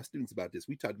 I asked my students about this.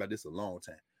 We talked about this a long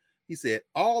time. He said,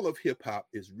 all of hip hop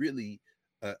is really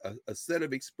a set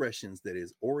of expressions that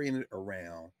is oriented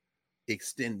around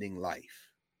extending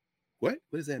life. What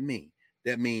does that mean?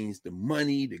 That means the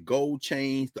money, the gold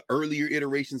chains, the earlier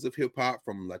iterations of hip hop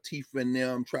from Latifah and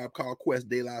them, Tribe Called Quest,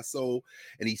 De La Soul.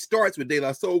 And he starts with De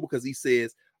La Soul because he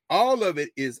says all of it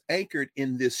is anchored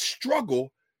in this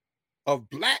struggle of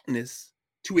Blackness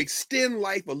to extend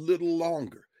life a little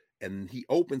longer. And he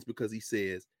opens because he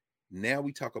says, now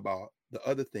we talk about the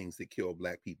other things that kill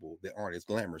Black people that aren't as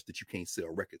glamorous, that you can't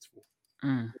sell records for.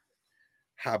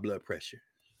 High blood pressure.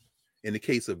 In the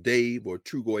case of Dave or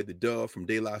Trugoy the Dove from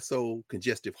De La Soul,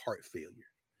 congestive heart failure,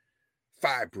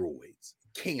 fibroids,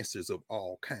 cancers of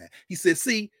all kinds. He says,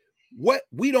 see, what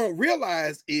we don't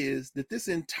realize is that this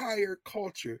entire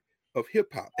culture of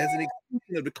hip hop, as an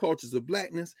extension of the cultures of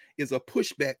Blackness, is a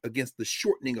pushback against the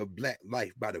shortening of Black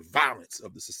life by the violence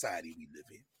of the society we live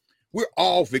in. We're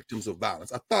all victims of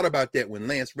violence. I thought about that when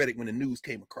Lance Reddick, when the news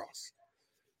came across.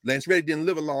 Lance Reddick didn't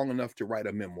live long enough to write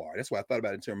a memoir. That's why I thought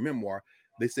about it in terms of memoir.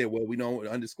 They said, well, we know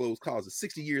undisclosed causes,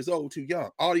 60 years old, too young.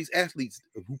 All these athletes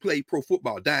who played pro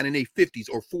football dying in their 50s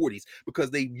or 40s because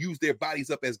they used their bodies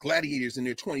up as gladiators in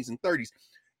their 20s and 30s.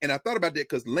 And I thought about that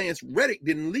because Lance Reddick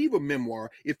didn't leave a memoir.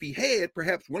 If he had,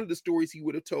 perhaps one of the stories he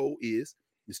would have told is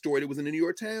the story that was in the New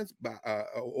York Times by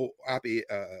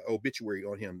obituary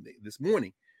on him this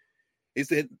morning. It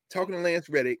said, talking to Lance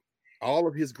Reddick, all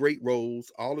of his great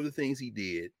roles, all of the things he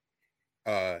did,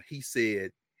 he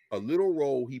said a little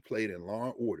role he played in Law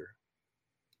and Order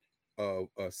of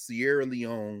a Sierra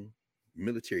Leone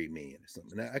military man or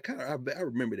something. I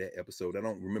remember that episode. I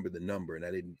don't remember the number, and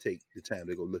I didn't take the time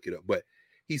to go look it up. But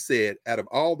he said, out of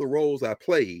all the roles I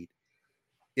played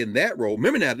in that role,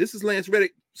 remember now, this is Lance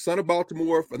Reddick, son of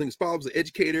Baltimore. I think his father was an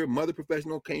educator, mother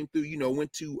professional, came through,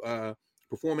 went to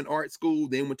performing arts school,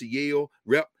 then went to Yale,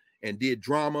 rep, and did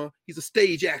drama. He's a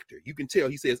stage actor. You can tell.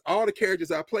 He says, all the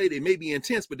characters I play, they may be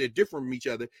intense, but they're different from each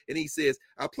other. And he says,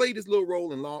 I played this little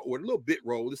role in Law or a little bit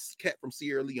role, this cat from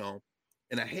Sierra Leone,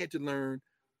 and I had to learn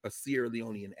a Sierra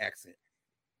Leonean accent.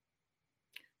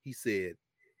 He said,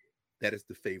 that is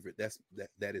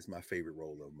that is my favorite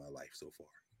role of my life so far.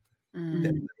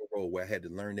 That little role where I had to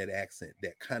learn that accent,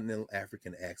 that continental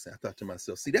African accent. I thought to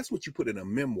myself, see, that's what you put in a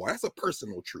memoir. That's a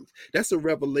personal truth. That's a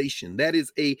revelation. That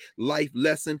is a life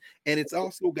lesson. And it's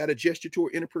also got a gesture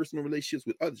toward interpersonal relationships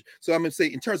with others. So I'm going to say,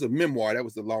 in terms of memoir, that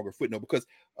was the longer footnote, because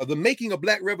the making of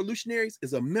Black revolutionaries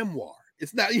is a memoir.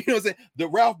 It's not, what I'm saying? The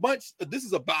Ralph Bunche, this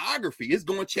is a biography. It's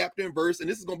going chapter and verse, and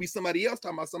this is going to be somebody else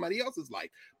talking about somebody else's life.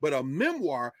 But a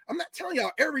memoir, I'm not telling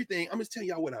y'all everything. I'm just telling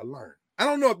y'all what I learned. I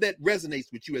don't know if that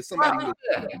resonates with you as somebody.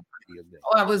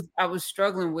 I was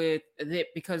struggling with it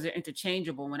because they're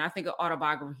interchangeable. When I think of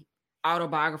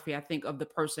autobiography, I think of the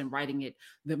person writing it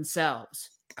themselves.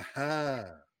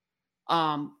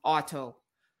 Auto.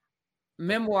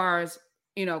 Memoirs,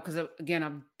 because again,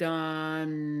 I've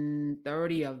done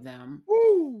 30 of them.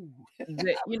 Woo!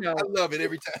 I love it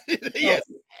every time. Yes.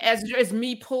 As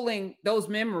me pulling those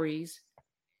memories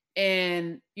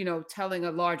and telling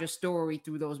a larger story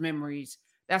through those memories.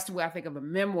 That's the way I think of a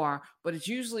memoir. But it's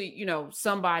usually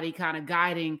somebody kind of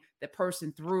guiding the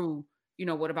person through,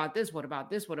 what about this, what about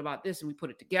this, what about this, and we put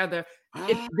it together.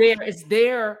 It's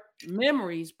their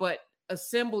memories, but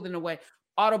assembled in a way.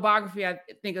 Autobiography, I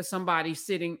think of somebody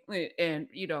sitting and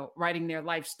writing their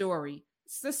life story.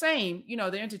 It's the same,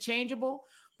 they're interchangeable.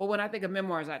 But when I think of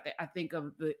memoirs, I think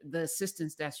of the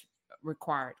assistance that's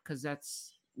required, because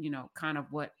that's kind of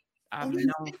what I've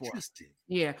been known for.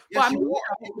 Yeah. Yes, well,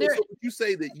 so you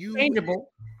say that you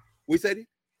interchangeable. We said it?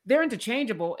 They're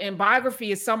interchangeable, and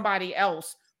biography is somebody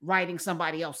else writing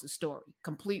somebody else's story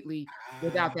completely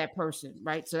without that person,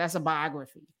 right? So that's a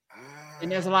biography.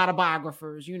 And there's a lot of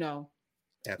biographers, you know.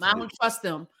 I don't trust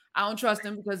them. I don't trust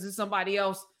them because it's somebody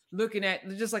else looking at,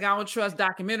 just like I don't trust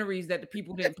documentaries that the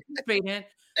people didn't participate in,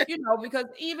 you know, because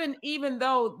even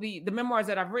though the memoirs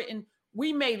that I've written,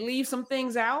 we may leave some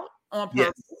things out on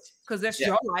purpose because that's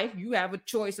your life. You have a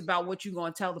choice about what you're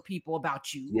going to tell the people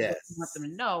about you, what you want them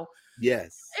to know.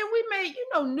 Yes. And we may, you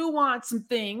know, nuance some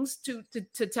things to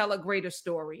tell a greater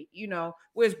story, you know,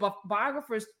 whereas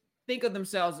biographers think of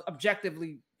themselves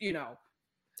objectively, you know,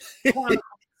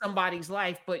 somebody's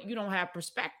life, but you don't have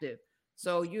perspective.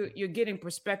 So you're getting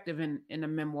perspective in a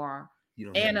memoir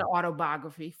and an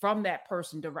autobiography from that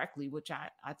person directly, which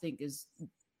I think is,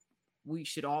 we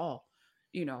should all,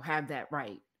 you know, have that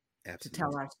right. Absolutely. To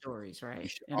tell our stories, right? We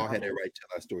should all have that right to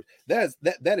tell our stories.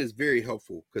 That is very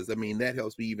helpful, because I mean that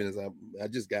helps me even as I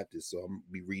just got this, so I'm gonna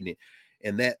be reading it,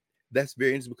 and that's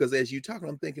very interesting, because as you're talking,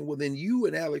 I'm thinking, well, then you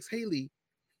and Alex Haley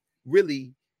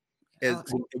really, as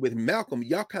with Malcolm,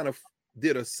 y'all kind of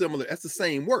did a similar. That's the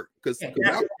same work, because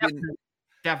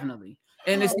definitely,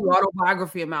 and it's the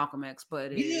autobiography of Malcolm X,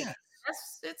 but it's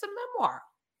a memoir.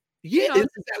 Yeah, you know,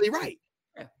 it's exactly right.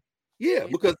 Yeah,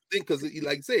 because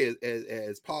like you say,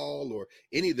 as Paul or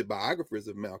any of the biographers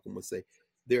of Malcolm would say,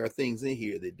 there are things in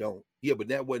here that don't. Yeah, but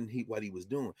that wasn't what he was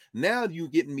doing. Now you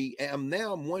getting me. I'm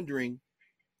wondering,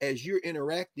 as you're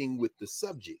interacting with the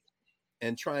subject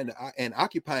and trying to and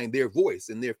occupying their voice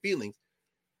and their feelings,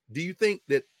 do you think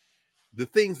that the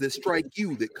things that strike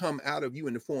you that come out of you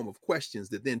in the form of questions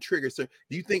that then trigger? Do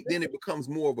you think then it becomes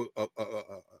more of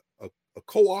a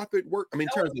co-authored work? I mean,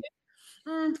 in terms of.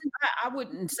 I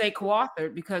wouldn't say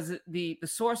co-authored, because the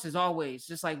source is always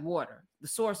just like water. The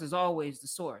source is always the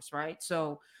source, right?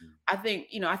 So I think,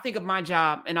 you know, I think of my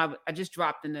job, and I just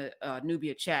dropped in the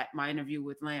Nubia chat my interview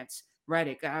with Lance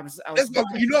Reddick. I was I was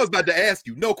about to ask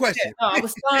you, no question. Yeah, no, I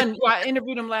was stunned. I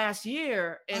interviewed him last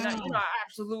year, and you know, I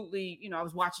absolutely, you know, I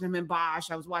was watching him in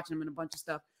Bosch. I was watching him in a bunch of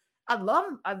stuff. I love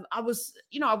him. I was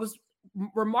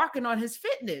remarking on his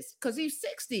fitness, because he's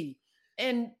 60.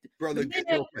 And brother,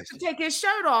 to take his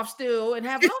shirt off still and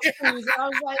have those shoes. I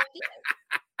was like,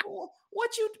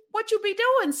 what you be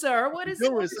doing, sir? What is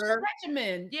your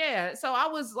regimen? Yeah. So I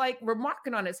was like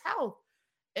remarking on his health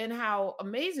and how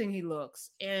amazing he looks.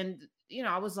 And you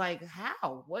know, I was like,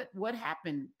 how? What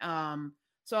happened?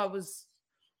 So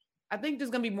I think there's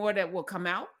gonna be more that will come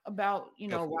out about, you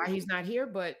know, why he's not here,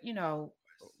 but you know,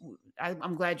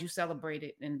 I'm glad you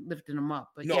celebrated and lifted him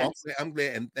up. But no, I'm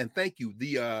glad, and thank you.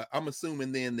 I'm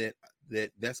assuming then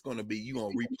that's going to be, you gonna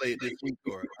replay it this week,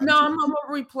 or I'm gonna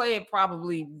replay it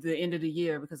probably the end of the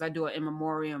year, because I do an in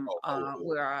memoriam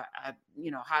where I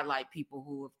you know, highlight people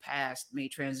who have passed,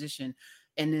 made transition,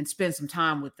 and then spend some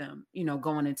time with them, you know,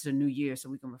 going into the new year, so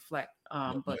we can reflect.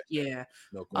 But yeah,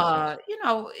 you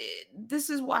know, this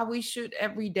is why we should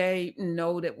every day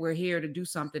know that we're here to do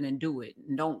something and do it,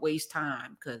 and don't waste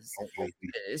time, because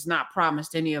it's not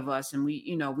promised to any of us. And we,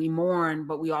 you know, we mourn,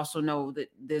 but we also know that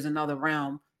there's another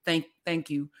realm. Thank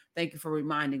you for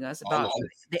reminding us about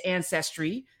the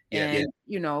ancestry and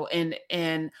you know,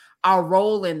 and our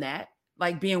role in that.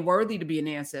 Like being worthy to be an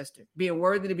ancestor, being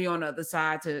worthy to be on the other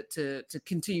side to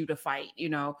continue to fight, you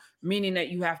know, meaning that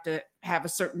you have to have a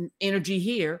certain energy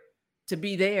here to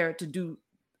be there to do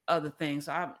other things.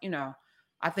 So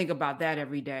I think about that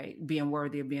every day, being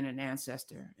worthy of being an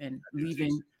ancestor and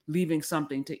leaving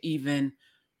something to even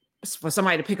for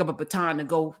somebody to pick up a baton to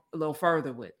go a little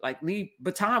further with, like leave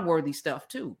baton worthy stuff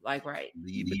too. Like, right.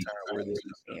 Leave baton worthy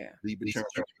stuff. Yeah. Leave baton.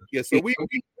 Yeah. So we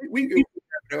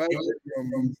I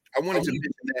wanted to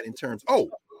mention that in terms.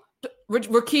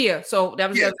 Rakia. So that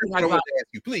was what I wanted to ask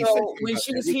you. Please. So when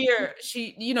she was here,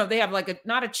 she, you know, they have like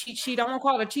not a cheat sheet. I won't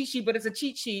call it a cheat sheet, but it's a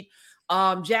cheat sheet.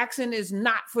 Jackson is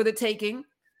not for the taking.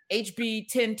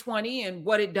 HB 1020 and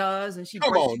what it does, and she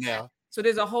come on now. So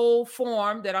there's a whole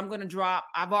form that I'm going to drop.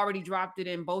 I've already dropped it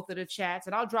in both of the chats,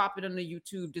 and I'll drop it in the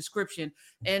YouTube description.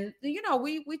 And you know,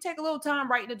 we take a little time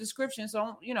writing the description,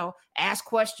 so you know, ask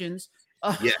questions.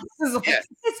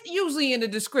 It's usually in the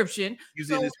description.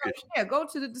 Yeah, go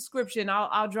to the description.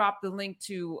 I'll drop the link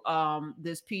to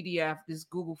this PDF, this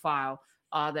Google file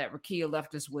that Rakia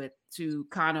left us with, to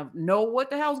kind of know what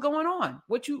the hell's going on,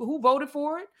 who voted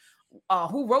for it,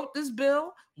 who wrote this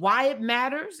bill, why it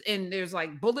matters, and there's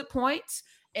like bullet points.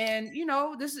 And you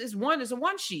know, it's a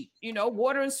one sheet. You know,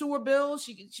 water and sewer bills.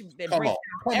 They break down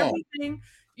everything.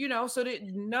 You know, so that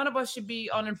none of us should be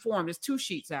uninformed. It's 2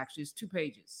 sheets actually. It's 2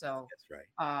 pages. So that's right.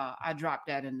 I dropped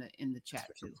that in the chat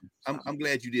too. So. I'm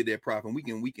glad you did that, Prof. And we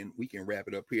can wrap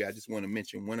it up here. I just want to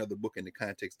mention one other book in the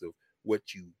context of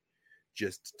what you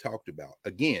just talked about.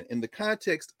 Again, in the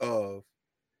context of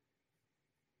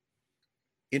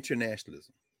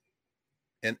internationalism,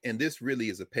 and this really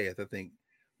is a path I think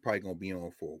probably going to be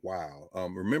on for a while.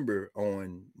 Remember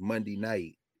on Monday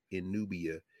night in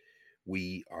Nubia,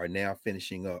 we are now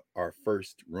finishing up our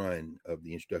first run of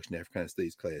the Introduction to Africana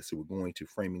Studies class. So we're going to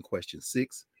framing question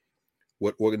 6.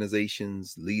 What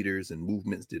organizations, leaders, and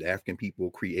movements did African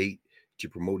people create to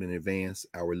promote and advance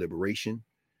our liberation?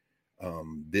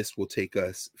 This will take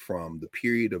us from the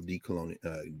period of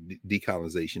decolonization,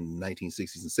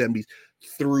 1960s and 70s,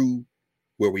 through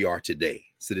where we are today.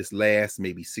 So this lasts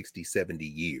maybe 60, 70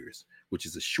 years, which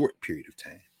is a short period of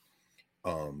time.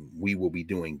 We will be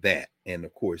doing that. And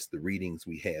of course, the readings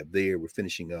we have there, we're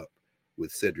finishing up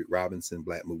with Cedric Robinson,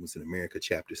 Black Movements in America,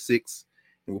 chapter 6.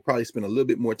 And we'll probably spend a little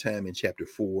bit more time in chapter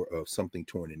 4 of Something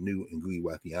Torn and New in Ngui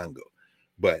wa Thiong'o.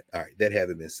 But all right, that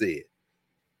having been said,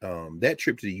 that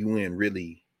trip to the UN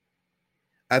really,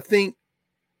 I think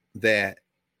that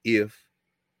if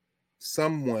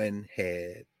someone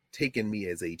had taken me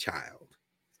as a child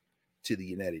to the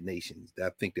United Nations, I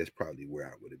think that's probably where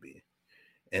I would have been.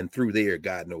 And through there,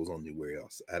 God knows only where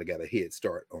else. I'd got a head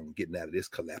start on getting out of this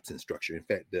collapsing structure. In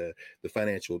fact, the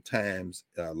Financial Times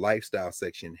lifestyle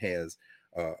section has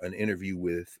an interview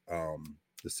with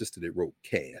the sister that wrote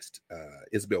Caste,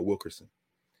 Isabel Wilkerson.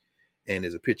 And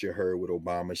there's a picture of her with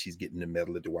Obama. She's getting the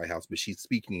medal at the White House, but she's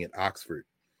speaking at Oxford,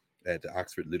 at the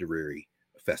Oxford Literary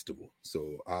Festival.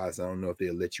 So Oz, I don't know if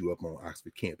they'll let you up on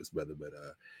Oxford campus, brother, but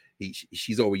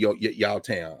she's over y'all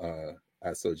town,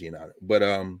 Sojiana. But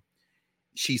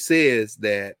she says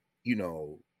that, you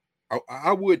know,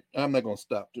 I'm not gonna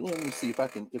stop. Let me see if I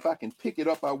can pick it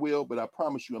up, I will, but I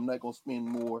promise you I'm not gonna spend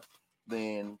more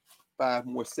than 5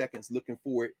 more seconds looking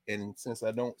for it. And since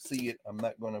I don't see it, I'm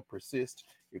not gonna persist.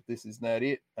 If this is not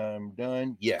it, I'm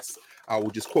done. Yes, I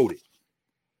will just quote it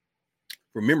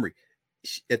from memory.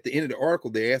 At the end of the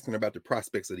article, they're asking about the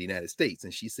prospects of the United States.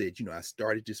 And she said, you know, I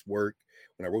started this work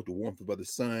when I wrote The Warmth of Other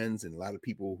Suns, and a lot of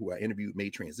people who I interviewed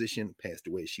made transition, passed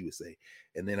away, she would say.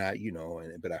 And then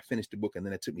but I finished the book, and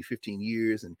then it took me 15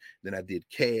 years. And then I did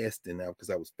Caste, and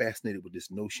because I was fascinated with this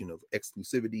notion of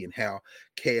exclusivity and how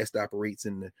caste operates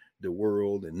in the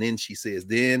world. And then she says,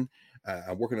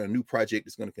 I'm working on a new project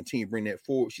that's going to continue to bring that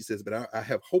forward. She says, but I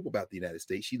have hope about the United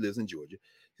States. She lives in Georgia.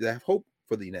 She says, I have hope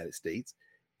for the United States.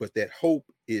 But that hope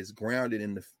is grounded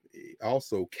in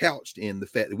also couched in the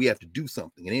fact that we have to do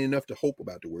something. It ain't enough to hope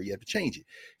about the world. You have to change it.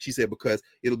 She said, because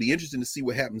it'll be interesting to see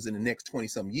what happens in the next 20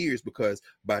 some years, because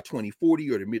by 2040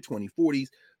 or the mid 2040s,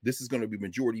 this is going to be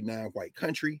majority non-white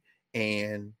country,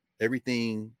 and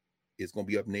everything is going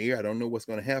to be up in the air. I don't know what's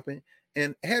going to happen.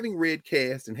 And having read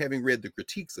Caste and having read the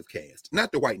critiques of Caste,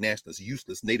 not the white nationalists,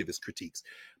 useless nativist critiques,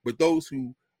 but those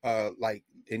who like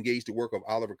engaged the work of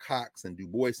Oliver Cox and Du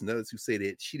Bois and others who say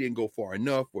that she didn't go far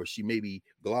enough, or she maybe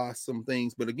glossed some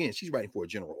things. But again, she's writing for a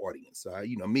general audience. So,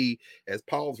 me, as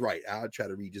Paul's right, I'll try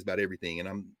to read just about everything, and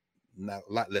I'm not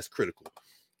a lot less critical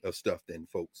of stuff than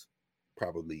folks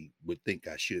probably would think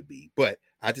I should be. But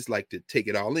I just like to take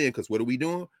it all in, because what are we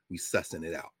doing? We sussing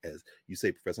it out, as you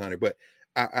say, Professor Hunter. But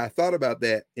I thought about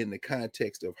that in the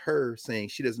context of her saying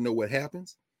she doesn't know what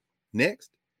happens next.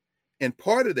 And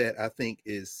part of that, I think,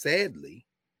 is sadly,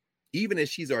 even as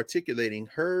she's articulating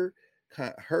her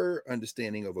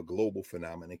understanding of a global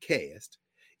phenomenon, caste,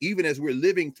 even as we're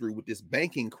living through with this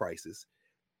banking crisis,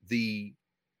 the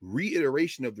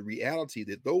reiteration of the reality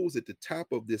that those at the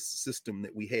top of this system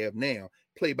that we have now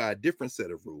play by a different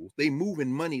set of rules. They move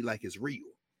in money like it's real.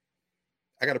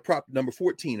 I got to prop number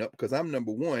 14 up because I'm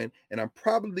number 1, and I'm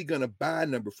probably going to buy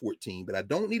number 14, but I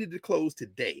don't need it to close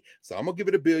today. So I'm going to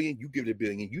give it $1 billion. You give it $1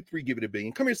 billion. You 3 give it $1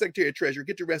 billion. Come here, Secretary of Treasury.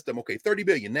 Get the rest of them. Okay, 30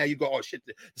 billion. Now you go, oh, shit,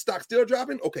 the stock's still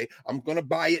dropping? Okay, I'm going to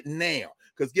buy it now.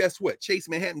 Because guess what? Chase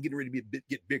Manhattan getting ready to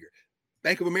get bigger.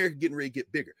 Bank of America getting ready to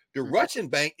get bigger. The Russian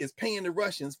bank is paying the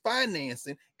Russians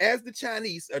financing as the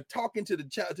Chinese are talking to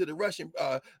the Russian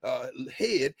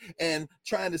head and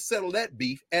trying to settle that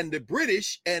beef. And the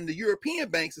British and the European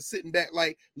banks are sitting back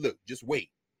like, look, just wait,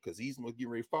 because he's going to get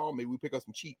ready to fall. Maybe we pick up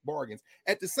some cheap bargains.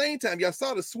 At the same time, y'all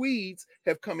saw the Swedes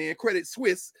have come in, Credit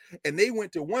Suisse, and they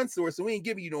went to one source, so we ain't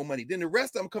giving you no money. Then the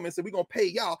rest of them come in and say, we're going to pay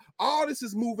y'all. All this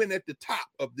is moving at the top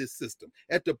of this system.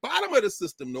 At the bottom of the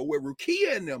system, though, where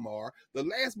Rukia and them are, the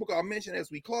last book I'll mention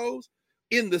as we close,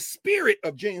 in the spirit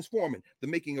of James Forman, The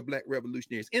Making of Black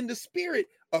Revolutionaries, in the spirit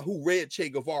of who read Che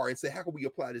Guevara and said, how can we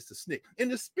apply this to SNCC? In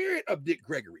the spirit of Dick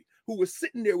Gregory, who was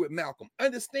sitting there with Malcolm,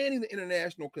 understanding the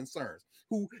international concerns,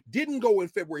 who didn't go in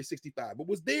February 65, but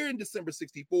was there in December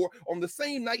 64 on the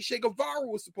same night Che Guevara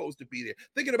was supposed to be there,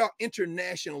 thinking about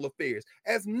international affairs,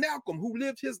 as Malcolm, who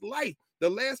lived his life the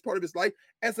last part of his life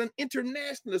as an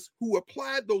internationalist who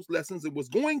applied those lessons and was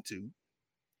going to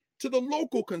the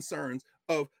local concerns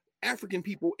of African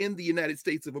people in the United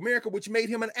States of America, which made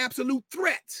him an absolute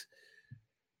threat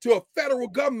to a federal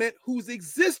government whose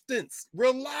existence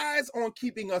relies on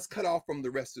keeping us cut off from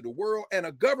the rest of the world, and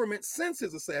a government since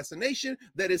his assassination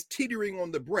that is teetering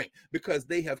on the brink because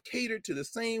they have catered to the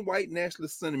same white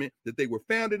nationalist sentiment that they were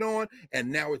founded on,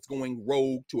 and now it's going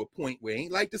rogue to a point where it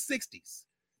ain't like the 60s.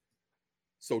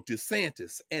 So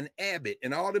DeSantis and Abbott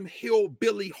and all them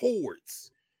hillbilly hordes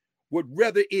would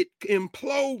rather it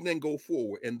implode than go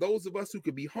forward. And those of us who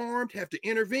could be harmed have to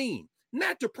intervene,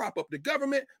 not to prop up the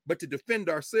government, but to defend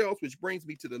ourselves, which brings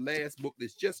me to the last book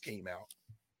that just came out.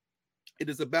 It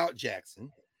is about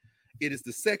Jackson. It is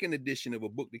the second edition of a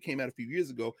book that came out a few years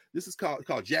ago. This is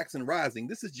called Jackson Rising.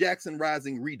 This is Jackson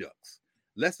Rising Redux,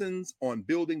 Lessons on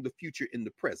Building the Future in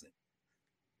the Present.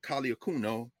 Kali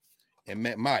Akuno and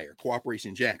Matt Meyer,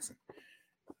 Cooperation Jackson.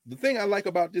 The thing I like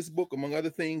about this book, among other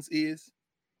things, is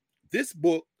this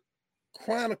book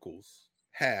chronicles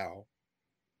how,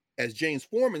 as James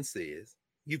Foreman says,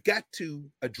 you've got to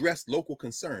address local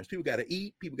concerns. People got to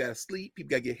eat, people got to sleep, people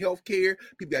got to get health care,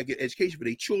 people got to get education for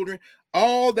their children.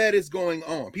 All that is going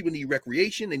on. People need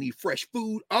recreation, they need fresh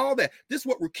food, all that. This is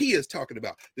what Rukia is talking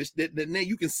about. Now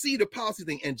you can see the policy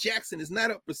thing, and Jackson is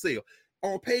not up for sale.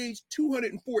 On page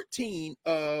 214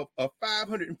 of a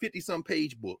 550-some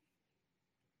page book,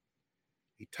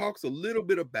 he talks a little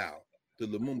bit about the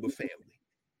Lumumba family.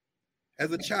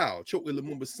 As a child, Chokwe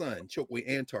Lumumba's son, Chokwe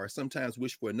Antar, sometimes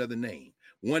wished for another name,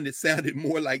 one that sounded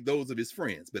more like those of his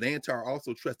friends. But Antar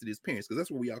also trusted his parents, because that's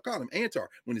what we all call him, Antar,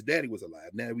 when his daddy was alive.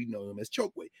 Now we know him as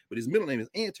Chokwe, but his middle name is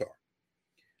Antar.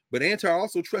 But Antar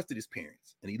also trusted his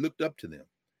parents, and he looked up to them.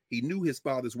 He knew his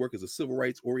father's work as a civil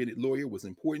rights-oriented lawyer was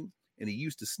important, and he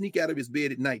used to sneak out of his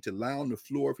bed at night to lie on the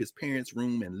floor of his parents'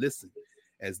 room and listen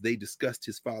as they discussed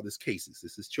his father's cases.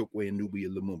 This is Chokwe and Nubia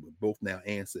Lumumba, both now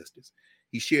ancestors.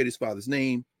 He shared his father's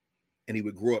name, and he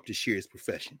would grow up to share his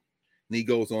profession. And he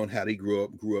goes on how they grew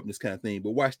up and this kind of thing.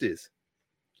 But watch this.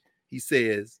 He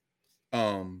says,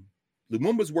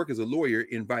 Lumumba's work as a lawyer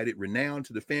invited renown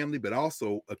to the family, but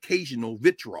also occasional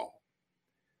vitriol.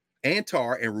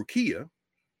 Antar and Rukia,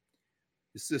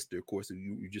 his sister, of course, who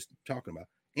you're just talking about,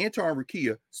 Antar and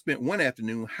Rukia spent one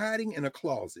afternoon hiding in a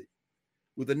closet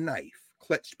with a knife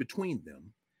clutched between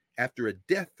them after a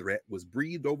death threat was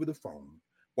breathed over the phone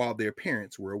while their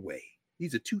parents were away.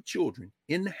 These are two children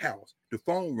in the house. The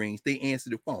phone rings. They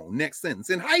answer the phone. Next sentence.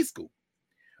 In high school,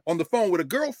 on the phone with a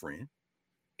girlfriend,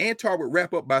 Antar would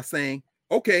wrap up by saying,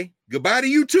 "Okay, goodbye to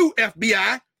you too,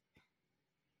 FBI."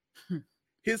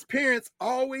 His parents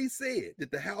always said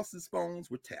that the house's phones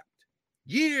were tapped.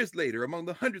 Years later, among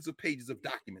the hundreds of pages of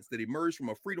documents that emerged from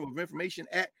a Freedom of Information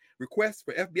Act request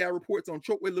for FBI reports on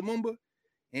Chokwe Lumumba,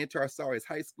 Antar saw his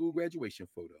high school graduation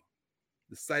photo.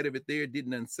 The sight of it there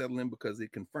didn't unsettle him because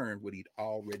it confirmed what he'd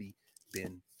already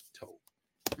been told.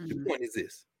 Mm-hmm. The point is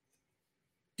this.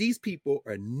 These people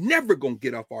are never going to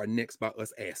get off our necks by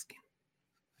us asking.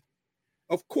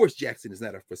 Of course, Jackson is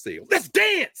not up for sale. Let's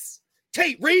dance!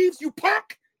 Tate Reeves, you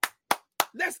punk!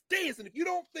 Let's dance. And if you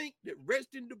don't think that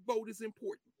registering to vote is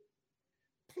important,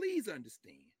 please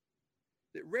understand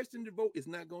that registering to vote is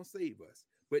not going to save us.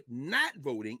 But not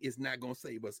voting is not going to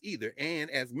save us either.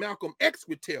 And as Malcolm X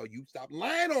would tell you, stop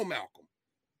lying on Malcolm.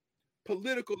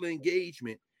 Political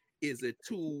engagement is a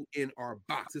tool in our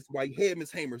box. This is why he had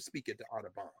Ms. Hamer speak at the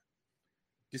Audubon.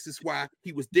 This is why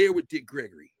he was there with Dick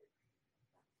Gregory.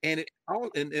 And on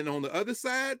the other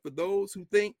side, for those who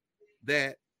think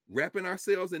that wrapping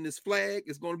ourselves in this flag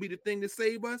is going to be the thing to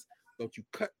save us, don't you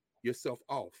cut yourself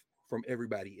off from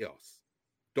everybody else.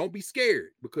 Don't be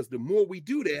scared, because the more we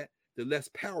do that, the less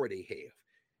power they have.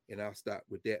 And I'll stop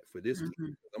with that for this week.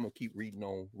 I'm going to keep reading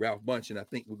on Ralph Bunche, and I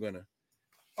think we're going to...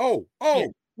 What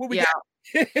we got?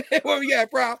 What we got,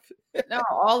 Prof? No,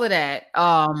 all of that.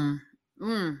 I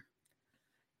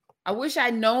wish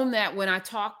I'd known that when I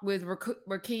talked with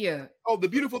Rukia. Oh, the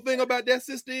beautiful thing about that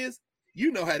sister is, you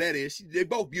know how that is. They're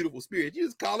both beautiful spirits. You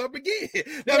just call her up again.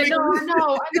 I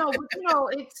know.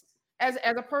 But it's as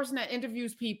a person that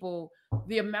interviews people,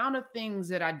 the amount of things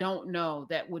that I don't know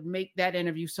that would make that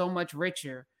interview so much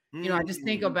richer. I just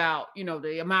think about,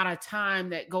 the amount of time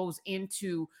that goes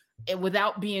into it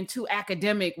without being too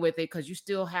academic with it, because you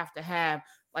still have to have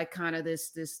like kind of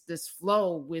this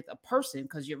flow with a person,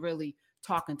 because you're really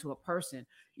talking to a person.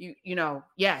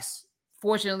 Yes,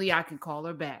 fortunately I can call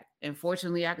her back, and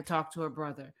fortunately I can talk to her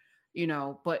brother,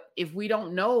 but if we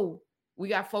don't know, we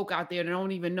got folk out there that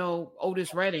don't even know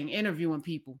Otis Redding interviewing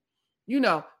people,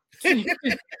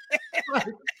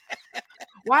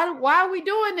 Why are we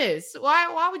doing this?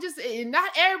 Why we just not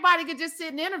everybody could just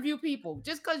sit and interview people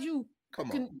just because you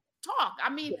can talk. I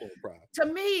mean, to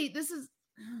me, this is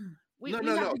we have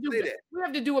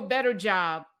to do a better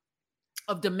job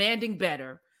of demanding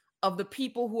better of the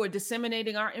people who are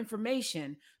disseminating our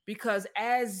information, because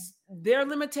as their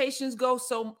limitations go,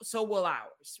 so will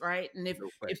ours, right? And if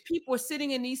people are sitting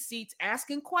in these seats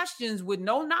asking questions with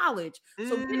no knowledge,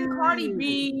 so getting Cardi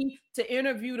B to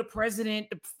interview the president,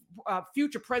 the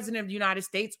future president of the United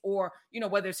States, or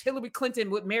whether it's Hillary Clinton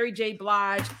with Mary J.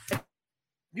 Blige,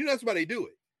 that's why they do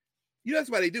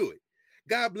it.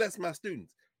 God bless my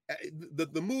students.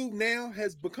 The move now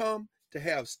has become to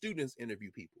have students interview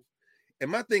people. And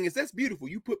my thing is, that's beautiful.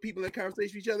 You put people in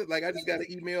conversation with each other. Like I just got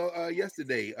an email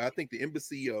yesterday. I think the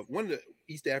embassy of one of the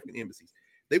East African embassies,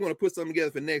 they want to put something together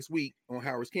for next week on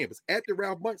Howard's campus at the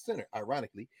Ralph Bunche Center,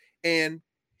 ironically. And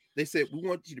they said, we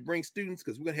want you to bring students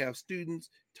because we're going to have students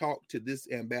talk to this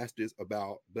ambassadors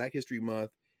about Black History Month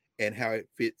and how it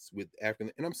fits with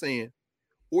African. And I'm saying,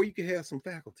 or you can have some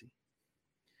faculty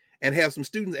and have some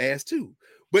students ask too.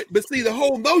 But see, the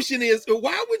whole notion is,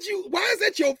 why is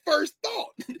that your first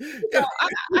thought?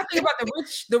 I think about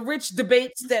the rich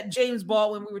debates that James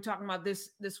Baldwin, we were talking about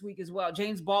this week as well.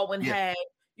 James Baldwin had,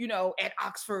 at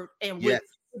Oxford and with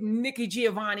Nikki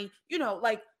Giovanni,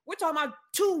 like we're talking about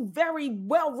two very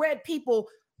well-read people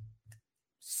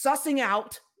sussing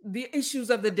out the issues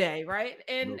of the day, right?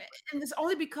 And it's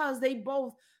only because they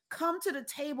both come to the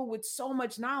table with so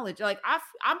much knowledge. Like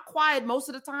I'm quiet most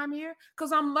of the time here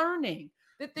because I'm learning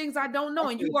the things I don't know.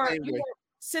 And you are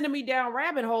sending me down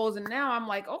rabbit holes. And now I'm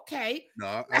like, okay,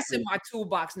 that's in my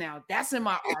toolbox now. That's in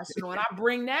my arsenal. And I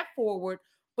bring that forward.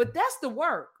 But that's the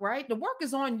work, right? The work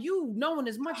is on you knowing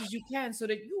as much as you can so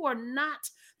that you are not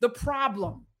the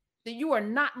problem, that you are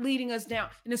not leading us down.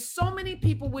 And there's so many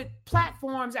people with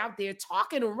platforms out there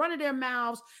talking and running their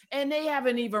mouths, and they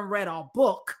haven't even read a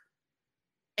book.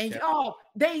 And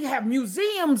they have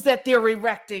museums that they're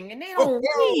erecting and they don't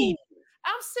read.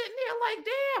 I'm sitting there like,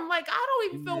 damn, like I don't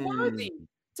even feel worthy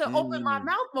to open my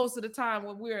mouth most of the time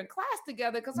when we're in class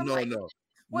together. Because I'm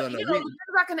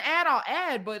I can add, I'll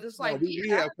add, but it's like we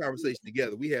have conversation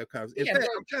together. We have conversation. In fact,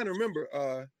 I'm trying to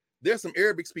remember. There's some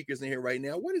Arabic speakers in here right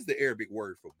now. What is the Arabic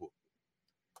word for book?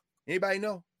 Anybody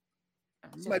know?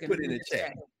 Somebody put it in the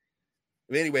chat.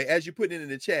 But anyway, as you put it in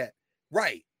the chat,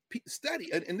 right? Study,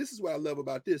 and this is what I love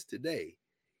about this today.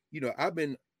 I've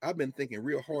been thinking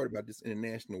real hard about this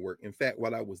international work. In fact,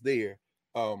 while I was there,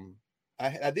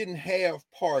 I didn't have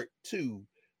part 2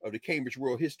 of the Cambridge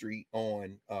World History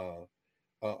on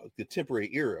the contemporary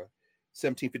era,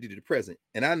 1750 to the present,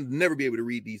 and I'll never be able to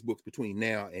read these books between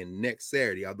now and next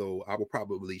Saturday, although I will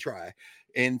probably try.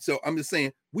 And so I'm just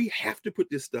saying we have to put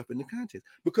this stuff in the context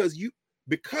because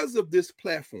of this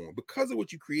platform, because of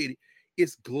what you created.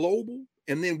 It's global.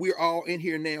 And then we're all in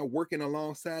here now working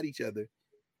alongside each other.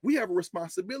 We have a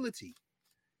responsibility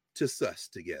to suss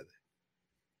together.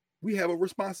 We have a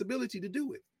responsibility to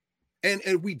do it. And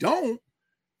if we don't,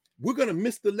 we're going to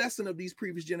miss the lesson of these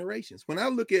previous generations. When I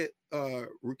look at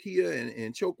Rukia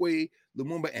and Chokwe,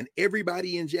 Lumumba, and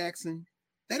everybody in Jackson,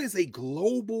 that is a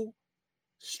global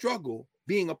struggle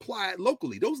being applied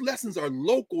locally. Those lessons are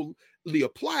locally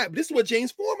applied. But this is what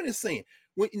James Foreman is saying.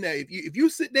 If you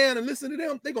sit down and listen to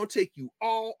them, they're gonna take you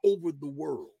all over the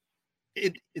world.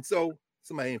 So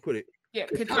somebody didn't put it. Yeah,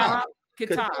 Kitab.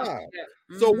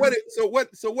 Yeah. So what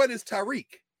is Tariq?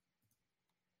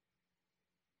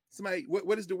 Somebody,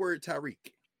 what is the word Tariq?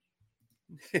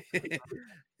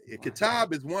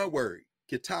 Kitab is one word.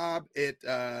 Kitab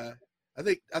I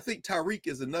think Tariq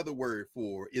is another word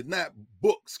for it's not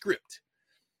book script.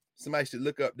 Somebody should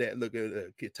look at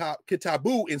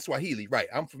kitabu in Swahili. Right.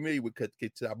 I'm familiar with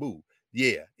kitabu.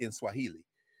 Yeah, in Swahili.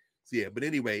 So yeah, but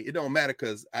anyway, it don't matter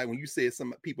because when you said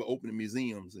some people opening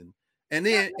museums and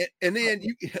then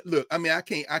you look, I mean, I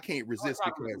can't resist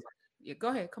because go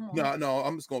ahead. Come on.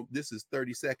 No, this is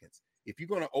 30 seconds. If you're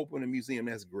gonna open a museum,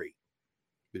 that's great.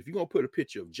 But if you're gonna put a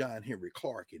picture of John Henry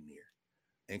Clark in there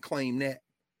and claim that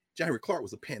John Henry Clark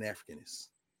was a Pan-Africanist.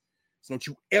 So don't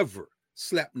you ever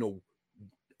slap no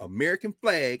American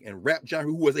flag and rap John,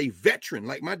 who was a veteran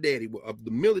like my daddy of the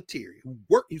military,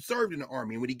 he served in the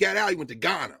army, and when he got out, he went to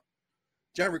Ghana.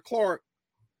 John Henry Clark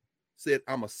said,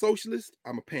 "I'm a socialist.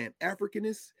 I'm a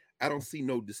Pan-Africanist. I don't see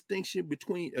no distinction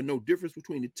between, no difference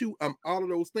between the two. I'm all of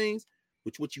those things.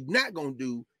 Which what you're not gonna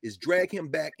do is drag him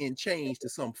back in chains to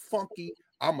some funky,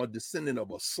 I'm a descendant of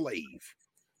a slave.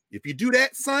 If you do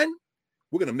that, son,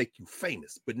 we're gonna make you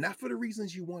famous, but not for the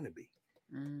reasons you want to be."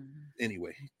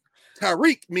 Anyway,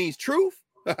 Tariq means truth.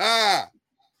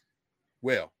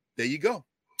 Well, there you go.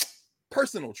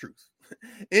 Personal truth.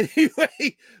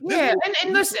 Anyway, yeah,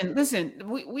 and listen,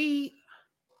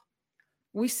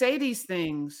 we say these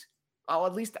things, or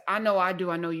at least I know I do,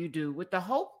 I know you do, with the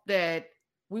hope that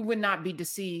we would not be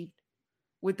deceived,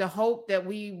 with the hope that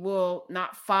we will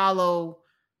not follow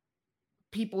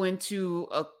people into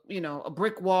a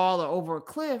brick wall or over a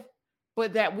cliff,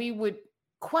 but that we would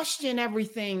question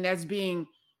everything that's being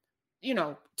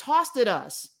tossed at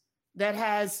us that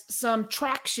has some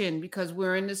traction, because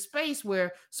we're in this space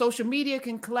where social media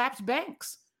can collapse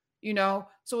banks.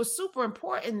 So it's super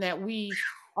important that we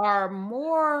are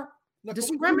more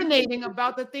discriminating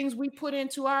about the things we put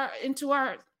into our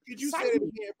could you say it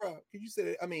again, bro? Could you say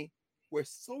that? I mean, where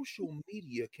social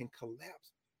media can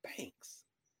collapse banks.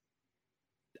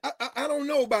 I don't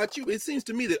know about you. It seems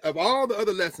to me that of all the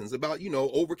other lessons about,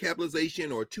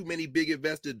 overcapitalization or too many big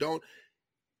investors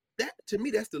to me,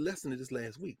 that's the lesson of this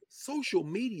last week. Social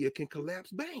media can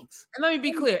collapse banks. And let me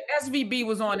be clear, SVB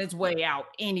was on its way out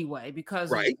anyway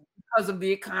because of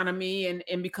the economy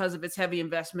and because of its heavy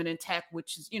investment in tech,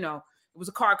 which is, it was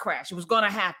a car crash. It was going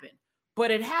to happen, but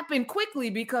it happened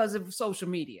quickly because of social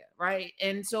media, right?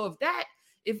 And so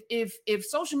if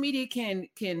social media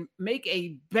can make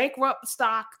a bankrupt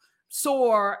stock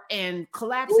soar and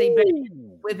collapse a bank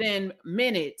within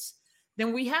minutes,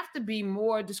 then we have to be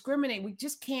more discriminating. We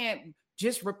just can't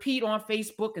just repeat on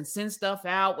Facebook and send stuff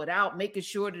out without making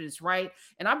sure that it's right.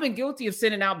 And I've been guilty of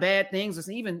sending out bad things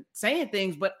or even saying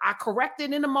things, but I correct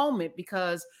it in a moment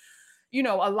because,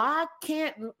 a lie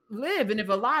can't live. And if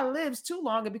a lie lives too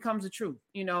long, it becomes the truth.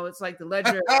 It's like the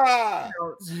ledger,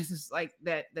 it's just like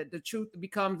that the truth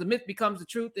becomes, the myth becomes the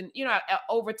truth. And,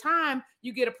 over time,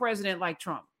 you get a president like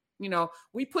Trump.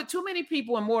 We put too many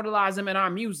people, immortalize them in our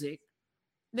music.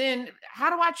 Then how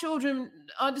do our children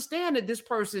understand that this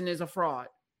person is a fraud?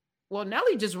 Well,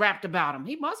 Nelly just rapped about him.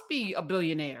 He must be a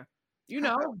billionaire.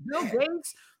 Bill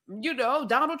Gates,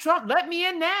 Donald Trump, let me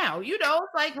in now.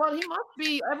 It's like, well, he must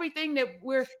be everything that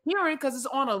we're hearing because it's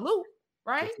on a loop,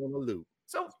 right? It's on a loop.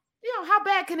 So, how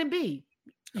bad can it be?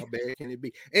 How bad can it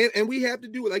be? And we have to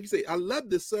do it. Like you say, I love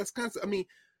this sus concept. I mean,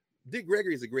 Dick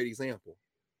Gregory is a great example.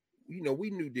 We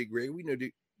knew Dick Gregory. We know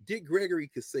Dick Gregory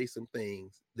could say some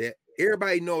things that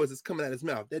everybody knows is coming out of his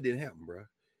mouth. That didn't happen, bro.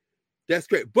 That's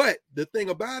great. But the thing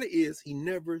about it is he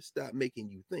never stopped making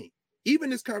you think. Even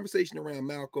this conversation around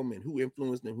Malcolm and who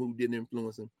influenced him, who didn't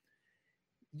influence him.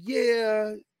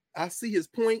 Yeah, I see his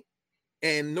point.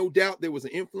 And no doubt there was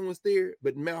an influence there,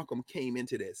 but Malcolm came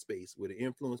into that space with an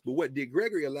influence. But what Dick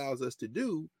Gregory allows us to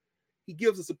do, he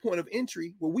gives us a point of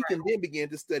entry where we can then begin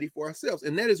to study for ourselves.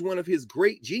 And that is one of his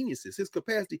great geniuses, his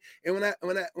capacity. And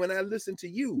when I listen to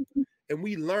you and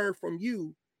we learn from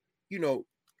you,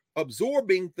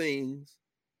 absorbing things,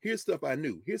 here's stuff I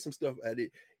knew, here's some stuff I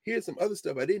did, here's some other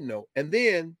stuff I didn't know. And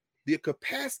then the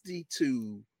capacity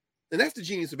and that's the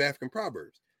genius of African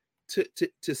proverbs,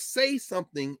 to say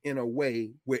something in a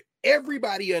way where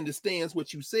everybody understands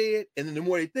what you said. And then the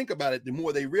more they think about it, the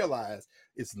more they realize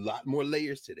it's a lot more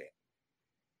layers to that.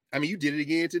 I mean, you did it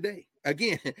again today.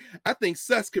 Again, I think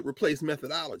sus could replace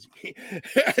methodology.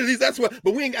 At least that's what.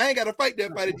 But I ain't got to fight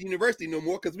that fight at the university no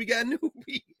more because we got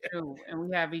newbie. And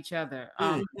we have each other.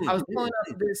 I was pulling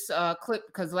up this clip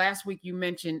because last week you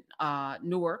mentioned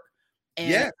Newark,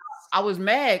 and I was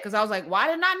mad because I was like, "Why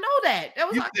didn't I know that?"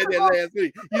 You said that last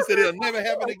week. You said it'll never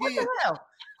happen again. What the hell?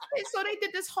 And so they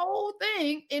did this whole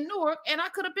thing in Newark, and I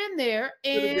could have been there.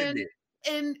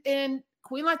 And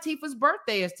Queen Latifah's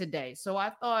birthday is today, so I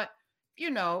thought,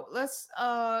 let's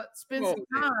spend some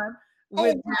time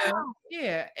with them.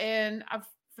 Yeah, and I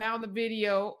found the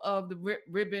video of the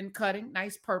ribbon cutting,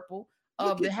 nice purple,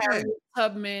 of the Harriet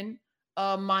Tubman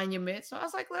monument. So I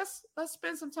was like, let's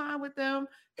spend some time with them.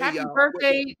 Happy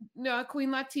birthday, Queen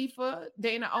Latifah.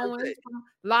 Dana Owens from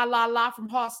La La La from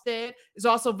Halstead. There's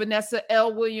also Vanessa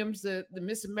L. Williams, the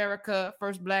Miss America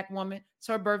first Black woman. It's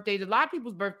her birthday. A lot of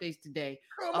people's birthdays today.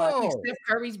 Steph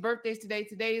Curry's birthday's today.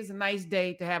 Today is a nice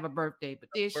day to have a birthday, but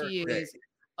there she is.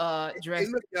 Dressed. Hey,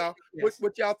 look, y'all.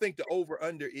 What y'all think the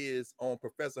over-under is on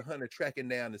Professor Hunter tracking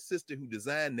down the sister who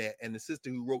designed that and the sister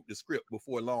who wrote the script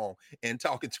before long and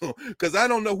talking to him? Because I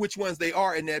don't know which ones they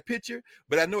are in that picture,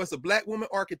 but I know it's a Black woman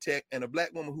architect and a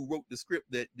Black woman who wrote the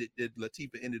script that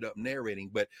Latifah ended up narrating.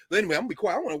 But anyway, I'm gonna be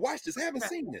quiet. I want to watch this. I haven't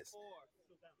seen this.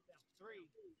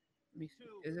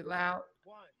 Is it loud?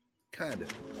 Kind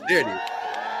of. There it is.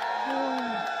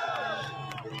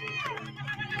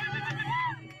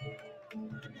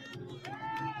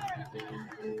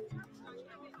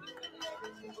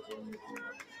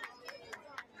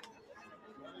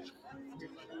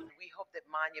 We hope that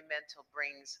Monumental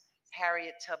brings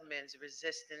Harriet Tubman's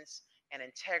resistance and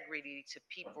integrity to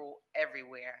people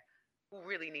everywhere. who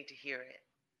really need to hear it.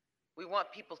 We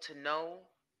want people to know,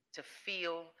 to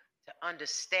feel, to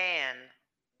understand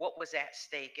what was at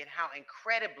stake and how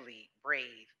incredibly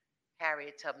brave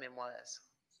Harriet Tubman was.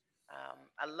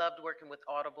 I loved working with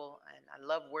Audible, and I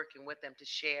love working with them to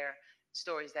share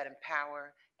stories that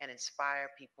empower and inspire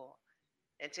people.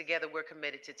 And together we're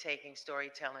committed to taking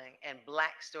storytelling, and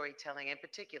Black storytelling in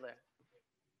particular,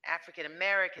 African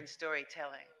American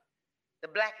storytelling, the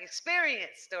Black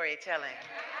experience storytelling,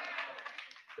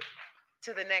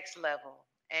 to the next level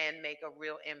and make a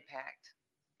real impact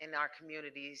in our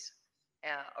communities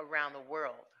around the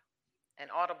world. And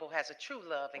Audible has a true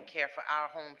love and care for our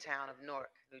hometown of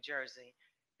Newark, New Jersey.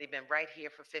 They've been right here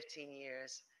for 15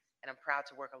 years, and I'm proud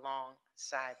to work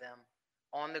alongside them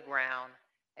on the ground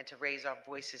and to raise our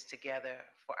voices together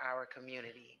for our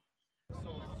community.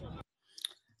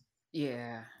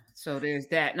 Yeah. So there's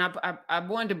that. And I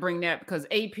wanted to bring that because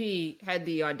AP had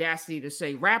the audacity to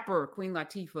say rapper Queen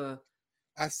Latifah.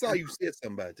 I saw you said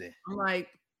something about that. I'm like,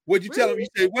 what'd you tell really? him?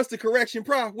 You said, what's the correction,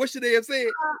 Prof? What should they have said?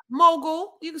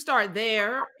 Mogul. You can start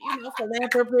there.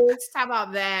 Philanthropist. How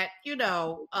about that?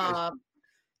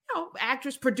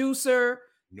 Actress, producer.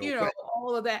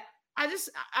 All of that.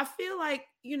 I feel like,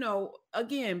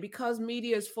 again, because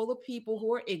media is full of people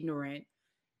who are ignorant,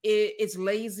 it's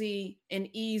lazy and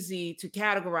easy to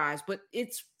categorize, but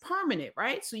it's permanent,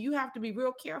 right? So you have to be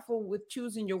real careful with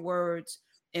choosing your words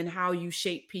and how you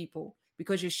shape people,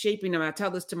 because you're shaping them. I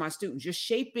tell this to my students, you're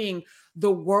shaping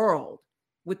the world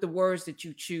with the words that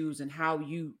you choose and how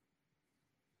you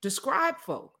describe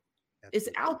folk. Absolutely. It's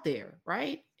out there,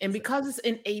 right? And because it's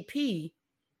in AP,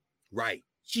 right,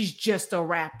 she's just a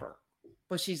rapper,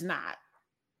 but she's not.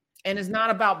 And it's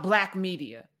not about Black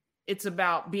media. It's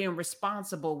about being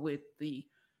responsible with the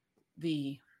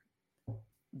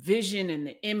vision and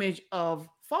the image of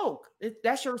folk.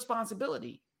 That's your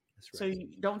responsibility. That's right. So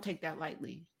you don't take that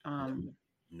lightly.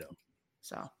 No.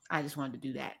 So I just wanted to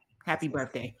do that. Happy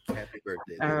birthday. Happy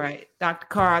birthday. All right. Dr.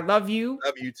 Carr, I love you.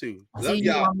 Love you too. See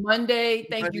you on Monday.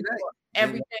 Thank you for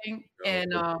everything.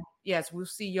 And yes, we'll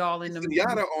see y'all in the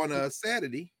Yada on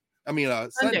Saturday. I mean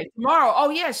Sunday. Tomorrow.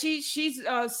 Oh yeah, she's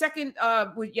second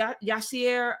with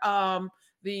Yasir,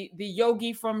 the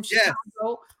yogi from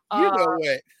Chicago. You know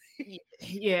what?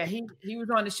 Yeah, he was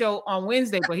on the show on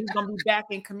Wednesday, but he's gonna be back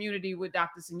in community with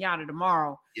Dr. Sunyata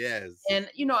tomorrow. Yes. And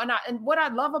and what I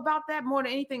love about that more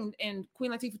than anything, and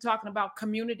Queen Latifah talking about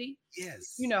community,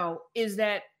 yes, is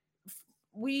that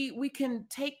we can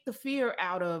take the fear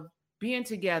out of being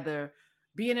together,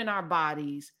 being in our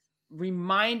bodies,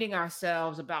 reminding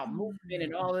ourselves about movement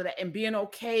and all of that, and being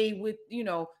okay with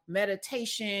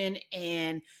meditation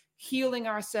and healing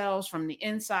ourselves from the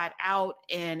inside out.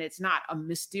 And it's not a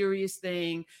mysterious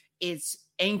thing, it's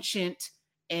ancient,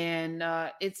 and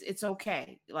it's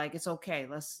okay. Like, it's okay.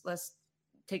 Let's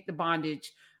take the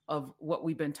bondage of what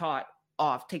we've been taught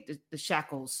off, take the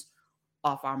shackles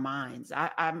off our minds.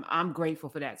 I'm grateful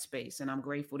for that space, and I'm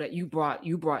grateful that you brought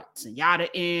Sunyata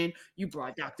in, you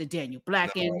brought Dr. Daniel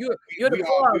Black in. You're the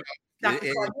plug, Dr.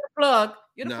 You're the plug.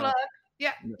 You're the plug.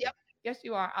 Yeah, yep. Yes,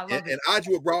 you are. I love it. And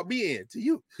Ajwa brought me in to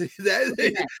you.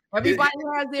 Everybody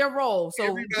has their role. So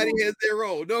everybody has their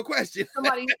role, no question.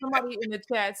 Somebody in the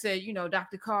chat said,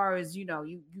 Dr. Carr is, you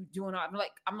doing.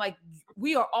 I'm like,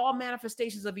 we are all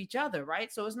manifestations of each other,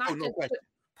 right? So it's not just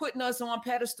putting us on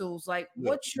pedestals. Like,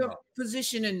 what's your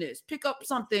position in this? Pick up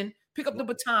something. Pick up the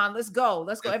baton. Let's go.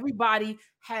 Everybody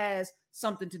has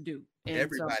something to do. And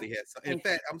everybody has something. In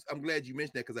fact, I'm glad you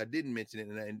mentioned that, because I didn't mention it,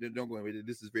 and don't go into it.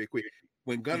 This is very quick.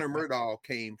 When Gunnar Myrdal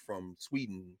came from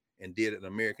Sweden and did An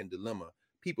American Dilemma,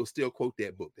 people still quote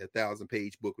that book, that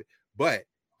 1,000-page book. But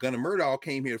Gunnar Myrdal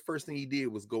came here. The first thing he did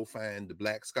was go find the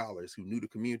Black scholars who knew the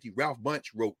community. Ralph Bunche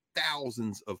wrote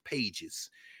thousands of pages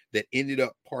that ended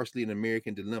up partially in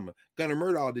American Dilemma. Gunnar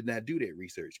Myrdal did not do that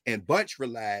research, and Bunche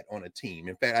relied on a team.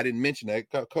 In fact, I didn't mention that.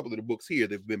 A couple of the books here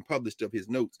that have been published of his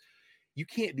notes. You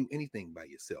can't do anything by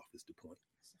yourself, is the point.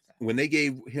 When they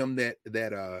gave him that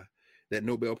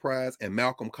Nobel Prize, and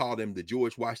Malcolm called him the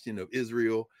George Washington of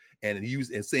Israel, and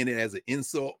saying it as an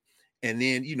insult, and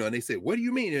then and they said, "What do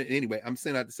you mean?" And anyway, I'm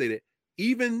saying out to say that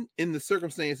even in the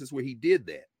circumstances where he did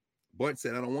that, Bunche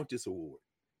said, "I don't want this award."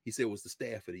 He said it was the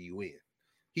staff of the UN.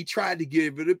 He tried to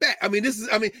give it back.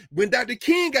 When Dr.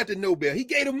 King got the Nobel, he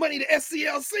gave the money to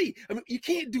SCLC. You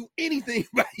can't do anything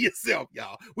by yourself,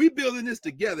 y'all. We building this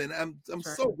together, and I'm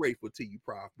so grateful to you,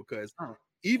 Prof, because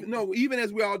even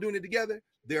as we're all doing it together,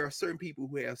 there are certain people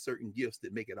who have certain gifts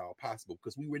that make it all possible,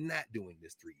 because we were not doing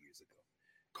this 3 years ago.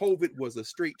 COVID was a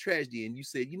straight tragedy, and you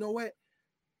said, you know what?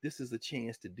 This is a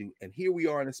chance to do, and here we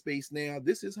are in a space now.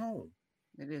 This is home.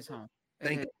 It is home.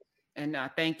 Thank you. And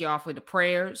thank y'all for the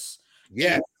prayers.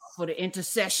 Yes. For the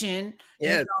intercession.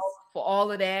 Yes. For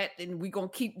all of that. And we're going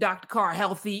to keep Dr. Carr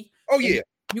healthy. Oh, yeah.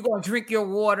 You're going to drink your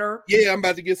water. Yeah, I'm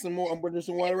about to get some more. I'm putting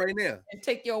some water right now. And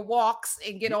take your walks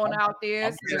and get on out there.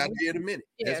 I'll get out there in a minute.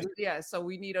 Yeah. So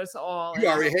we need us all. You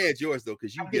already had yours, though,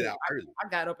 because you get out early. I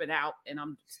got up and out, and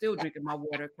I'm still drinking my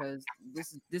water because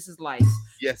this is life.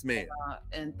 Yes, ma'am.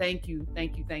 And thank you,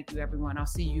 everyone. I'll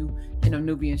see you in the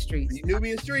Nubian streets.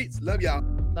 Nubian streets. Love y'all.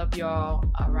 Love y'all.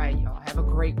 All right, y'all. Have a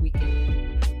great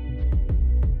weekend.